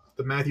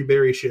Matthew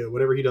Berry show,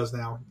 whatever he does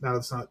now. Now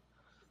it's not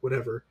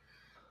whatever.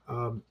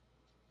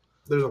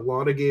 There's a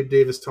lot of Gabe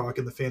Davis talk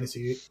in the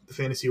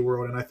fantasy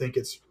world, and I think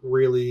it's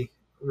really,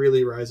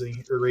 really raising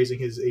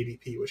his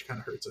ADP, which kind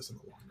of hurts us in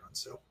the long run.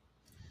 So,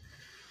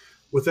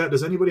 with that,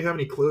 does anybody have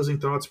any closing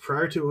thoughts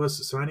prior to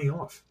us signing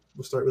off?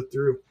 We'll start with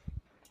Drew.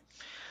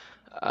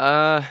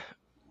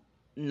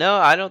 No,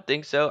 I don't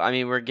think so. I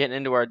mean, we're getting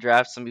into our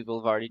drafts. Some people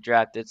have already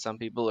drafted. Some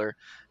people are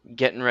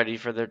getting ready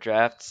for their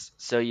drafts.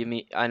 So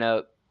I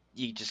know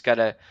you just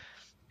gotta,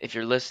 if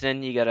you're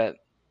listening, you gotta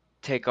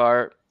take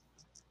our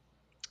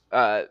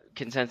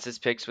consensus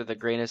picks with a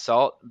grain of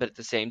salt. But at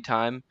the same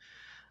time,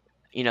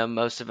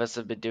 most of us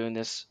have been doing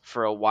this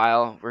for a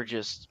while. We're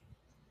just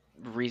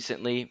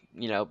recently,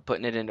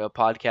 putting it into a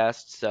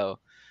podcast. So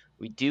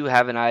we do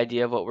have an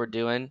idea of what we're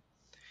doing.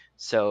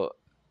 So,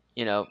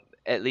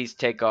 at least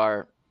take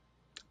our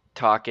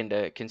talk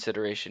into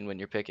consideration when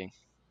you're picking.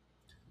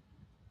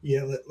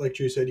 Yeah, like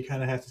Drew said, you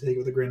kind of have to take it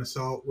with a grain of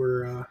salt.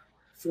 We're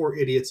 4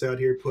 idiots out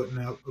here putting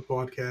out a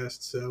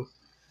podcast, so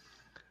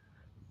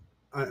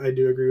I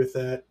do agree with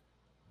that.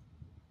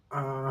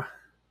 I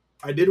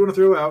did want to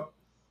throw out,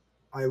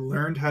 I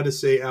learned how to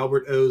say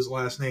Albert O's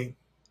last name.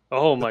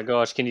 Oh my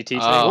gosh, can you teach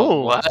me?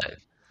 Oh, what?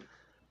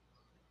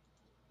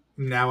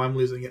 Now I'm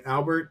losing it.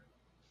 Albert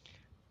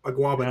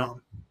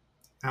Aguabanom.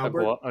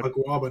 Albert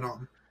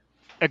Aguabanom.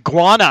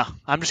 Iguana.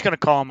 I'm just going to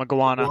call him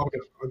Iguana.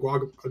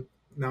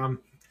 Now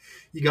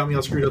you got me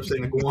all screwed up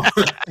saying Iguana.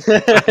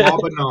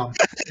 Aguabanom.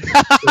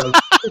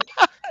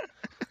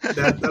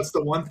 So, that's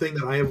the one thing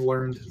that I have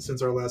learned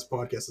since our last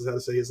podcast is how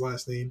to say his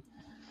last name.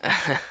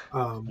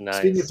 Nice.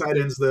 Speaking of tight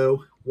ends,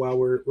 though, while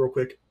we're real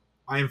quick,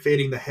 I am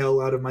fading the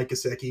hell out of Mike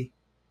Gesicki.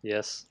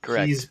 Yes,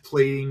 correct.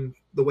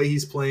 The way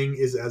he's playing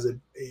is as a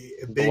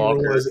big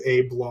role as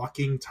a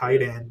blocking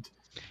tight end.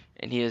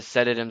 And he has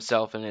said it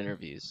himself in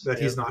interviews. That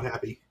he's not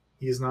happy.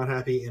 He is not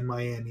happy in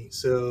Miami.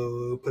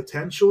 So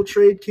potential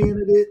trade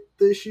candidate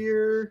this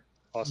year,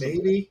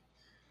 maybe,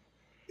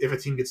 if a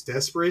team gets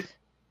desperate.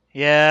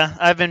 Yeah,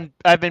 I've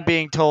been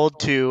being told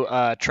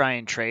to try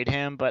and trade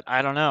him, but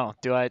I don't know.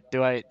 Do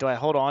I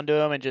hold on to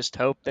him and just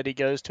hope that he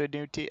goes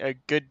to a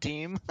good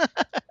team?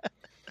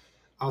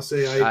 I'll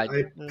say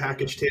I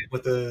packaged him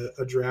with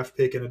a draft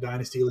pick in a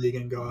dynasty league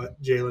and got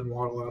Jalen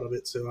Waddle out of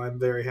it, so I'm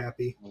very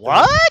happy.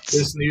 What?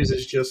 This news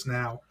is just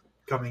now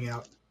coming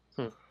out.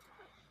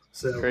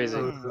 So, crazy.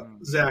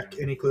 Zach,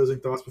 any closing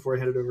thoughts before I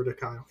hand it over to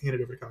Kyle?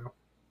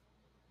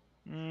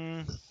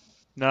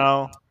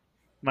 No.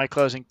 My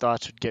closing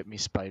thoughts would get me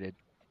spited.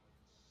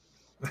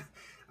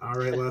 All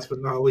right, last but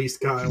not least,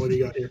 Kyle, what do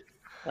you got here?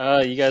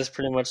 You guys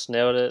pretty much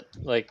nailed it.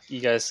 Like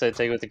you guys said,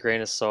 take it with a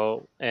grain of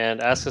salt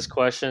and ask us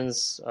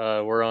questions.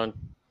 We're on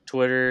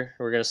Twitter.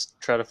 We're going to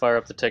try to fire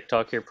up the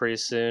TikTok here pretty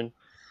soon.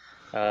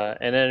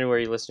 And anywhere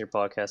you listen to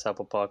your podcast,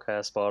 Apple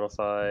Podcasts,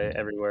 Spotify,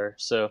 everywhere.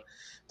 So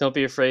don't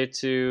be afraid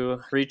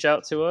to reach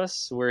out to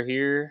us. We're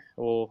here.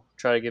 We'll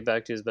try to get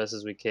back to you as best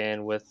as we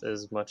can with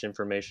as much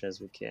information as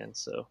we can.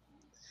 So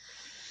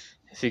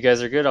if you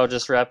guys are good, I'll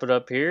just wrap it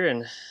up here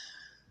and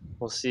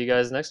we'll see you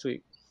guys next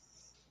week.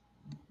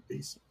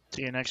 Peace.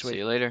 See you next week. See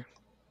you later.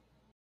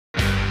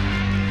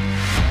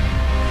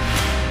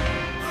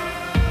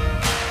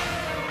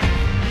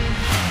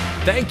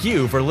 Thank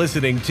you for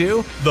listening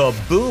to the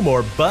Boom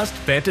or Bust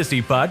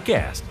Fantasy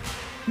Podcast.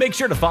 Make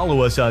sure to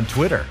follow us on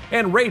Twitter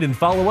and rate and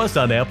follow us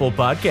on Apple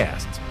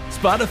Podcasts,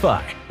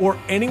 Spotify, or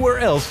anywhere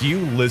else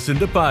you listen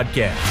to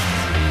podcasts.